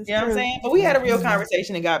true. You know what I'm saying? But we had a real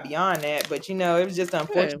conversation and got beyond that. But it was just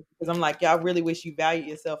unfortunate because I'm like, y'all really wish you value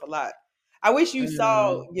yourself a lot. I wish you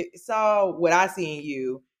saw what I see in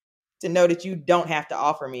you to know that you don't have to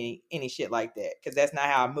offer me any shit like that because that's not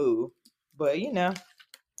how I move. But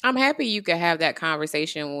I'm happy you could have that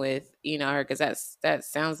conversation with her because that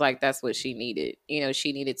sounds like that's what she needed.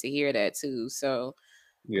 She needed to hear that too. So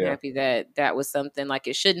I'm happy that was something like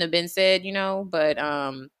it shouldn't have been said. But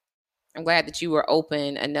I'm glad that you were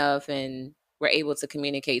open enough and were able to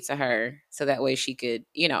communicate to her so that way she could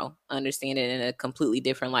understand it in a completely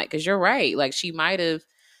different light. Because you're right, like she might have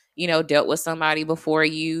dealt with somebody before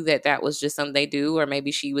you that was just something they do, or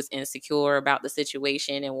maybe she was insecure about the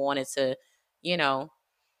situation and wanted to, go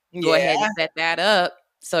ahead and set that up.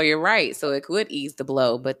 So you're right. So it could ease the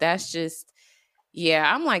blow, but that's just,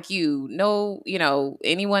 yeah, I'm like you. No,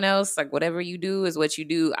 anyone else, like whatever you do is what you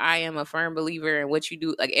do. I am a firm believer in what you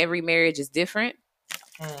do. Like every marriage is different.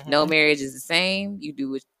 No marriage is the same. You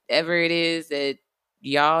do whatever it is that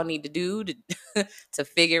y'all need to do to to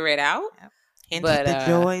figure it out. Hence But the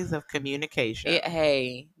joys of communication.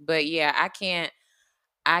 But yeah, I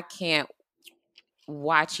can't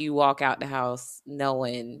watch you walk out the house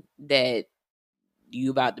knowing that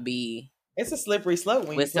you about to be It's a slippery slope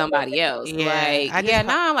when with you somebody else. Yeah,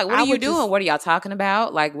 I'm like, what I are you would doing? just- What are y'all talking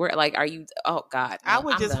about? Like, are you? Oh God, I no,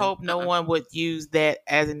 would I'm just done. hope no one would use that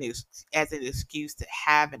as an excuse to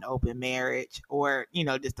have an open marriage, or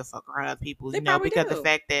just to fuck around with people. They probably because do. the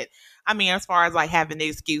fact that as far as like having the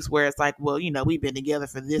excuse where it's like, well, we've been together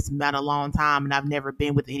for this amount of long time, and I've never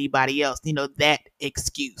been with anybody else. That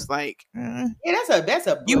excuse, like, yeah, that's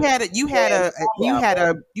a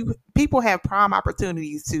people have prime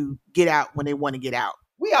opportunities to get out when they want to get out.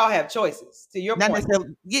 We all have choices. To your point,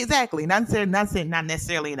 exactly. Not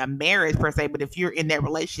necessarily in a marriage per se, but if you're in that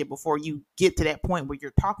relationship before you get to that point where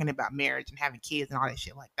you're talking about marriage and having kids and all that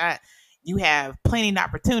shit like that, you have plenty of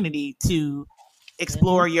opportunity to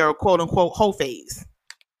explore your quote unquote whole phase.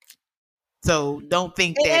 So don't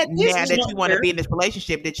think that now that you want to be in this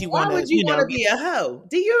relationship that you want to. Why would you want to be a hoe?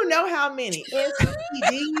 Do you know how many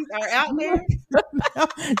STDs are out there?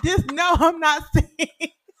 Just no, I'm not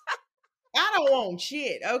saying. I don't want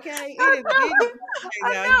shit, okay? It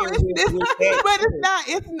is big but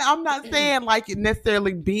it's not. I'm not saying like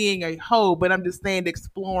necessarily being a hoe, but I'm just saying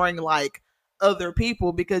exploring like other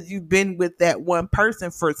people because you've been with that one person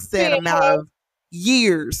for a set amount of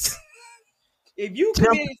years. If you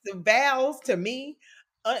committed some vows to me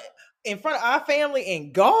in front of our family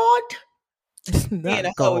and God, not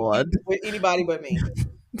God with anybody but me.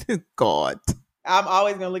 God. I'm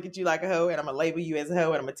always gonna look at you like a hoe, and I'm gonna label you as a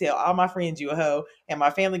hoe, and I'm gonna tell all my friends you a hoe, and my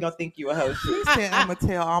family gonna think you a hoe too. I'm gonna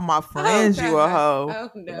tell all my friends you a hoe. Oh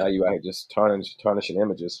no! Now you out here just tarnishing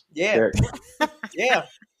images. Yeah, yeah.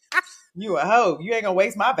 You a hoe. You ain't gonna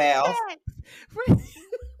waste my vows.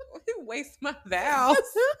 Waste my vows.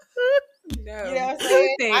 No. You know what I'm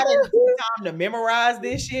saying? I didn't take time to memorize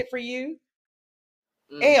this shit for you.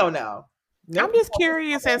 Hell no. I'm just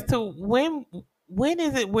curious as to when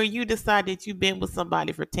is it where you decide that you've been with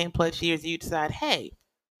somebody for 10 plus years and you decide, hey,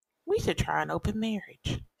 we should try an open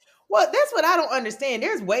marriage? Well, that's what I don't understand.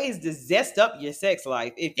 There's ways to zest up your sex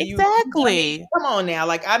life. Exactly. Come on now.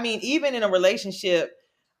 Like, even in a relationship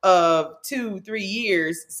of 2-3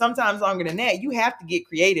 years, sometimes longer than that, you have to get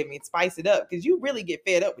creative and spice it up because you really get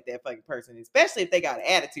fed up with that fucking person, especially if they got an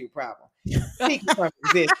attitude problem. Speaking from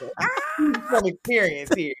experience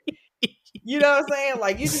here. You know what I'm saying?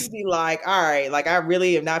 Like, you just be like, all right, like, I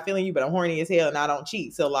really am not feeling you, but I'm horny as hell and I don't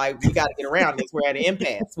cheat. So, like, we got to get around this. We're at an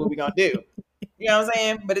impasse. What we going to do? You know what I'm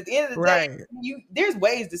saying? But at the end of the day, there's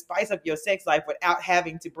ways to spice up your sex life without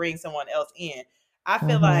having to bring someone else in. I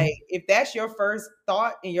feel like if that's your first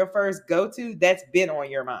thought and your first go-to, that's been on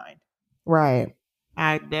your mind. Right.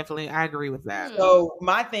 I agree with that. So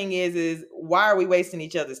my thing is why are we wasting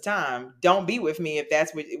each other's time? Don't be with me if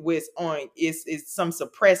that's what's on is some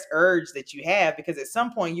suppressed urge that you have, because at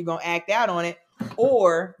some point you're going to act out on it,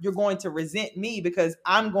 or you're going to resent me because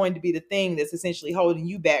I'm going to be the thing that's essentially holding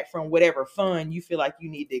you back from whatever fun you feel like you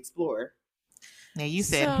need to explore. Now you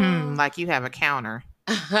said, like you have a counter.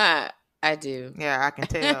 I do. Yeah, I can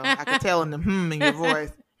tell. I can tell in the in your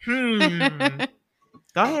voice.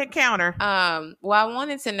 Go ahead, counter. Well, I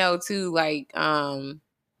wanted to know too, like,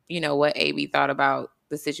 what AB thought about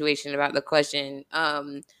the situation, about the question.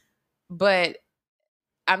 But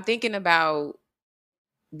I'm thinking about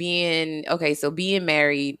being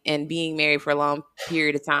married and being married for a long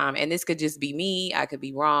period of time. And this could just be me. I could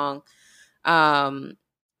be wrong.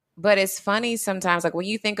 But it's funny sometimes, like when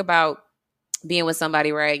you think about being with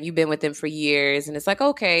somebody, right? You've been with them for years and it's like,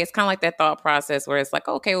 okay, it's kind of like that thought process where it's like,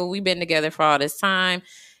 okay, well, we've been together for all this time,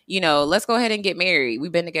 let's go ahead and get married.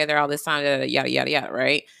 We've been together all this time, yada, yada, yada,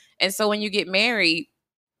 right? And so when you get married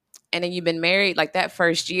and then you've been married, like that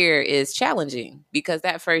first year is challenging because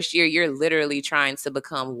that first year you're literally trying to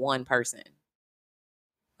become one person.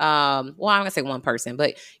 I'm going to say one person,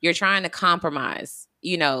 but you're trying to compromise,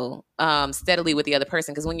 steadily with the other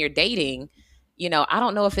person. Because when you're dating, I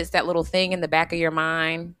don't know if it's that little thing in the back of your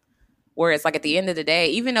mind where it's like at the end of the day,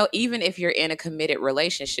 even if you're in a committed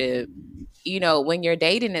relationship, when you're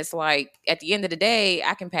dating, it's like at the end of the day,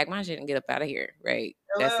 I can pack my shit and get up out of here. Right.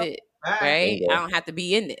 Hello. That's it. Right. I don't have to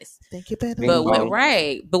be in this. Think you better.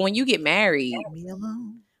 But when you get married, me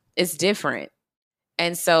alone. It's different.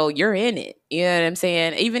 And so you're in it. You know what I'm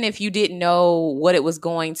saying? Even if you didn't know what it was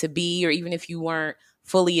going to be, or even if you weren't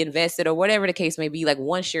fully invested or whatever the case may be. Like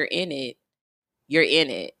once you're in it, you're in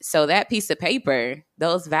it. So that piece of paper,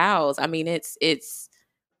 those vows, I mean, it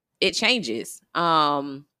changes.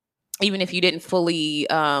 Even if you didn't fully,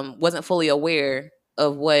 wasn't fully aware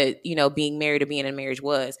of what, you know, being married or being in marriage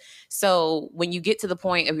was. So when you get to the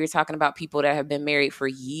point of you're talking about people that have been married for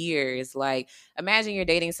years, like imagine you're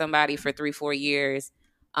dating somebody for 3-4 years,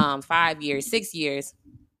 5 years, 6 years,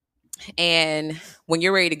 and when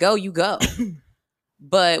you're ready to go, you go.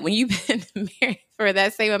 But when you've been married for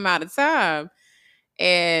that same amount of time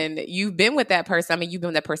and you've been with that person, I mean, you've been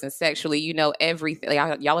with that person sexually, you know, everything,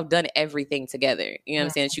 like y'all have done everything together, you know what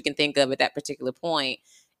I'm saying, that you can think of at that particular point.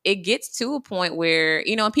 It gets to a point where,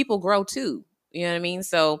 you know, and people grow too, you know what I mean?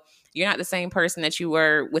 So you're not the same person that you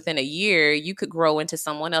were within a year. You could grow into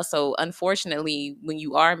someone else. So unfortunately, when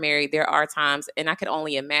you are married, there are times, and I could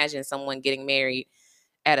only imagine someone getting married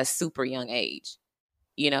at a super young age,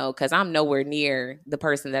 you know, because I'm nowhere near the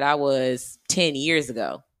person that I was 10 years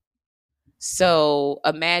ago. So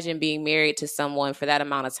imagine being married to someone for that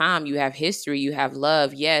amount of time. You have history, you have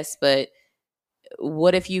love, yes, but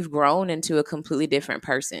what if you've grown into a completely different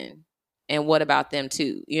person? And what about them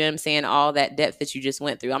too? You know what I'm saying? All that depth that you just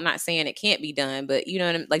went through. I'm not saying it can't be done, but you know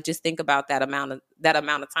what I'm like, just think about that amount of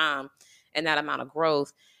time and that amount of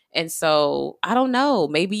growth. And so I don't know,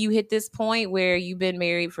 maybe you hit this point where you've been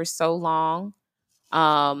married for so long.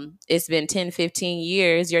 It's been 10, 15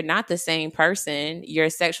 years. You're not the same person. Your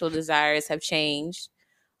sexual desires have changed.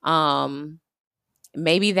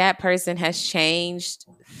 Maybe that person has changed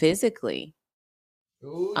physically.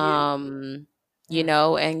 Ooh, yeah. You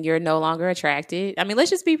know, and you're no longer attracted. I mean, let's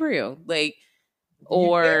just be real. Like,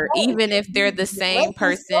 or even if they're the same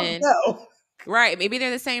person, right? Maybe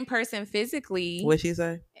they're the same person physically. What'd she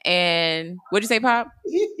say? And what'd you say, Pop?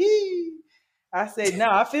 I said, no,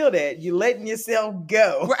 I feel that. You're letting yourself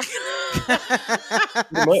go.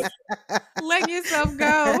 Right. Letting yourself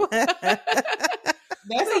go.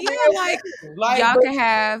 That's yeah, like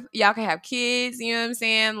y'all can have kids, you know what I'm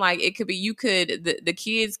saying? Like it could be the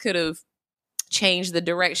kids could have changed the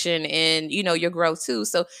direction in, you know, your growth too.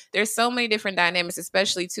 So there's so many different dynamics,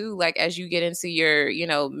 especially too, like as you get into your, you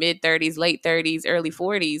know, mid 30s, late 30s, early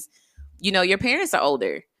 40s, you know, your parents are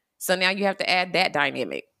older. So now you have to add that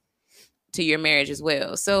dynamic to your marriage as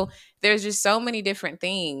well. So there's just so many different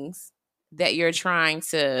things that you're trying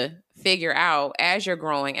to figure out as you're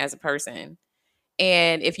growing as a person.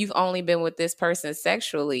 And if you've only been with this person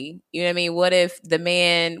sexually, you know what I mean? What if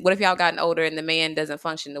y'all gotten older and the man doesn't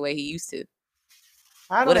function the way he used to?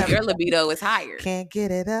 What if your libido is higher? Can't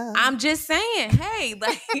get it up. I'm just saying, hey,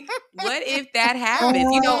 like, what if that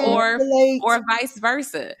happens, you know, or vice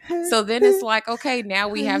versa? So then it's like, okay, now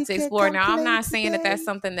we have to explore. Now, I'm not saying that that's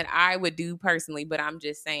something that I would do personally, but I'm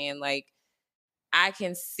just saying, like, I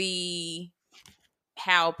can see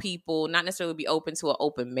how people not necessarily be open to an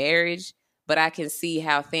open marriage, but I can see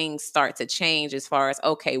how things start to change as far as,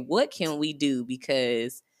 okay, what can we do?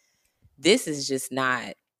 Because this is just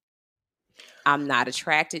not, I'm not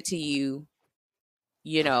attracted to you.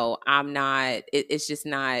 You know, I'm not, it's just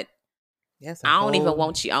not, I don't even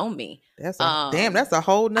want you on me. That's a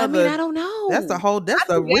whole nother. I mean, I don't know. That's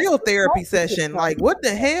a real therapy session. Like, what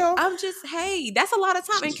the hell? I'm just, hey, that's a lot of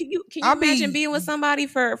time. And can you imagine being with somebody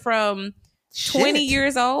from 20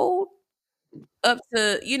 years old up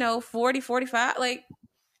to, you know, 40, 45? Like,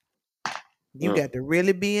 you got to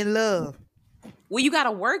really be in love. Well, you got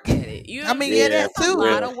to work at it. You know I mean, yeah, that too. A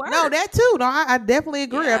lot of work. No, that too. No, I definitely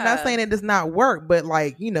agree. Yeah. I'm not saying it does not work, but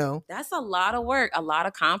like, you know, that's a lot of work, a lot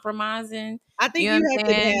of compromising. I think you have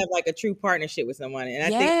to have like a true partnership with someone, and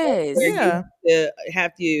I think you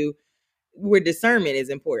have to where discernment is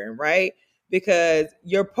important, right? Because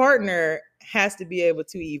your partner has to be able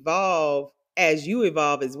to evolve as you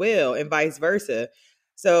evolve as well, and vice versa.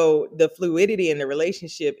 So the fluidity in the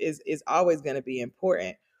relationship is always going to be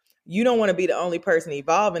important. You don't want to be the only person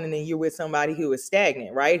evolving and then you're with somebody who is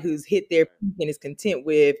stagnant, right? Who's hit their peak and is content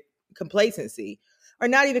with complacency, or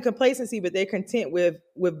not even complacency, but they're content with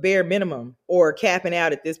bare minimum or capping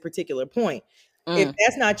out at this particular point. If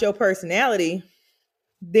that's not your personality,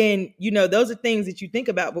 then, you know, those are things that you think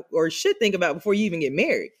about or should think about before you even get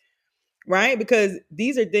married, right? Because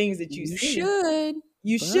these are things that you should.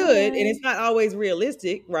 You should, and it's not always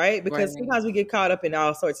realistic, right? Because sometimes we get caught up in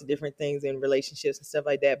all sorts of different things in relationships and stuff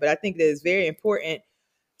like that. But I think that it's very important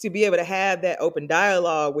to be able to have that open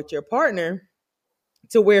dialogue with your partner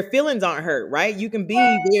to where feelings aren't hurt, right? You can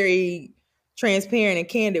be very transparent and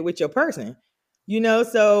candid with your person, you know?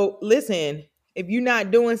 So listen, if you're not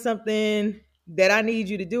doing something that I need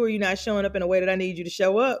you to do, or you're not showing up in a way that I need you to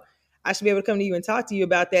show up, I should be able to come to you and talk to you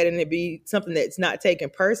about that, and it be something that's not taken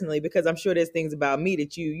personally, because I'm sure there's things about me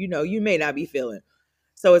that you may not be feeling.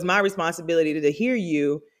 So it's my responsibility to hear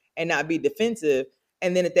you and not be defensive.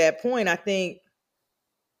 And then at that point, I think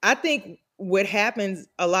what happens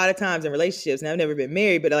a lot of times in relationships, and I've never been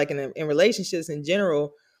married, but like in relationships in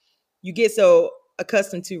general, you get so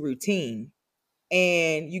accustomed to routine,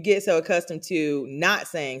 and you get so accustomed to not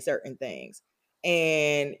saying certain things,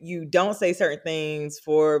 and you don't say certain things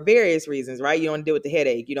for various reasons, right? You don't want to deal with the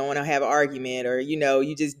headache, you don't want to have an argument, or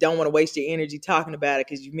you just don't want to waste your energy talking about it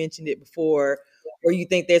because you mentioned it before, or you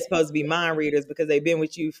think they're supposed to be mind readers because they've been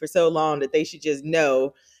with you for so long that they should just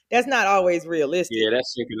know. That's not always realistic. Yeah, that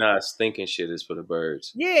synchronized thinking shit is for the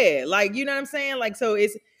birds. Yeah, like, you know what I'm saying? Like, so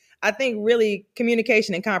I think really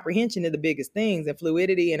communication and comprehension are the biggest things, and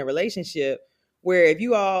fluidity in a relationship, where if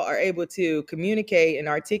you all are able to communicate and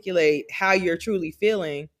articulate how you're truly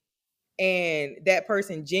feeling, and that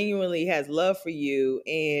person genuinely has love for you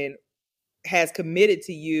and has committed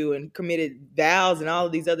to you and committed vows and all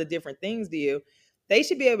of these other different things to you, they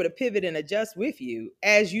should be able to pivot and adjust with you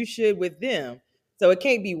as you should with them. So it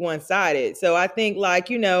can't be one sided. So I think, like,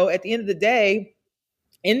 at the end of the day,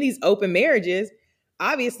 in these open marriages,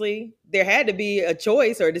 obviously there had to be a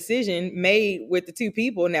choice or a decision made with the two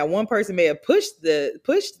people. Now, one person may have pushed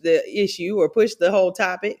the issue or pushed the whole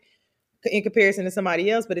topic in comparison to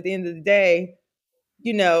somebody else, but at the end of the day,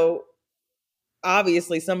 you know,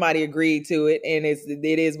 obviously somebody agreed to it, and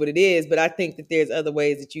it is what it is. But I think that there's other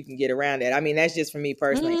ways that you can get around that. I mean, that's just for me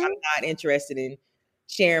personally. Mhm. I'm not interested in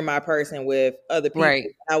sharing my person with other people. Right.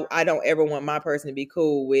 I don't ever want my person to be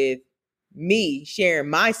cool with me sharing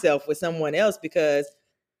myself with someone else, because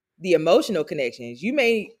the emotional connections, you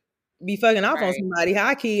may be fucking off on Right. somebody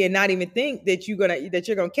high key and not even think that you're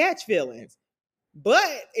gonna catch feelings.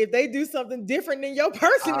 But if they do something different than your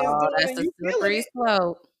person is Oh, doing that's and a you feeling slippery it,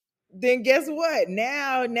 slope. then guess what?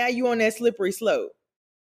 Now you on that slippery slope.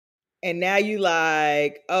 And now you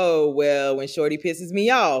like, oh, well, when Shorty pisses me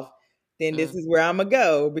off, then this is where I'm going to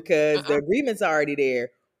go, because the agreement's already there.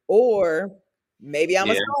 Or maybe I'm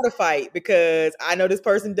going Yeah, to start a fight because I know this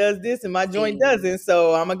person does this and my joint See. doesn't.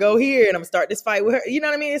 So I'm going to go here and I'm going to start this fight with her. You know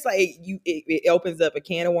what I mean? It's like it opens up a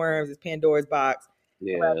can of worms. It's Pandora's box. I'd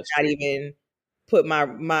yeah, rather that's not true. even put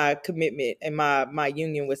my commitment and my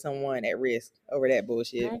union with someone at risk over that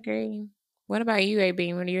bullshit. I agree. What about you,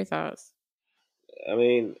 AB? What are your thoughts? I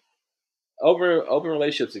mean, open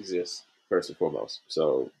relationships exist first and foremost.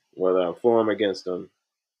 So whether I'm for them or against them,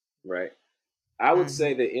 right? I would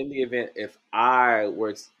say that in the event if I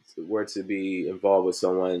were to be involved with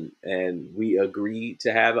someone and we agree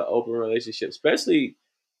to have an open relationship, especially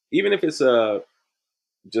even if it's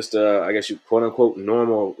just a, I guess you quote unquote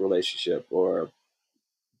normal relationship or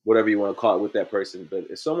whatever you want to call it with that person. But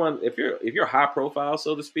if you're high profile,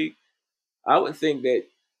 so to speak, I would think that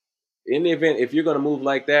in the event if you're going to move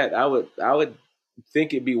like that, I would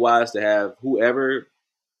think it'd be wise to have whoever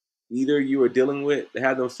either you are dealing with to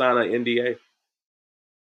have them sign an NDA.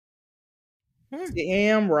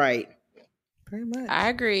 Damn right. Pretty much. I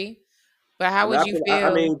agree. But how And would you I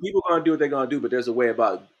feel? mean, people gonna do what they're gonna do, but there's a way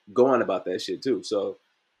about going about that shit too. So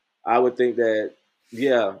I would think that,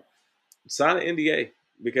 yeah, sign an NDA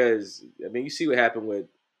because I mean, you see what happened with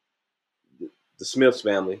the Smiths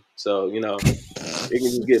family. So it can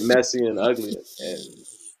just get messy and ugly. And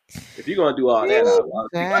if you're gonna do all that, I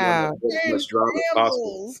would think you want to Child. avoid as much drama as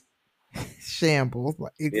possible. Shambles.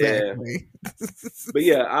 Yeah, Exactly. but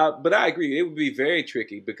yeah, but I agree. It would be very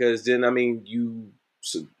tricky because then I mean,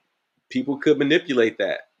 so people could manipulate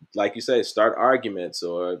that, like you said, start arguments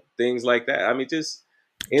or things like that. I mean, just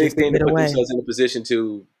Just give anything to it put away. themselves in a position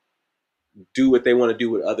to do what they want to do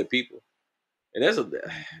with other people. And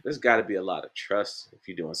there's got to be a lot of trust if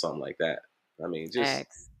you're doing something like that. I mean, just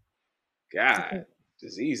X. God,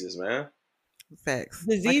 diseases, man. Facts.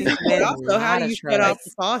 Like Diseases, but infidelity. also how Lot do of you shut off trust.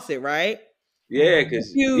 the faucet, right? Yeah, Mhm.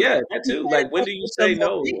 because that You too. turn Like, when on do you your say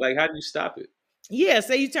little no? fix. Like, how do you stop it? Yeah,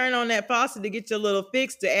 say you turn on that faucet to get your little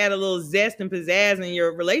fix to add a little zest and pizzazz in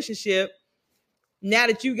your relationship. Now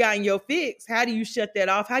that you gotten your fix, how do you shut that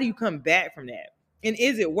off? How do you come back from that? And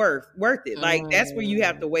is it worth it? Like, that's where you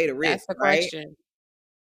have to weigh the That's risk, the right? question.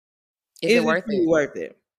 Is Is it it worth truly it? worth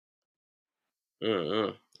it?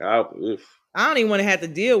 Mm-mm. Oof. I don't even want to have to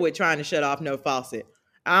deal with trying to shut off no faucet.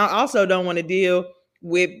 I also don't want to deal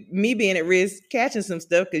with me being at risk catching some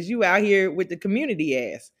stuff because you out here with the community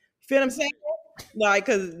ass. Feel what I'm saying? Like,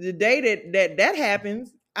 because the day that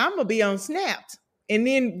happens, I'm gonna be on Snapped, and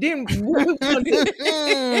then what we gonna do? this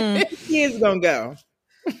The kids gonna go.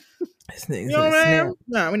 nigga You know said what I snap. mean?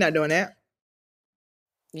 No, we're not doing that.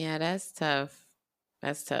 Yeah, that's tough.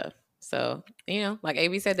 That's tough. So, like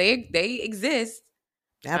AB said, they exist.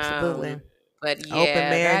 Absolutely. But yeah, Open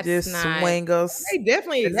marriages, that's not. swingers. They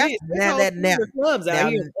definitely And that's- exist. There's now whole that- now- swinger clubs out now-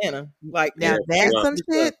 here in Atlanta. Like Now Yeah. that's some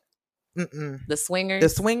shit. The swingers. The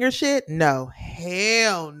swinger shit? No.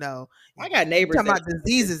 Hell no. I got neighbors Talking that about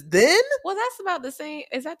diseases then? Well, that's about the same.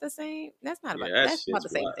 Is that the same? That's not about. Yeah, that That's about the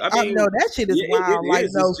shit's same wild. thing. I mean, No, that shit is yeah, it wild. Like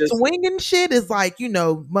is. no It's just- swinging shit is like,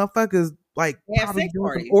 motherfuckers like Have probably sex doing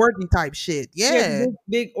some parties. orgy type shit. Yeah.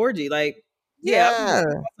 big orgy. Like I have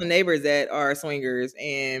some neighbors that are swingers,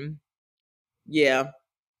 and they're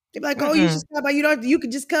like, "Oh, you should stop by. You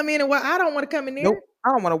could just come in and watch." I don't want to come in there. Nope. I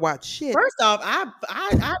don't want to watch shit. First off,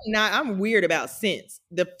 I'm weird about scents.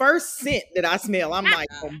 The first scent that I smell, I'm like,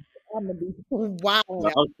 I'm gonna be wild.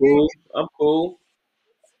 I'm cool.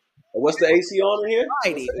 What's the AC on in here?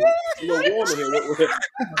 Righty. It's a little warm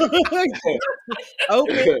in here.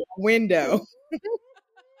 Open window.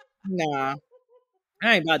 Nah,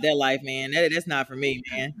 I ain't about that life, man. That's not for me,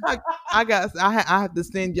 man. I have to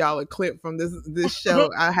send y'all a clip from this show.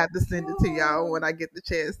 I have to send it to y'all when I get the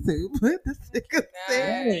chance to. But this nigga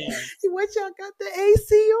said, "What y'all got the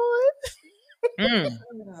AC on?"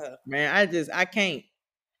 Man, I can't.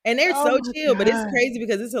 And they're so chill, but it's crazy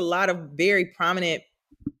because it's a lot of very prominent,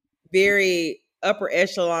 very upper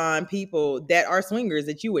echelon people that are swingers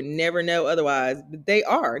that you would never know otherwise. But they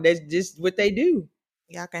are. That's just what they do.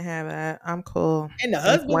 Y'all can have that. I'm cool. And the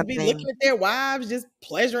husbands be looking at their wives, just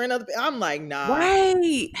pleasuring other people. I'm like, nah.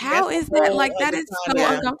 Right. How is that? Like, that is so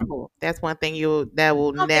uncomfortable. That's one thing that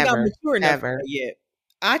will I don't think I'm never, mature enough ever. for that yet.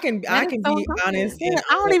 I can so be honest. Yeah,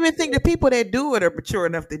 I don't even think the people that do it are mature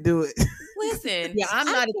enough to do it. Listen. Yeah, I'm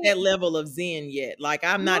not at that level of Zen yet. Like,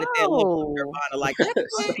 I'm not at that level of Nirvana. Like, I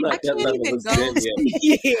can't even go.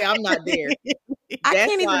 Yeah, I'm not there. I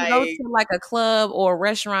can't even go to like a club or a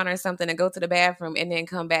restaurant or something and go to the bathroom and then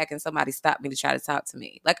come back and somebody stop me to try to talk to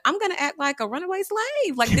me. Like, I'm gonna act like a runaway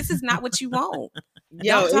slave. Like, this is not what you want.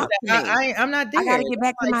 Yo, I'm not there. I gotta get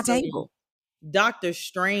back to my table. Doctor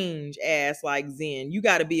Strange ass like Zen. You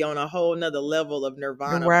got to be on a whole nother level of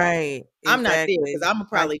Nirvana. Right. I'm not there because I'm gonna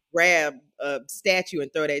probably grab a statue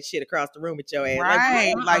and throw that shit across the room at your ass.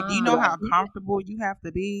 Right. Like, do you know how comfortable you have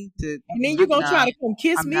to be to? And then you gonna try to come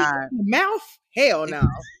kiss me in the mouth? Hell no.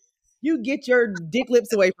 You get your dick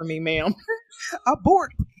lips away from me, ma'am.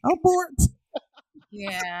 Abort.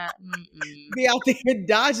 Yeah. Be out there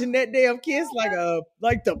dodging that damn kiss like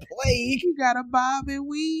the plague. You gotta bob and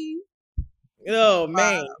weave. Oh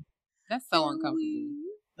man, that's so uncomfortable.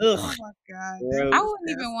 Ugh. Oh my god, I wouldn't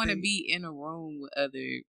even want to be in a room with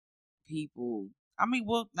other people. I mean,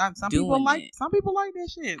 well, some people like that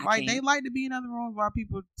shit. Like, they like to be in other rooms while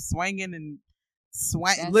people swinging and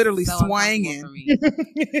literally so swinging.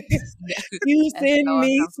 You send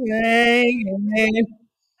me swinging,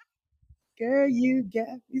 girl. You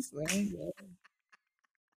got me swinging.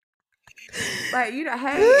 Like,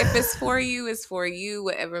 hey, if it's for you, it's for you.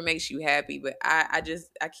 Whatever makes you happy. But I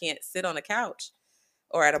can't sit on a couch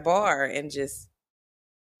or at a bar and just.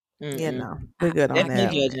 No, we're good on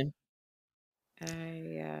that. Judging.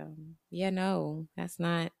 No, that's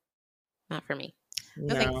not for me.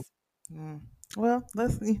 No, thanks. Well,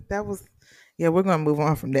 let's see. That was, we're gonna move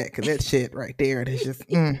on from that because that shit right there, that's just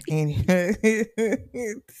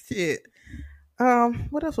shit.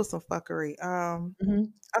 What else was some fuckery?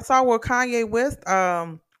 I saw where Kanye West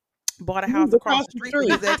bought a house across the street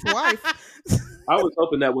with his ex-wife. I was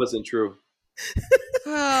hoping that wasn't true.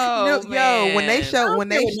 Oh, yo, when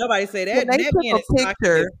nobody say that. When they took a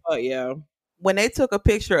picture, when they took a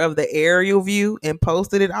picture of the aerial view and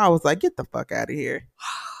posted it, I was like, get the fuck out of here.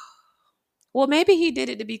 Well, maybe he did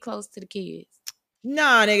it to be close to the kids.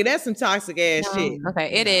 Nah, nigga, that's some toxic ass shit.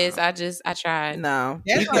 Okay, it is. I tried. No,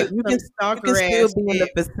 that's you can still be in the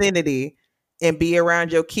vicinity and be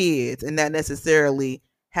around your kids and not necessarily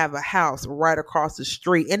have a house right across the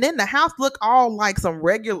street. And then the house look all like some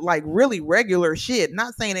regular, like really regular shit.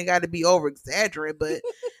 Not saying it got to be over exaggerated, but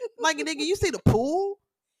like, nigga, you see the pool?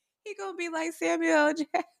 He gonna be like Samuel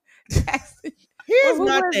Jackson. Here's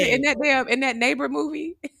my thing. In that Neighbor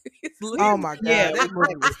movie. Oh my god, that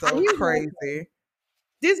movie was so crazy.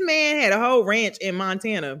 This man had a whole ranch in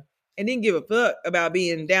Montana and didn't give a fuck about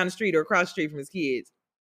being down the street or across the street from his kids.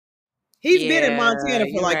 He's been in Montana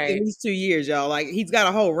for like at least 2 years, y'all. Like, he's got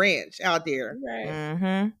a whole ranch out there. Right.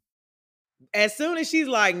 Mm-hmm. As soon as she's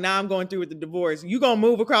like, nah, I'm going through with the divorce, you gonna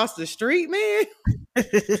move across the street, man?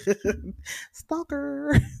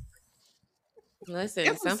 Stalker.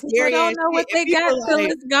 Listen, some people don't know what they got till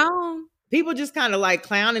it's gone. People just kind of like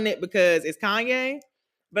clowning it because it's Kanye.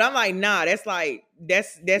 But I'm like, nah, that's not okay.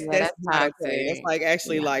 That's like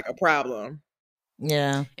actually like a problem.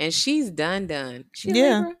 Yeah. And she's done. She's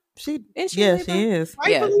She Isn't she yeah, Libra? she is.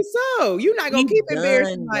 Yeah. Rightfully so. You're not gonna He keep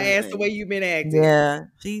embarrassing done my ass the done. way you've been acting. Yeah,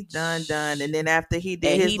 she's done. And then after he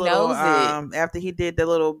did And his he little knows it. after he did the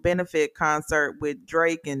little benefit concert with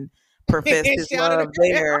Drake and professed his Shouted love her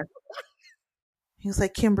there, he was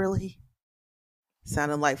like, Kimberly.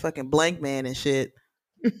 Sounding like fucking Blank Man and shit.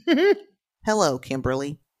 out. Hello,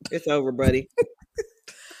 Kimberly. It's over, buddy.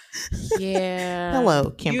 Yeah.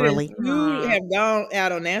 Hello, Kimberly. You have gone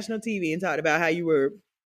out on national TV and talked about how you were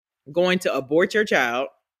going to abort your child.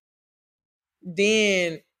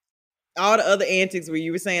 Then all the other antics where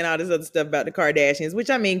you were saying all this other stuff about the Kardashians, which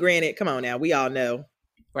I mean, granted, come on now, we all know.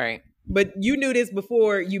 Right. But you knew this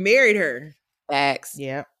before you married her. Facts.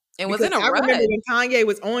 Yeah. And was Because in a I rush. remember when Kanye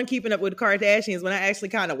was on Keeping Up with the Kardashians, when I actually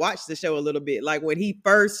kind of watched the show a little bit, like when he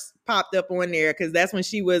first popped up on there, because that's when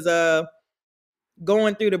she was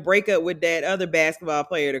going through the breakup with that other basketball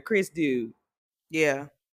player, the Chris dude. Yeah.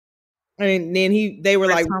 And then they were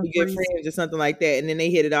Chris like really good Humphries. friends or something like that. And then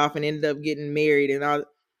they hit it off and ended up getting married and all.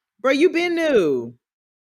 Bro, you been new.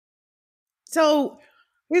 So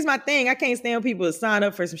here's my thing. I can't stand people to sign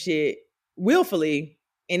up for some shit willfully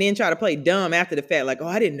and then try to play dumb after the fact. Like, oh,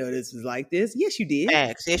 I didn't know this was like this. Yes, you did.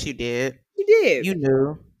 Facts. Yes, you did. You did. You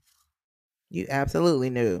knew. You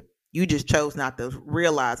absolutely knew. You just chose not to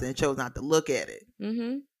realize it and chose not to look at it.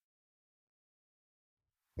 Mm-hmm.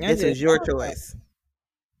 This was your choice.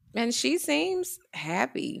 And she seems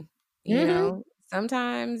happy. You Mhm. know,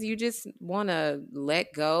 sometimes you just want to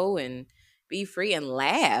let go and be free and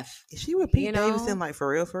laugh. Is she with Pete You know? Davidson, like for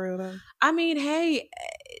real though? I mean, hey,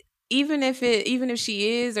 even if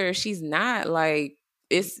she is or she's not, like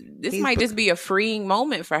this He's might just be a freeing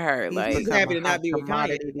moment for her. He's Like, become happy a to not hot be with Kanye.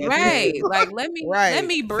 commodity. right. Like let me Right.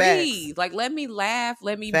 breathe. Facts. Like let me laugh,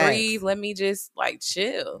 let me Facts. breathe, let me just like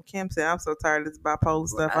chill. Kim said, I'm so tired of this bipolar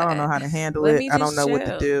stuff. I don't know how to handle Let it. me I don't just know what to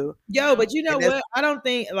chill. do. Yo, but you know And that's- what? I don't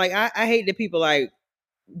think like I hate that people like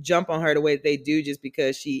jump on her the way that they do just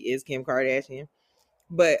because she is Kim Kardashian.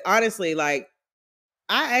 But honestly, like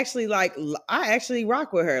I actually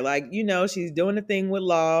rock with her. Like, you know, she's doing the thing with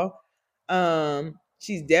Law.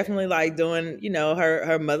 She's definitely like doing, you know,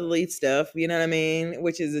 her motherly stuff, you know what I mean?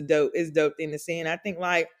 Which is a dope thing to see. And I think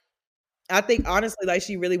honestly, like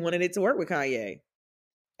she really wanted it to work with Kanye.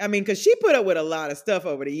 I mean, because she put up with a lot of stuff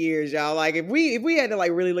over the years, y'all. Like if we had to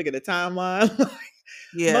like really look at the timeline, like,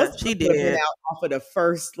 Yeah, most she people would've been did. out off of the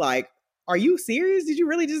first, like, are you serious? Did you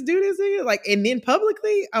really just do this here? Like, and then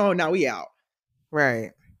publicly, oh no, we out.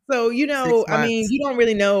 Right. So, you know, 6 I mean, months. you don't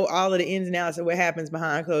really know all of the ins and outs of what happens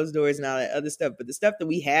behind closed doors and all that other stuff. But the stuff that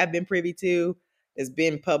we have been privy to has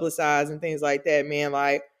been publicized and things like that, man.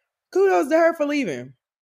 Like, kudos to her for leaving.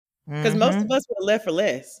 Because most of us would have left for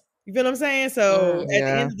less. You feel what I'm saying? So at the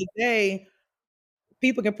Yeah. end of the day,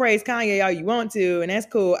 people can praise Kanye all you want to, and that's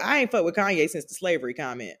cool. I ain't fucked with Kanye since the slavery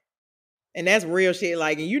comment. And that's real shit.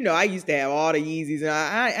 Like, and you know, I used to have all the Yeezys, and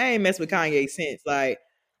I ain't messed with Kanye since. Like,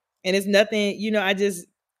 and it's nothing, you know,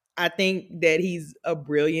 I think that he's a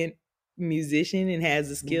brilliant musician and has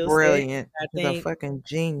the skill set. Brilliant. I He's a think fucking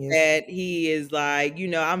genius. that he is like, you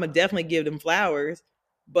know, I'm gonna definitely give them flowers,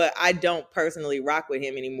 but I don't personally rock with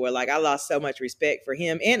him anymore. Like I lost so much respect for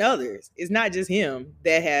him and others. It's not just him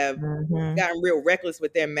that have Mhm. gotten real reckless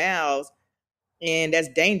with their mouths, and that's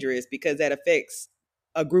dangerous because that affects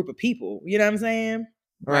a group of people. You know what I'm saying?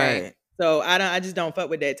 Right. So I just don't fuck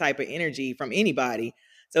with that type of energy from anybody.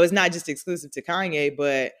 So it's not just exclusive to Kanye,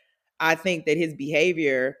 but I think that his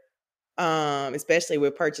behavior, especially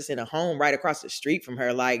with purchasing a home right across the street from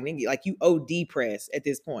her, like nigga, like you OD press at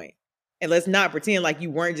this point. And let's not pretend like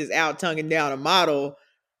you weren't just out tonguing down a model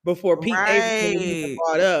before Pete Davidson was even Right.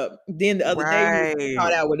 brought up. Then the other day you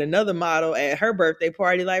caught Right. out with another model at her birthday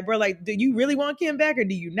party. Like, bro, like, do you really want Kim back or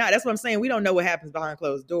do you not? That's what I'm saying. We don't know what happens behind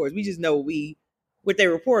closed doors. We just know what they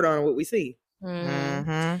report on and what we see.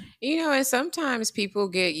 Mhm. You know, and sometimes people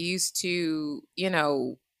get used to, you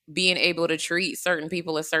know, being able to treat certain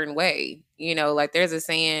people a certain way. You know, like there's a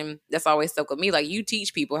saying that's always stuck with me, like you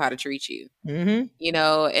teach people how to treat you. Mm-hmm. You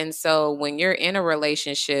know, and so when you're in a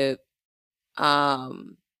relationship,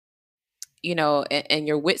 you know, and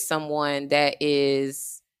you're with someone that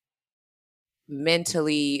is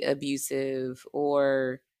mentally abusive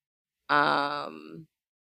or I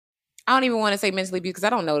don't even want to say mentally because I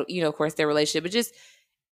don't know, you know, of course, their relationship, but just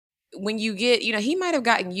when you get, you know, he might have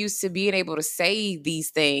gotten used to being able to say these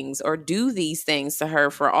things or do these things to her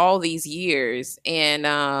for all these years.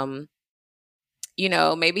 And, you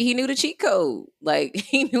know, maybe he knew the cheat code. Like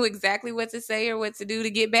he knew exactly what to say or what to do to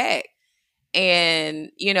get back.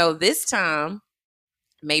 And, you know, this time,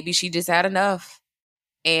 maybe she just had enough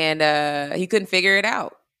and he couldn't figure it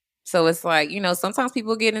out. So it's like, sometimes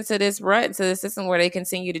people get into this rut, into the system where they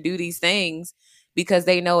continue to do these things because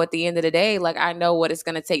they know at the end of the day, like, I know what it's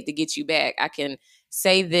going to take to get you back. I can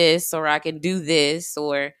say this, or I can do this,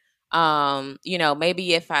 or,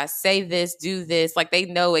 maybe if I say this, do this, like, they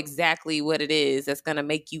know exactly what it is that's going to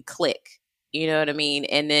make you click. You know what I mean?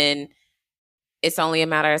 And then it's only a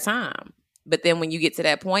matter of time. But then when you get to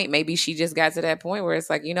that point, maybe she just got to that point where it's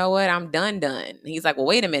like, you know what? I'm done. And he's like, well,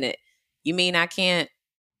 wait a minute. You mean I can't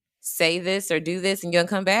say this or do this and you're going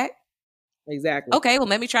to come back? Exactly. Okay, well,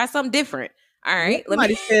 let me try something different. All right.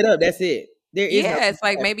 Somebody fed up. That's it. There is it's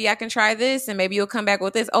like, maybe I can try this and maybe you'll come back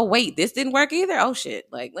with this. Oh, wait, this didn't work either. Oh, shit.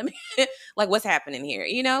 Like, let me, like, what's happening here?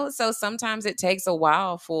 So sometimes it takes a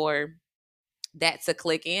while for that to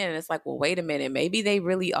click in. And it's like, well, wait a minute. Maybe they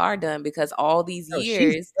really are done because all these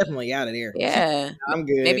years. She's definitely out of there. Yeah. I'm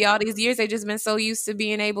good. Maybe all these years they've just been so used to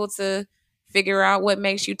being able to figure out what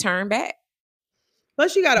makes you turn back.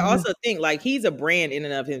 Plus, you got to also think, like, he's a brand in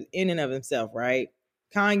and of himself, right?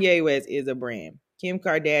 Kanye West is a brand. Kim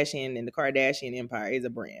Kardashian and the Kardashian Empire is a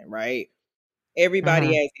brand, right?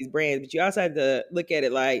 Everybody has these brands, but you also have to look at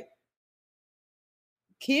it like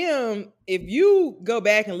Kim. If you go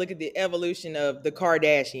back and look at the evolution of the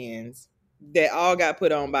Kardashians that all got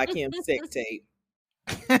put on by Kim's sex tape,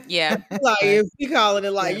 yeah, like if we calling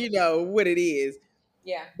it like what it is,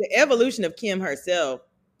 the evolution of Kim herself,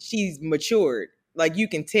 she's matured. Like you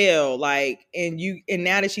can tell, like, and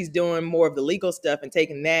now that she's doing more of the legal stuff and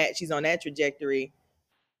taking that, she's on that trajectory,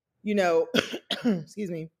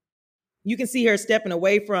 excuse me, you can see her stepping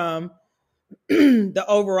away from the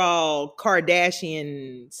overall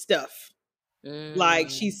Kardashian stuff. Like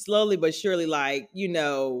she's slowly but surely, like,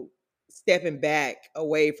 stepping back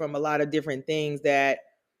away from a lot of different things that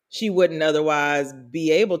she wouldn't otherwise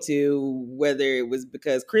be able to, whether it was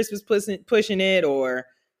because Chris was pushing it or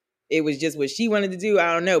it was just what she wanted to do.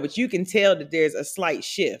 I don't know, but you can tell that there's a slight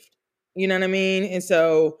shift. You know what I mean? And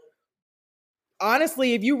so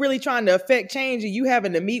honestly, if you're really trying to affect change and you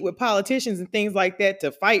having to meet with politicians and things like that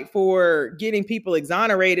to fight for getting people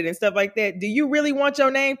exonerated and stuff like that, do you really want your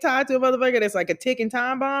name tied to a motherfucker that's like a ticking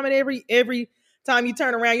time bomb, and every time you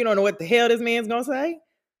turn around, you don't know what the hell this man's gonna say?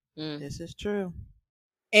 This is true.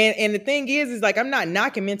 And the thing is like, I'm not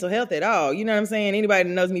knocking mental health at all. You know what I'm saying? Anybody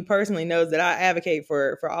that knows me personally knows that I advocate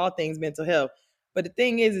for all things mental health. But the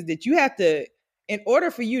thing is that you have to, in order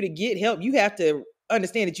for you to get help, you have to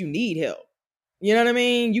understand that you need help. You know what I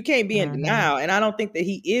mean? You can't be in denial. And I don't think that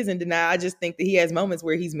he is in denial. I just think that he has moments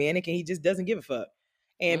where he's manic and he just doesn't give a fuck.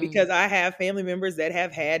 And because I have family members that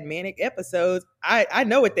have had manic episodes, I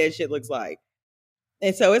know what that shit looks like.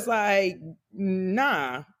 And so it's like,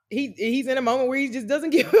 nah. He's in a moment where he just doesn't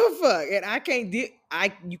give a fuck, and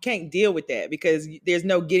you can't deal with that because there's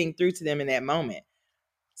no getting through to them in that moment.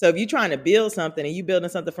 So if you're trying to build something and you building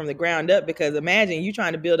something from the ground up, because imagine you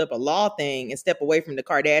trying to build up a law thing and step away from the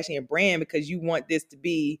Kardashian brand because you want this to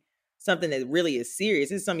be something that really is serious.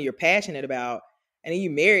 This is something you're passionate about, and then you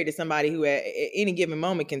married to somebody who at any given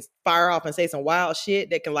moment can fire off and say some wild shit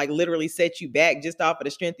that can like literally set you back just off of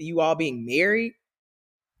the strength of you all being married.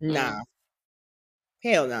 Nah.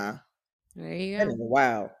 Hell nah. There you That go. nigga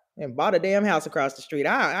wild. And bought a damn house across the street.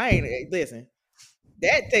 I ain't listen.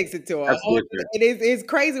 That takes it to a whole. It's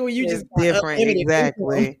crazy when you just different.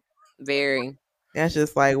 Exactly. Very. That's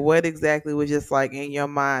just like, what exactly was just like in your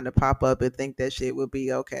mind to pop up and think that shit would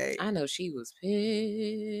be okay? I know she was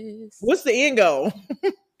pissed. What's the end goal?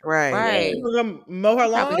 Right. Mow her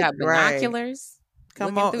lawn. Probably got binoculars.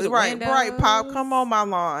 Come on, right, Pop. Come on my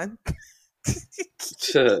lawn.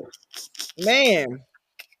 Man.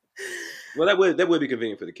 Well, that would be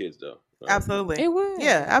convenient for the kids, though. Absolutely, it would.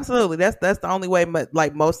 Yeah, absolutely. That's the only way.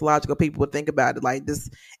 Like most logical people would think about it. Like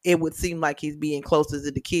this, it would seem like he's being closer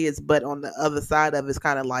to the kids, but on the other side of it's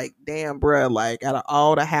kind of like, damn, bruh, like out of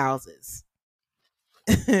all the houses,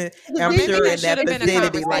 I'm sure in that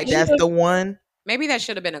vicinity, like that's the one. Maybe that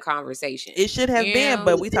should have been a conversation. It should have been,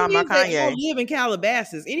 but we talking about Kanye. They don't live in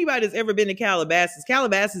Calabasas. Anybody that's ever been to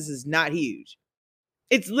Calabasas is not huge.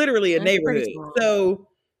 It's literally a neighborhood. So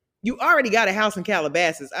you already got a house in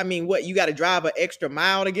Calabasas. I mean, what, you got to drive an extra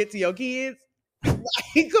mile to get to your kids?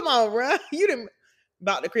 Like, come on, bro. You didn't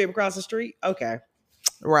bought the crib across the street? Okay.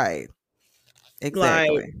 Right.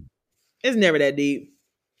 Exactly. Like, it's never that deep.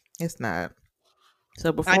 It's not.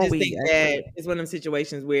 So before I just think that it's one of them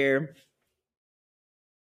situations where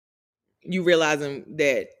you realizing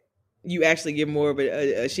that you actually give more of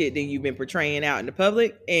a shit than you've been portraying out in the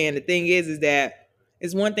public. And the thing is that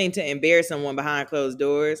it's one thing to embarrass someone behind closed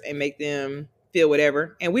doors and make them feel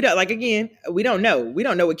whatever. And we don't, like, again, we don't know. We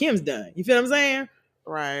don't know what Kim's done. You feel what I'm saying?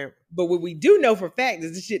 Right. But what we do know for a fact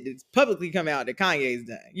is the shit that's publicly come out that Kanye's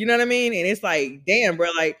done. You know what I mean? And it's like, damn, bro,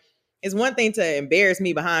 like, it's one thing to embarrass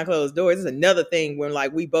me behind closed doors. It's another thing when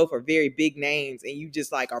like we both are very big names and you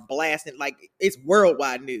just like are blasting, like it's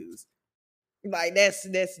worldwide news. Like that's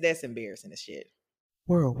embarrassing as shit.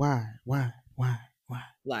 Worldwide. Why?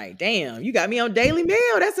 Like, damn, you got me on Daily Mail.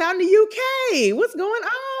 That's out in the UK. What's going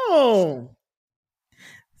on?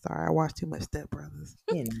 Sorry, I watched too much Step Brothers.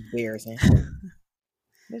 Embarrassing.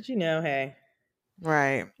 But you know, hey.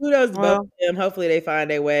 Right. Kudos to both Well, of them. Hopefully they find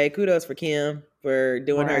their way. Kudos for Kim for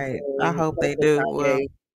doing her right. thing. I hope they Hopefully do. Kanye Well,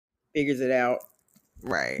 figures it out.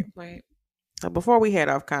 right. Right. So before we head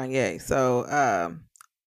off Kanye, so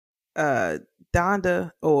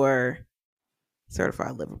Donda or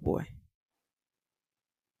Certified Lover Boy?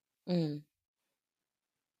 Mm.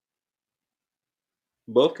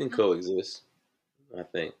 Both can coexist. I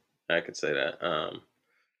think I could say that.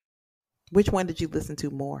 Which one did you listen to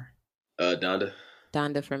more? Donda.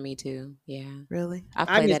 Donda for me too. Yeah. Really? I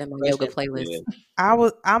play that in my yoga playlist. Yeah.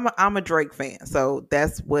 I'm a Drake fan, so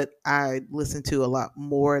that's what I listen to a lot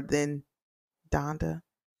more than Donda.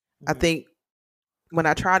 I think when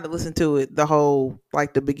I tried to listen to it, the whole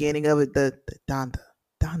like the beginning of it, the Donda,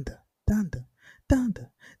 Donda, Donda, Donda,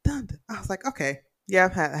 Donda. I was like, okay, yeah,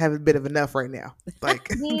 I have a bit of enough right now. Like,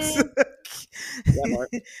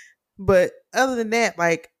 but other than that,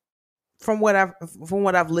 like from what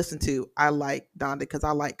I've listened to, I like Donda because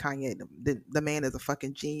I like Kanye. The man is a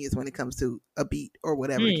fucking genius when it comes to a beat or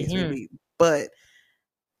whatever the case may be. But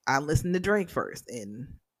I listen to Drake first, and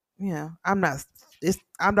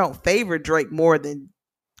I don't favor Drake more than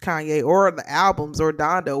Kanye or the albums or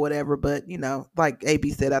Donda or whatever. But like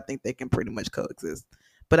AB said, I think they can pretty much coexist.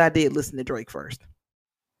 But I did listen to Drake first.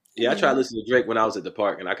 Yeah, I tried listening to Drake when I was at the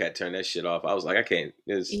park, and I can't turn that shit off. I was like, I can't.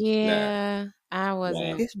 I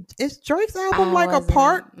wasn't. Is Drake's album like a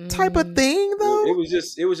part type of thing though? It was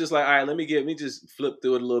just like, all right, let me just flip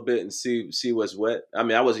through it a little bit and see what's what. I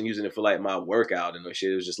mean, I wasn't using it for like my workout and no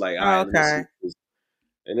shit. It was just like, all right, okay.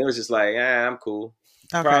 And it was just like, I'm cool.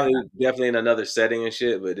 Okay. Probably definitely in another setting and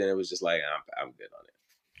shit, but then it was just like, I'm good on it.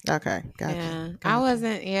 Okay, gotcha. Yeah, gotcha. I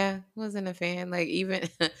wasn't a fan. Like even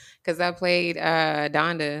because I played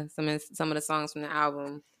Donda some of the songs from the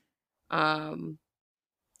album,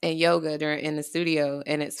 and yoga in the studio,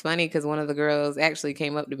 and it's funny because one of the girls actually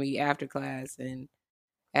came up to me after class and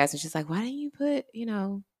asked me, she's like, "Why didn't you put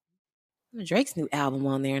Drake's new album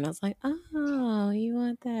on there?" And I was like, "Oh, you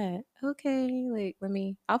want that? Okay, like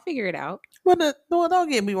I'll figure it out." Well, don't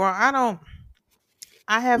get me wrong.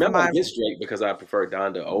 I have I'm my against Drake because I prefer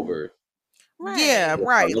Donda over. Right. Yeah,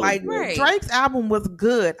 right. Like Right. Drake's album was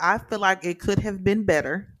good. I feel like it could have been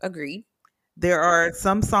better. Agreed. There are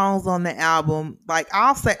some songs on the album, like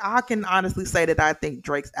I can honestly say that I think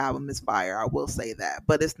Drake's album is fire. I will say that,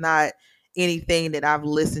 but it's not anything that I've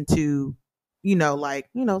listened to.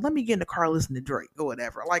 Let me get in the car, listen to Drake or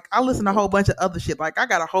whatever. Like I listen to a whole bunch of other shit. Like I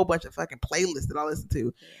got a whole bunch of fucking playlists that I listen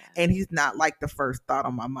to, and he's not like the first thought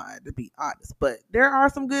on my mind, to be honest. But there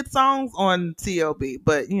are some good songs on COB,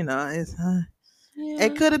 but it's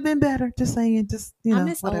it could have been better. Just saying, I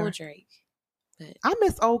miss whatever. old Drake. But I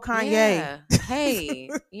miss old Kanye. Yeah. Hey,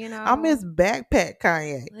 I miss backpack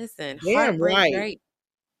Kanye. Listen, Damn right. Drake.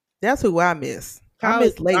 That's who I miss. I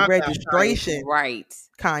College miss late dropout registration Right.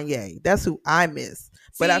 Kanye. That's who I miss.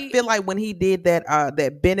 But I See- feel like when he did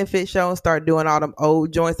that benefit show and started doing all them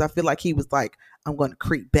old joints, I feel like he was like, I'm going to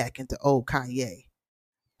creep back into old Kanye,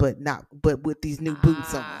 but with these new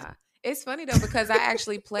boots on. It's funny though because I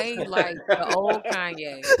actually played like the old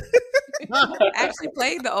Kanye. I actually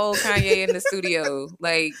played the old Kanye in the studio.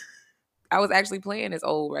 Like I was actually playing his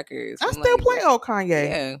old records. I still play old Kanye.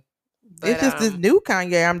 Yeah. But, it's just this new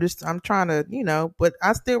Kanye. I'm trying to, but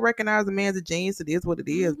I still recognize the man's a genius. It is what it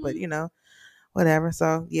is, but whatever.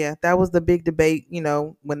 So yeah, that was the big debate,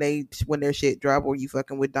 when their shit dropped. Were you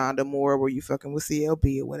fucking with Donda more? Were you fucking with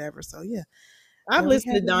CLB or whatever? So yeah. I've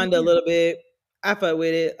listened to Donda a little bit. I fuck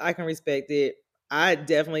with it. I can respect it. I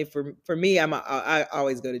definitely for me, I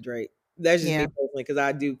always go to Drake. That's just me personally because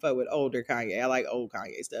I do fuck with older Kanye. I like old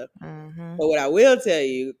Kanye stuff. Mm-hmm. But what I will tell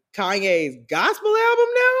you, Kanye's gospel album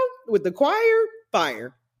now with the choir,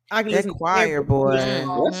 fire. I can listen to choir boy.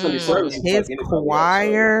 His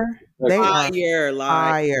choir, they are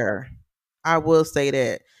fire. I will say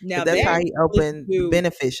that. Now that's how he opened the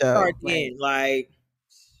benefit show.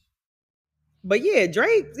 But yeah,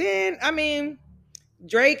 Drake. Then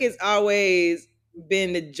Drake has always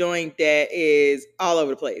been the joint that is all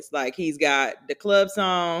over the place. Like he's got the club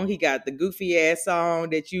song, he got the goofy ass song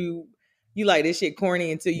that you like this shit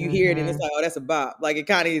corny until you hear it and it's like, oh, that's a bop. Like it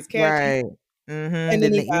kind of is catchy. Right. And Then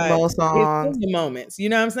then the he got emo his songs. Soulja moments. You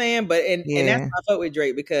know what I'm saying? But and that's Yeah. why I fuck with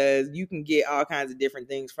Drake because you can get all kinds of different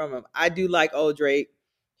things from him. I do like old Drake,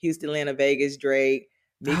 Houston, Atlanta, Vegas, Drake,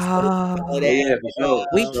 mixtape, all of Oh, Oh that. yeah, for sure.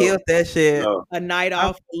 we For sure. killed that shit. No. A Night I,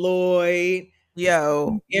 Off for Lloyd, yo,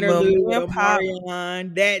 when interlude me with and Pop,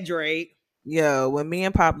 Omarion, that Drake. when me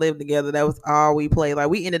and Pop lived together, that was all we played. Like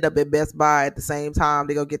we ended up at Best Buy at the same time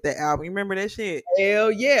to go get that album. You remember that shit?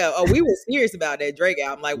 Hell yeah. Oh, we were serious about that Drake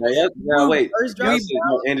album. Like Now, now We wait. first Y'all drop. said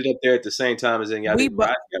y'all ended up there at the same time as in y'all we didn't bo-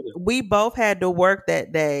 ride together. we both had to work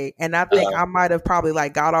that day, and I think I might have probably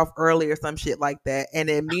like got off early or some shit like that. And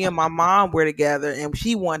then me and my mom were together, and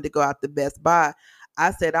she wanted to go out to Best Buy. I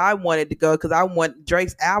said I wanted to go because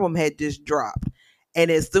Drake's album had just dropped, and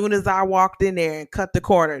as soon as I walked in there and cut the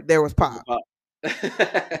corner, there was Pop.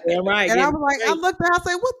 Damn right. And I getting was like, I Drake. looked at her, I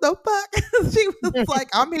said, "What the fuck?" She was like,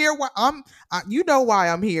 "I'm here. You know why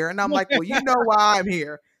I'm here." And I'm like, "Well, you know why I'm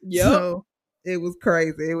here." Yep. So it was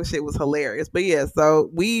crazy. Shit was hilarious. But yeah, so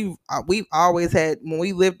we've always had when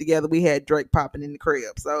we lived together, we had Drake popping in the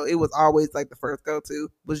crib. So it was always like the first go to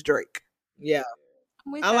was Drake Yeah.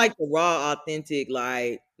 I like the raw, authentic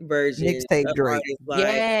like version mixtape of Drake. artists. Like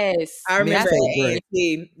Yes. I remember at Mixtape Drake.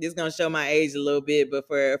 A&T, this is gonna show my age a little bit, but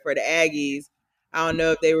for the Aggies, I don't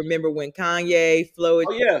know if they remember when Kanye, Flo,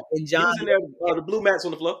 Oh yeah, and he John. was in there. The blue mats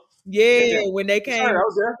on the floor. Yeah, when they Yes, came. sir, I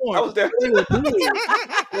was there. I was there. They were big.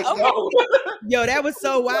 Let's go. Yo, that was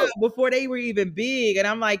so wild before they were even big. And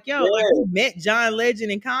I'm like, yo, like we met John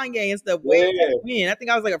Legend and Kanye and stuff way back when. I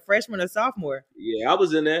think I was like a freshman or sophomore. Yeah, I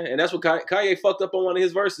was in there, and that's what Kanye fucked up on one of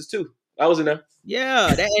his verses too. I was in there.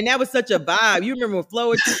 Yeah, that was such a vibe. You remember when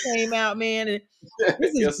Floetry came out, man? And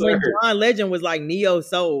this is Yes, when sir. John Legend was like neo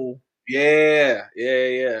soul. Yeah.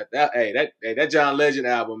 That John Legend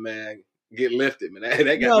album, man, get lifted, man.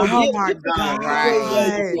 That got No, Oh my God.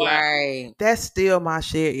 Right. That's still my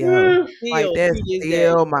shit, yo. Like that's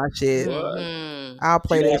still my shit. Mhm. I'll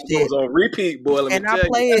play that shit. was on repeat, boy. Let And me I tell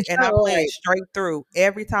play you. it and I play it straight through.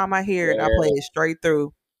 Every time I hear it, I play it straight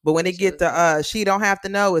through. But when it get to She Don't Have to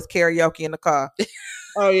Know, it's karaoke in the car.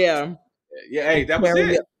 Oh yeah. Yeah, hey, that was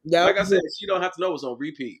it. Yep. Like I said, She Don't Have to Know was on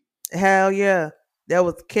repeat. Hell yeah. That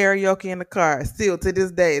was karaoke in the car. Still to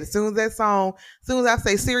this day. As soon as I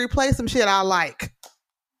say Siri, play some shit I like.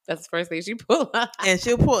 That's the first thing she pulled out. And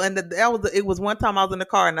she'll pull, and it was one time I was in the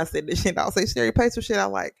car and I said this shit. I'll say, Siri, play some shit I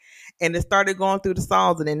like. And it started going through the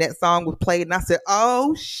songs, and then that song was played, and I said,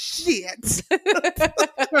 oh shit.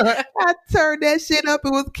 I turned that shit up. It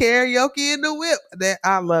was karaoke in the whip.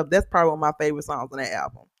 That's probably one of my favorite songs on that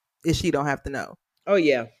album. Is She Don't Have to Know. Oh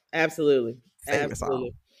yeah, absolutely. Favorite Absolutely.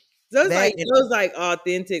 song. So those like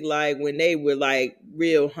authentic, like when they were like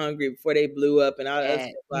real hungry before they blew up and all that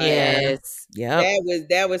stuff. Like, Yes.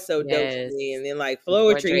 That was so dope to me. And then like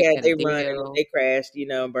Floetry had they run and they crashed,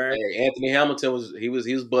 and burned. Hey, Anthony Hamilton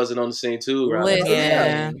was buzzing on the scene too. Right?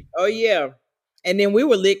 Yeah. Oh yeah. And then we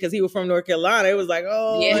were lit because he was from North Carolina. It was like,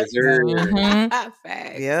 oh, Yeah.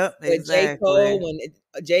 Facts. Yep, exactly. When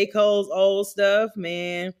J. Cole's old stuff,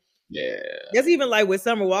 man. Yeah. That's even like with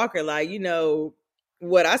Summer Walker, like,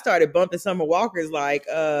 what I started bumping Summer Walker's like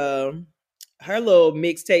her little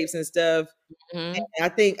mixtapes and stuff. Mm-hmm. And I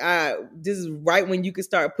think this is right when you could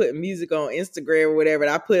start putting music on Instagram or whatever.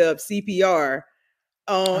 And I put up CPR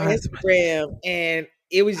on Instagram, and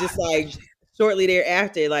it was just like shortly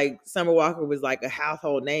thereafter, like Summer Walker was like a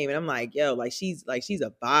household name, and I'm like, yo, like she's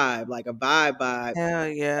a vibe, like a vibe. Hell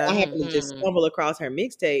yeah. I happened to just stumble across her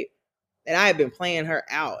mixtape. And I had been playing her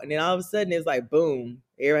out. And then all of a sudden it's like, boom.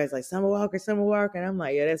 Everybody's like, Summer Walker. And I'm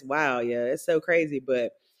like, yeah, that's wild. Yeah, that's so crazy.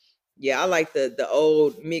 But yeah, I like the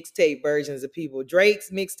old mixtape versions of people.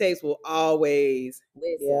 Drake's mixtapes will always.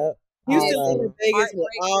 Yeah. Houston Vegas will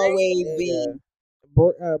always be.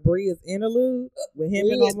 Bria's interlude with him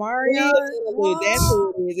and Omarion. That's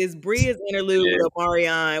who it is. It's Bria's interlude with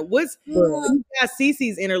Omarion. You got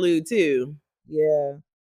Cece's interlude too. Yeah.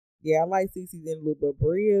 Yeah, I like Cece's interlude, but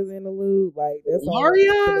Bria's interlude, like that's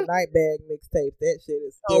Omarion? the Night Bag mixtape. That shit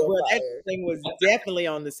is still bro, that thing was definitely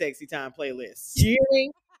on the Sexy Time playlist.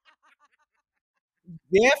 Cheering.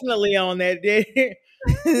 Definitely on that day.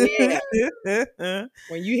 Yeah.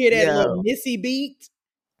 When you hear that little Missy beat.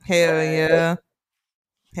 Hell yeah.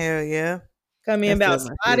 Hell yeah. Come in about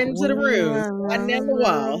slide into the room. Sliding down the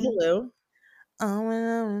wall. Hello.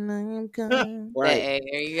 Right. Hey,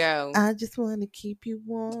 there you go. I just want to keep you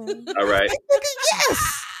warm. All right.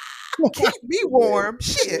 Yes. Keep me warm.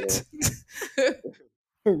 Shit.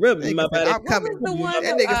 Rubbing my body. I'm coming. The one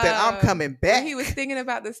that nigga said, I'm coming back. He was thinking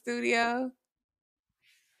about the studio.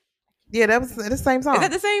 Yeah, that was the same song. Is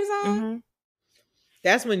that the same song? Mm-hmm.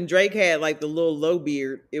 That's when Drake had like the little low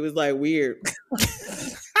beard. It was like weird.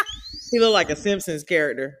 He looked like a Simpsons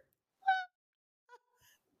character.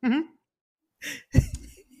 The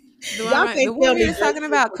Y'all one, can't the tell one we me was talking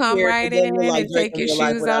about, Drake's come character right doesn't in look like and Drake take in your real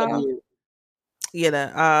life shoes without a off. beard.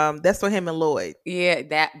 Yeah, that's for him and Lloyd. Yeah,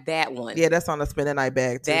 that one. Yeah, that's on the Spend the Night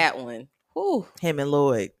bag too. That one. Whew. Him and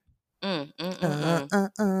Lloyd. Mm, mm,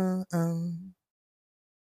 mm, mm.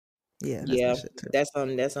 Yeah, that's Yeah, my shit too.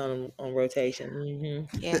 that's on rotation.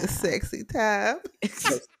 Mm-hmm. Yeah. Sexy time.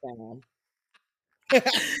 Sexy time.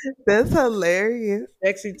 That's hilarious.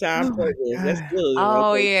 Sexy time Oh my playlist. That's God. good.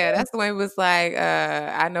 Oh Okay. yeah, that's the one. It was like,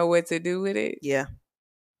 I know what to do with it. Yeah.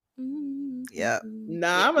 Mm-hmm. Yeah.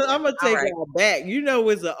 Nah, I'm gonna take All right. y'all back. You know,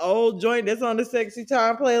 it's an old joint that's on the sexy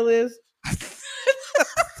time playlist.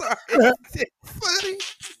 Sorry. It's funny.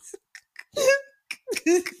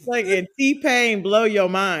 Like in T-Pain, Blow Your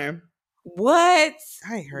Mind. What?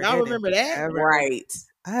 I ain't heard Y'all that remember in that? forever. Right.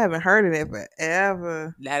 I haven't heard of it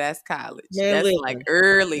forever. Now that's college. Man, That's listen. like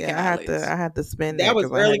early Yeah, college. I had to spend That was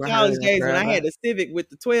 'cause I early haven't college heard it in days when I forever. had the Civic with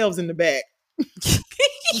the 12s in the back.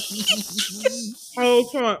 Whole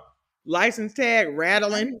trunk, license tag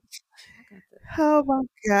rattling. Oh my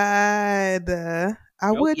God.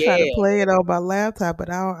 I would try to play it on my laptop, but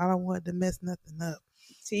I don't want to mess nothing up.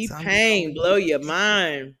 T-Pain, Blow Your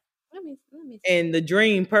Mind. Let me see. And The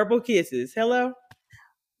Dream, Purple Kisses. Hello?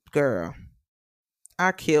 Girl,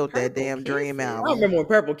 I killed that Purple damn Dream Kisses. I album. remember when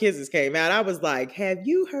Purple Kisses came out. I was like, have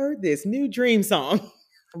you heard this new Dream song?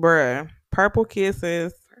 Bruh, Purple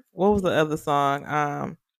Kisses. What was the other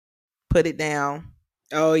song? Put It Down.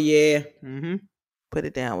 Oh, yeah. Mm-hmm. Put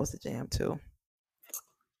It Down was the jam too.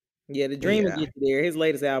 Yeah, The Dream will Yeah. get you there. His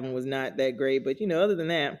latest album was not that great, but other than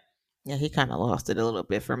that, Yeah, he kind of lost it a little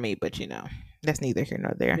bit for me, but that's neither here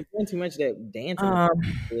nor there. been doing too much of that dancing.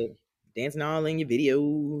 Dancing all in your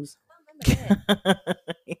videos.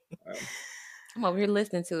 I'm over here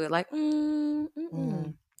listening to it like,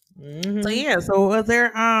 Mm-hmm. So yeah, so was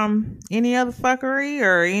there any other fuckery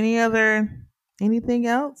or anything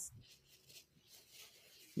else?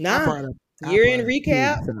 Nah. I Year-end brought up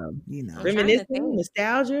recap. kids, so, I'm trying to Reminiscing, think.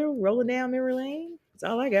 nostalgia, rolling down memory lane. That's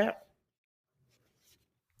all I got.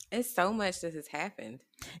 It's so much that has happened.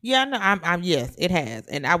 Yeah, no, I'm yes, it has,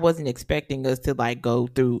 and I wasn't expecting us to like go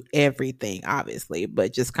through everything, obviously,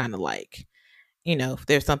 but just kind of like, if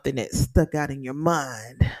there's something that stuck out in your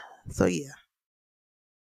mind. So yeah,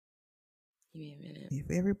 Give me a minute. if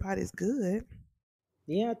everybody's good,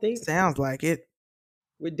 Yeah, I think sounds like it.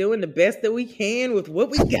 we're doing the best that we can with what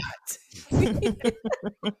we got.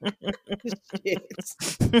 Shit.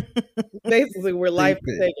 Basically, where life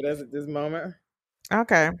is taking us at this moment.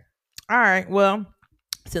 Okay, all right. Well,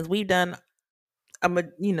 since we've done,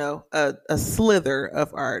 a slither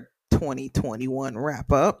of our 2021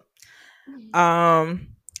 wrap up. I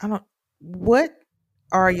don't. What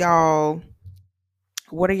are y'all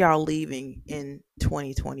leaving in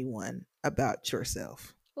 2021 about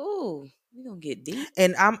yourself? Ooh, we gonna get deep.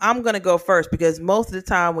 And I'm gonna go first because most of the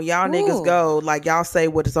time when y'all niggas go, like y'all say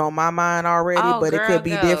what is on my mind already, but it could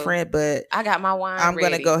be different. But I got my wine. I'm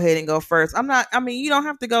gonna go ahead and go first. I'm not. I mean, you don't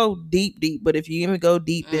have to go deep, but if you even go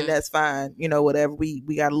deep, then that's fine. Whatever. We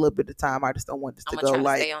got a little bit of time. I just don't want this to go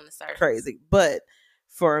like stay on the surface. Crazy. But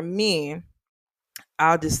for me,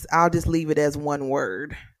 I'll just leave it as one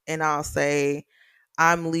word, and I'll say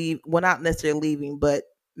well, not necessarily leaving, but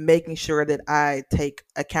making sure that I take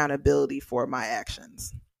accountability for my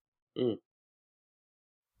actions.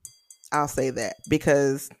 I'll say that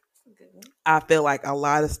because I feel like a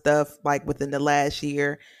lot of stuff, like within the last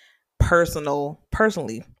year,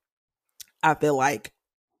 personally, I feel like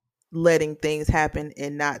letting things happen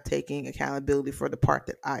and not taking accountability for the part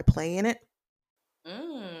that I play in it.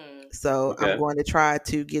 So I'm going to try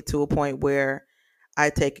to get to a point where I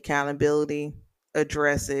take accountability,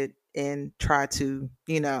 address it, and try to,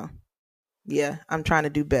 I'm trying to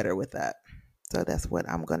do better with that. So that's what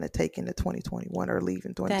I'm going to take into 2021 or leave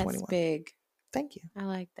in 2021. That's big. Thank you. I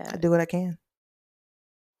like that. I do what I can.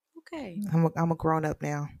 Okay. I'm a grown up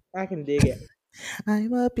now. I can dig it.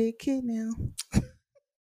 I'm a big kid now.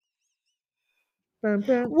 Bum,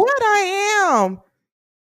 bum. What I am.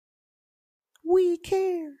 We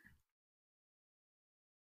care.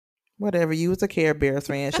 Whatever. You was a Care Bears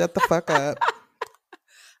fan. Shut the fuck up.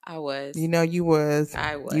 I was. You was.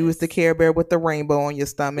 I was. You was the Care Bear with the rainbow on your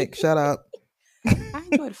stomach. Shut up. I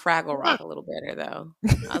enjoyed Fraggle Rock a little better though.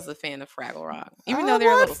 I was a fan of Fraggle Rock, even I though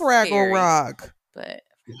they're a loved little Fraggle scary, Rock. But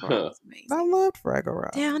Fraggle Rock was amazing. I loved Fraggle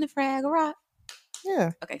Rock. Down to Fraggle Rock.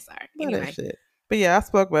 Yeah. Okay, sorry. Love Anyway. that shit. But yeah, I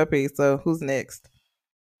spoke my piece. So who's next?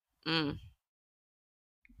 Mm.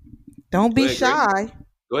 Don't be Go ahead, shy.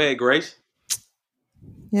 Go ahead, Grace.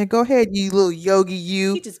 Yeah, go ahead, you little yogi He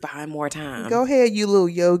you. just buying more time. Go ahead, you little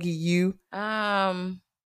yogi you. Oh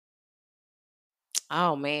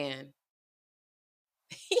man.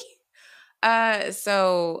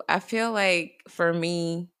 So I feel like for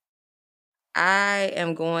me, I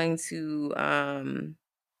am going to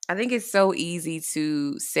I think it's so easy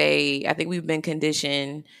to say, I think we've been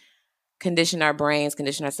conditioned our brains,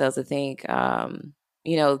 condition ourselves to think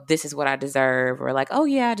this is what I deserve, or like, oh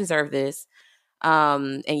yeah, I deserve this.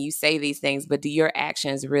 And you say these things, but do your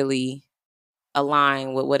actions really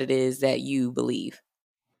align with what it is that you believe?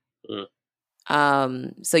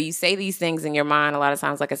 So you say these things in your mind a lot of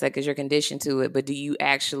times, like I said, because you're conditioned to it, but do you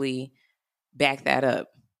actually back that up?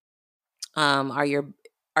 Are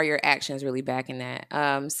your actions really backing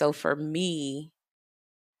that? So for me,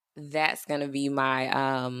 that's gonna be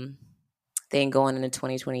my thing going into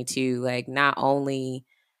 2022. Like, not only,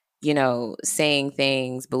 saying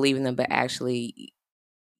things, believing them, but actually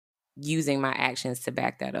using my actions to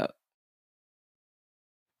back that up.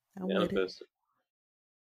 I'm with it. Manifest.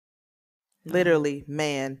 Literally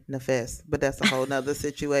manifest, but that's a whole nother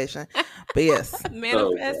situation. But yes,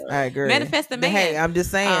 Manifest. I agree. Manifest the But man. hey, I'm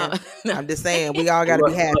just saying. I'm just saying. We all got to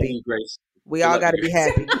be happy. We all got to be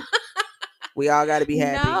happy. We all got to be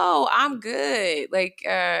happy. No, I'm good. Like,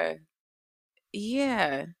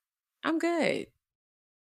 yeah, I'm good.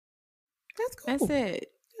 That's cool. That's it.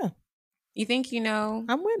 Yeah. You think you know?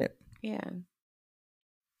 I'm with it. Yeah.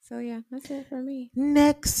 So yeah, that's it for me.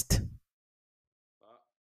 Next.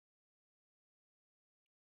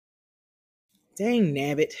 Dang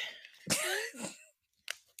nabbit.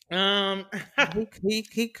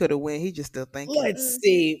 He could have went. He just still thinking. Let's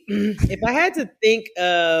see. If I had to think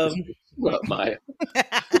of What, Maya?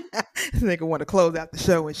 This nigga want to close out the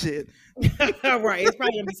show and shit. right, it's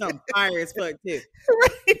probably gonna be something fire as fuck too.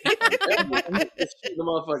 Shoot the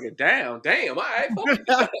motherfucker down. Damn, all right.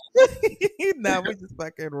 No, we just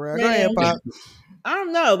fucking around. Go ahead, Pop. I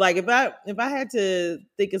don't know. Like if I had to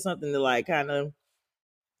think of something to like kind of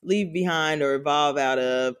leave behind or evolve out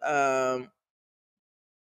of,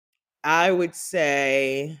 I would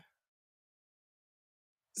say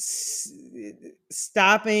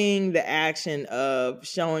stopping the action of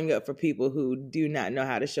showing up for people who do not know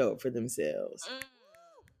how to show up for themselves.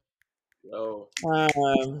 Yo,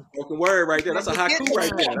 Spoken word right there. That's a haiku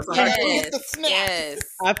right there. That's a haiku. Yes.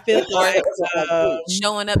 I feel like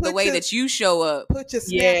showing up the way that you show up. Put your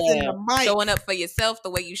snaps in the mic. Showing up for yourself the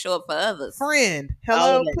way you show up for others. Friend,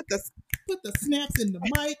 hello. Put the snaps in the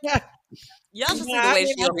mic. Y'all should see the way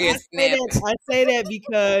she over here snapping. I say that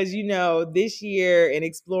because, this year and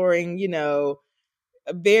exploring,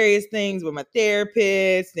 various things with my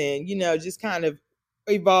therapist and, just kind of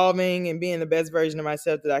evolving and being the best version of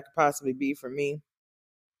myself that I could possibly be for me.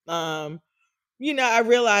 I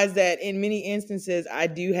realize that in many instances, I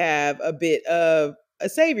do have a bit of a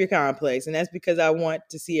savior complex, and that's because I want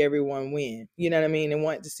to see everyone win, you know what I mean? And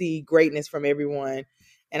want to see greatness from everyone.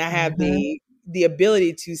 And I have the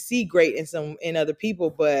ability to see great in other people,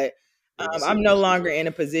 but I'm no longer in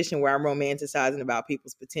a position where I'm romanticizing about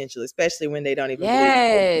people's potential, especially when they don't even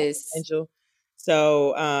believe potential.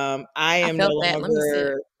 So I am no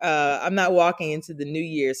longer, I'm not walking into the new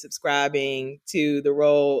year subscribing to the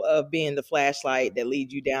role of being the flashlight that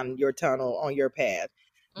leads you down your tunnel on your path.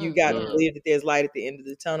 You got to believe that there's light at the end of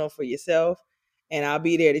the tunnel for yourself. And I'll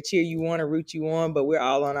be there to cheer you on and root you on, but we're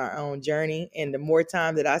all on our own journey. And the more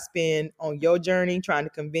time that I spend on your journey trying to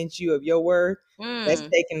convince you of your worth, that's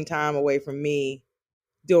taking time away from me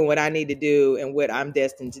doing what I need to do and what I'm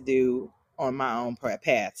destined to do on my own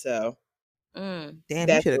path. So damn,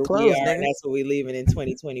 that's you should have where we closed, are, and that's what we're leaving in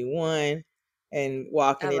 2021 and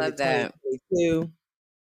walking into 2022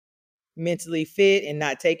 mentally fit and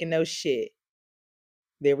not taking no shit.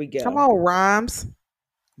 There we go. Come on, rhymes.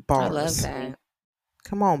 Bars. I love that.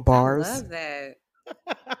 Come on, bars. I love that.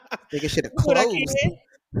 Nigga should have closed.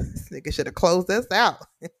 Nigga should have closed us out.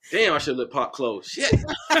 Damn, I should let Pop close. Shit.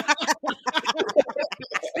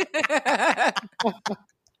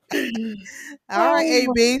 All right,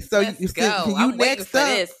 AB. So Let's go. I'm next for up.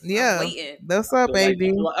 This. Yeah. I'm waiting. What's up,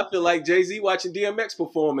 AB? I feel like Jay-Z watching DMX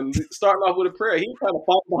perform and starting off with a prayer. He trying to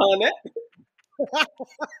fight behind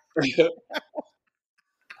that.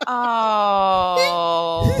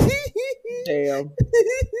 Oh. Damn.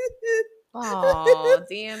 Oh,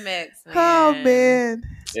 DMX, man. Oh, man.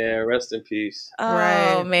 Yeah, rest in peace.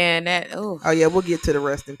 Oh, man. Oh, yeah, we'll get to the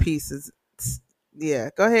rest in pieces. Yeah,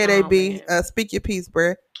 go ahead, AB. Speak your piece,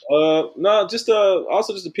 bruh. No, just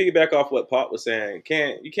also just to piggyback off what Pop was saying.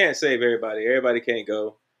 You can't save everybody. Everybody can't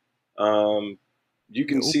go. You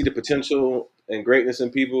can see the potential and greatness in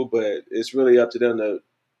people, but it's really up to them to,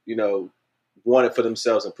 want it for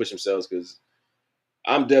themselves and push themselves, because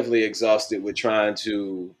I'm definitely exhausted with trying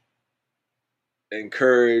to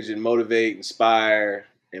encourage and motivate, inspire,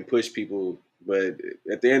 and push people. But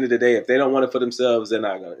at the end of the day, if they don't want it for themselves, they're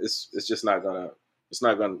not gonna. It's just not gonna. It's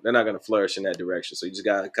not gonna. They're not gonna flourish in that direction. So you just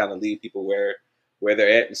gotta kind of leave people where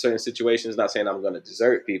they're at in certain situations. Not saying I'm gonna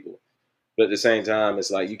desert people, but at the same time,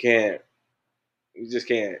 it's like you can't. You just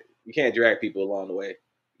can't. You can't drag people along the way.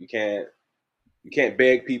 You can't. You can't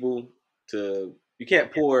beg people to. You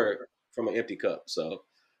can't pour from an empty cup. So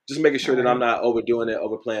just making sure that I'm not overdoing it,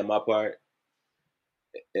 overplaying my part,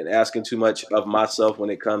 and asking too much of myself when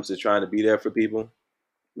it comes to trying to be there for people,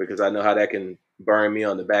 because I know how that can burn me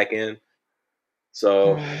on the back end.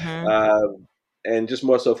 So, uh, and just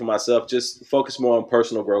more so for myself, just focus more on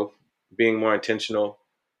personal growth, being more intentional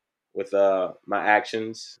with my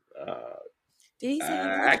actions. Did he say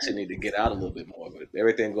I actually need to get out a little bit more, but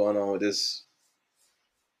everything going on with this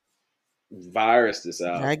virus that's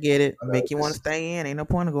out, I get it. Make you want to stay in. Ain't no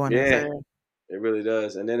point of going outside. It really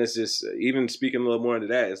does. And then it's just, even speaking a little more into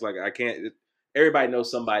that, it's like I can't. Everybody knows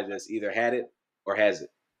somebody that's either had it or has it.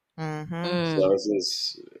 So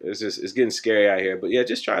it's getting scary out here. But yeah,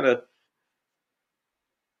 just trying to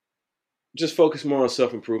just focus more on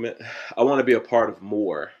self improvement. I want to be a part of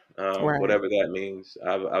more, whatever that means.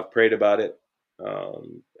 I've prayed about it,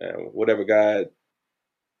 and whatever God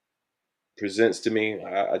presents to me,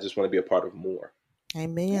 I just want to be a part of more.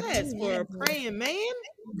 Amen. Yes, for a praying man.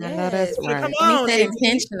 I know that's right. Come on, he said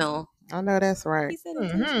intentional. I know that's right. He said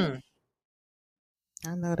intentional.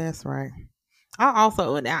 I know that's right. I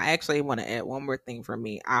also, and I actually want to add one more thing for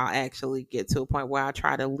me. I'll actually get to a point where I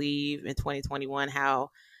try to leave in 2021 how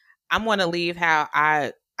I'm going to leave, how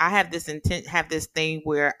I have this intent, have this thing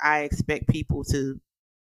where I expect people to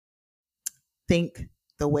think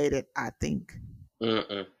the way that I think.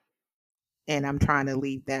 And I'm trying to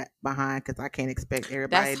leave that behind, because I can't expect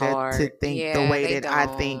everybody to think the way that I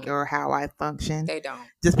think or how I function. They don't.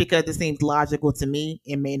 Just because it seems logical to me,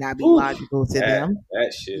 it may not be logical to them.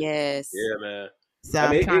 That shit. Yes. Yeah, man. So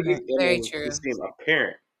I'm trying to. Very true. It seems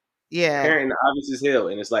apparent. Yeah. Apparent and obvious as hell.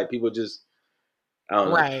 And it's like people just, I don't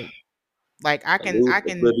know. Right. Like I can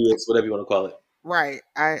oblivious, whatever you want to call it. Right.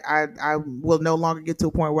 I will no longer get to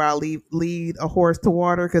a point where I lead a horse to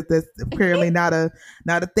water, because that's apparently not a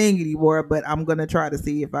thing anymore. But I'm gonna try to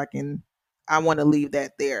see if I can. I want to leave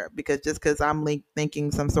that there, because just because I'm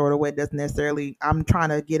thinking some sort of way doesn't necessarily. I'm trying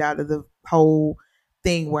to get out of the whole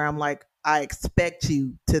thing where I'm like, I expect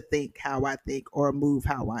you to think how I think or move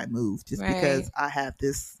how I move, just because I have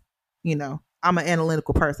this. I'm an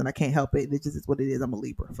analytical person. I can't help it. It just is what it is. I'm a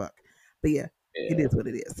Libra. Fuck. But yeah. It is what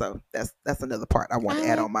it is. So that's another part I want to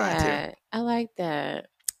add on mine too. I like that.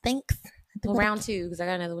 Thanks. Well, round 2, because I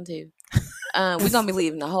got another one too. We're gonna be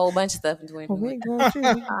leaving a whole bunch of stuff in 2021. We ain't going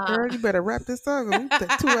to. Girl, you better wrap this up. We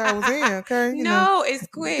take 2 hours in, okay? It's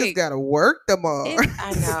quick. You just gotta work tomorrow.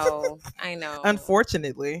 I know.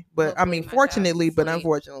 Unfortunately, but I mean, fortunately, but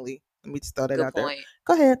unfortunately, let me just throw that out there.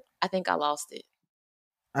 Go ahead. I think I lost it.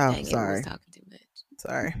 Oh, Dang, sorry. I was talking too much.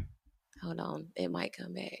 Sorry. Hold on, it might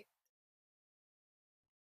come back.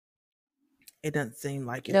 It doesn't seem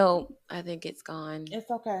like it. No, I think it's gone.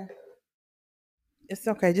 It's okay. It's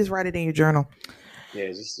okay. Just write it in your journal. Yeah,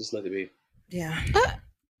 just let it be. Yeah.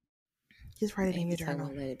 Just write it in your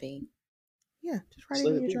journal. Let it be. Yeah, just write it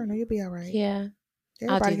in your journal. You'll be all right. Yeah.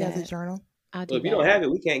 Everybody has a journal. Well, if you don't have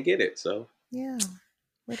it, we can't get it. So. Yeah.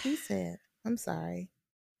 What he said. I'm sorry.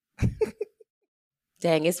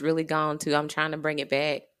 Dang, it's really gone too. I'm trying to bring it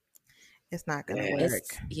back. It's not gonna work.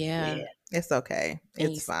 Yeah. It's okay.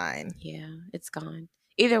 It's fine. Yeah, it's gone.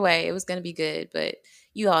 Either way, it was gonna be good, but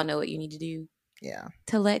you all know what you need to do. Yeah.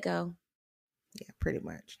 To let go. Yeah, pretty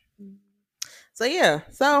much. So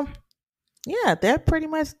that pretty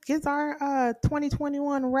much gets our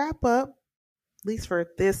 2021 wrap up, at least for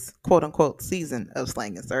this quote unquote season of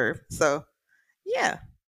Slang and Serve. So yeah.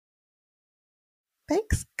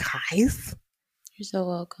 Thanks, guys. You're so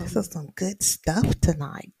welcome. This is some good stuff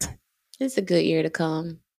tonight. It's a good year to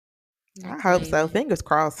come. I hope so. Fingers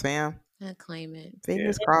crossed, fam. I claim it.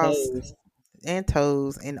 Fingers crossed. And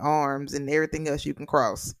toes and arms and everything else you can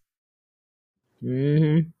cross.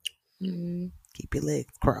 Mm-hmm. Keep your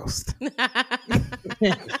legs crossed. Yeah,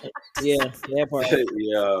 that part.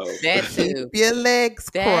 That too. Keep your legs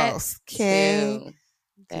crossed. Okay.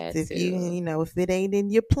 If if it ain't in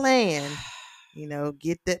your plan,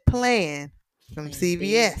 get that plan from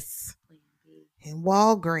CVS and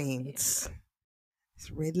Walgreens.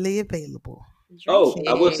 It's readily available. Oh,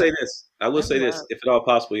 I will say this. If at all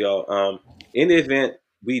possible, y'all. In the event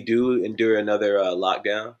we do endure another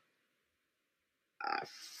lockdown, I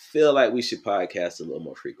feel like we should podcast a little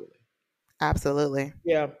more frequently. Absolutely.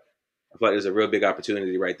 Yeah. I feel like there's a real big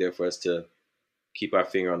opportunity right there for us to keep our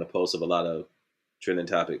finger on the pulse of a lot of trending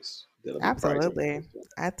topics that'll be priced. Absolutely.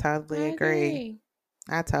 I totally I agree.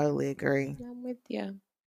 I totally agree. I'm with you.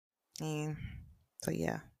 And so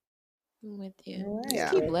yeah. I'm with you. All Just Yeah.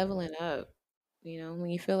 keep leveling up. You know, when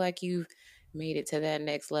you feel like you've made it to that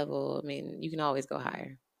next level, I mean, you can always go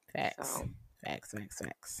higher. Facts. So, Facts.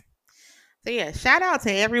 So yeah, shout out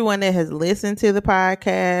to everyone that has listened to the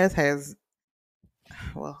podcast,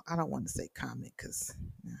 well, I don't want to say comment because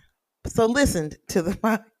so listened to the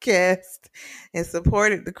podcast and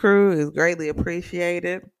supported the crew is greatly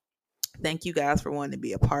appreciated. Thank you guys for wanting to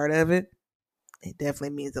be a part of it. It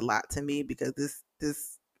definitely means a lot to me because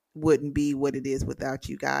this wouldn't be what it is without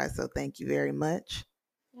you guys. So thank you very much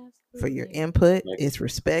for your absolutely. input. Thank It's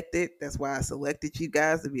respected. That's why I selected you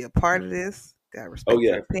guys to be a part of this. Got respect Oh,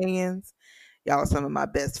 yeah. your opinions. Y'all are some of my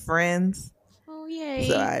best friends. Oh, yay.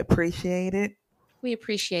 So I appreciate it. We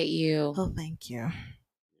appreciate you Oh, thank you.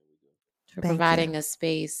 for thank providing you. a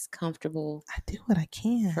space comfortable I do what I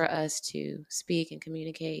can. for us to speak and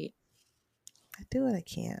communicate I do what I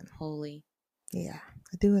can. wholly. Yeah,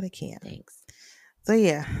 I do what I can. Thanks. So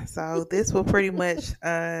yeah, so this will pretty much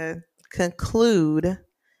conclude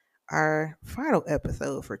our final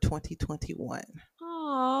episode for 2021.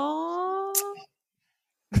 Aww.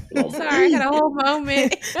 Oh, Sorry, I had a whole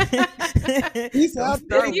moment. Peace Don't out.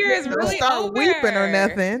 start, This year is don't really start weeping or over.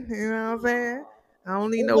 nothing. You know what I'm saying? I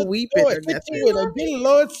don't need no Let the weeping Lord or hit nothing. you with a good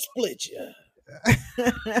Lord split you.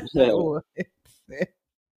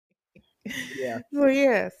 Yeah. So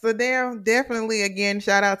yeah, so definitely again,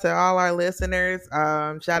 shout out to all our listeners.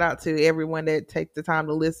 Shout out to everyone that takes the time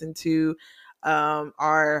to listen to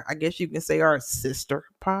our, I guess you can say, our sister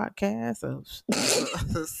podcast of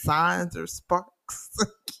Signs or Sparks.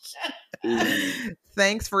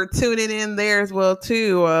 Thanks for tuning in there as well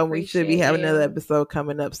too. We should be Appreciate having another you. episode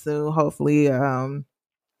coming up soon. Hopefully,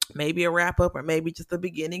 maybe a wrap up or maybe just the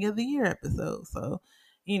beginning of the year episode. So,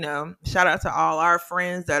 shout out to all our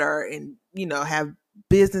friends that are in, have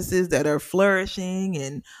businesses that are flourishing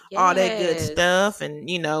and all that good Yes. stuff. And,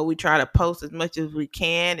 we try to post as much as we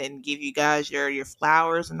can and give you guys your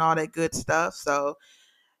flowers and all that good stuff. So,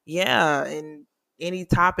 yeah. And any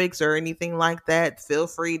topics or anything like that, feel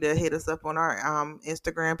free to hit us up on our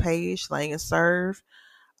Instagram page, Slang and Serve.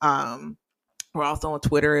 We're also on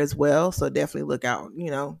Twitter as well. So definitely look out,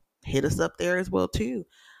 hit us up there as well too.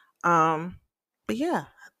 But yeah,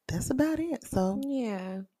 that's about it. So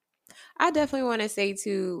Yeah. I definitely want to say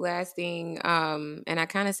too, last thing, and I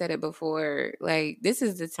kind of said it before, like this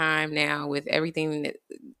is the time now with everything that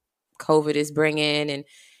COVID is bringing and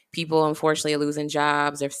people unfortunately are losing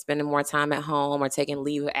jobs or spending more time at home or taking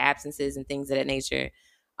leave of absences and things of that nature,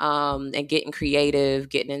 and getting creative,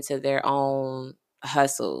 getting into their own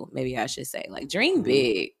hustle, maybe I should say, like dream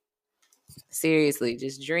big. Seriously,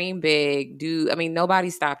 just dream big.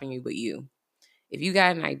 Nobody's stopping you but you. If you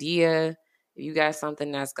got an idea, if you got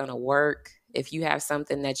something that's going to work, if you have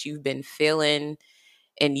something that you've been feeling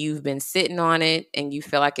and you've been sitting on it and you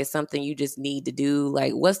feel like it's something you just need to do,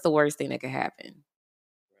 like what's the worst thing that could happen?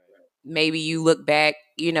 Maybe you look back,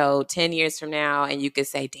 10 years from now and you could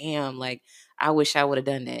say, damn, like I wish I would have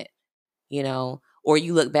done that, or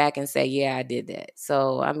you look back and say, yeah, I did that.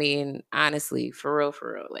 So, honestly, for real,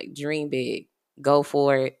 like dream big, go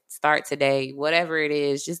for it, start today, whatever it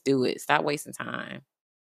is, just do it. Stop wasting time.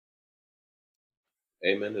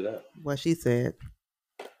 Amen to that. what she said.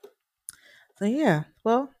 So yeah,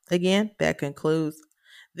 well, again, that concludes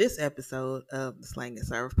this episode of the Slang and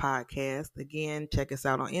Serve podcast. Again, check us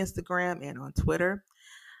out on Instagram and on Twitter.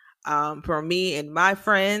 For me and my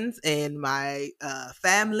friends and my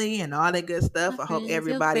family and all that good stuff, I hope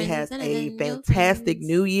everybody has a fantastic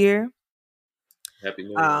new year. Happy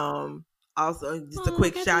New Year. Also, just a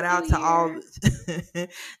quick shout out to all,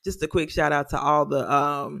 just a quick shout out to all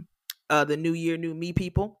the New Year, New Me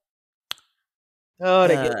people. Oh,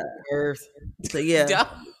 they get nerves. So yeah,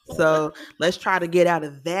 so let's try to get out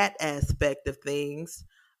of that aspect of things.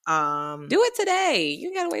 Do it today.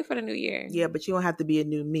 You gotta wait for the new year. Yeah, but you don't have to be a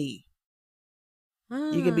new me.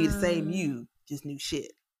 You can be the same you, just new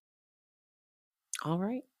shit. All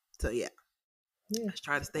right. So yeah. Let's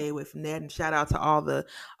try to stay away from that. And shout out to all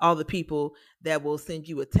the people that will send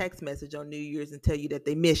you a text message on New Year's and tell you that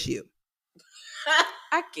they miss you.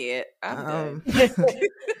 I can't. I'm done.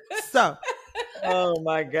 So, oh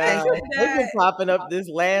my God, they've been popping up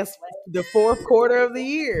the fourth quarter of the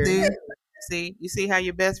year. Dude, you see how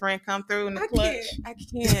your best friend come through in the clutch? I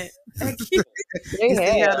can't. You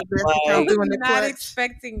see how the best friend come through in the not clutch?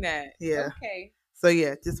 expecting that. Yeah. Okay. So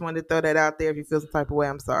yeah, just wanted to throw that out there. If you feel some type of way,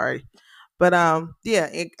 I'm sorry. But yeah,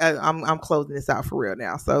 I'm closing this out for real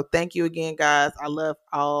now. So thank you again, guys. I love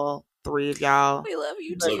all three of y'all. We love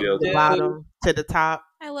you Love too. y'all From the bottom to the top.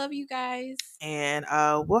 I love you guys. And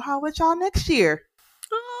we'll holler at y'all next year.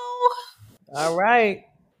 Oh. All right.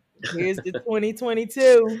 Here's the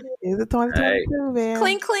 2022. It's a 2022, man.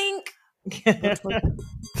 Clink clink.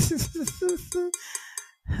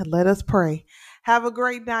 Let us pray. Have a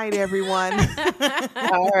great night, everyone.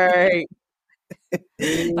 All right.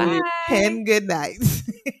 Bye. And good night.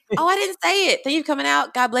 Oh, I didn't say it. Thank you for coming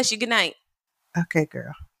out. God bless you. Good night. Okay,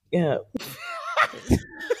 girl. Yeah.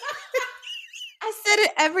 I said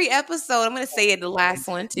it every episode. I'm going to say it the last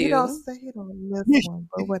one too. You don't say it on this one,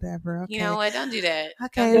 but whatever. Okay. You know what? Don't do that.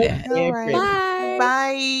 Okay. Don't do that. All right.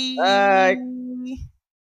 Bye. Bye.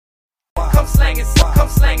 Come slangin', come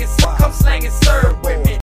slangin', come slangin', serve with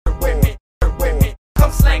me, with me, with me.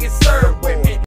 Come slangin', serve.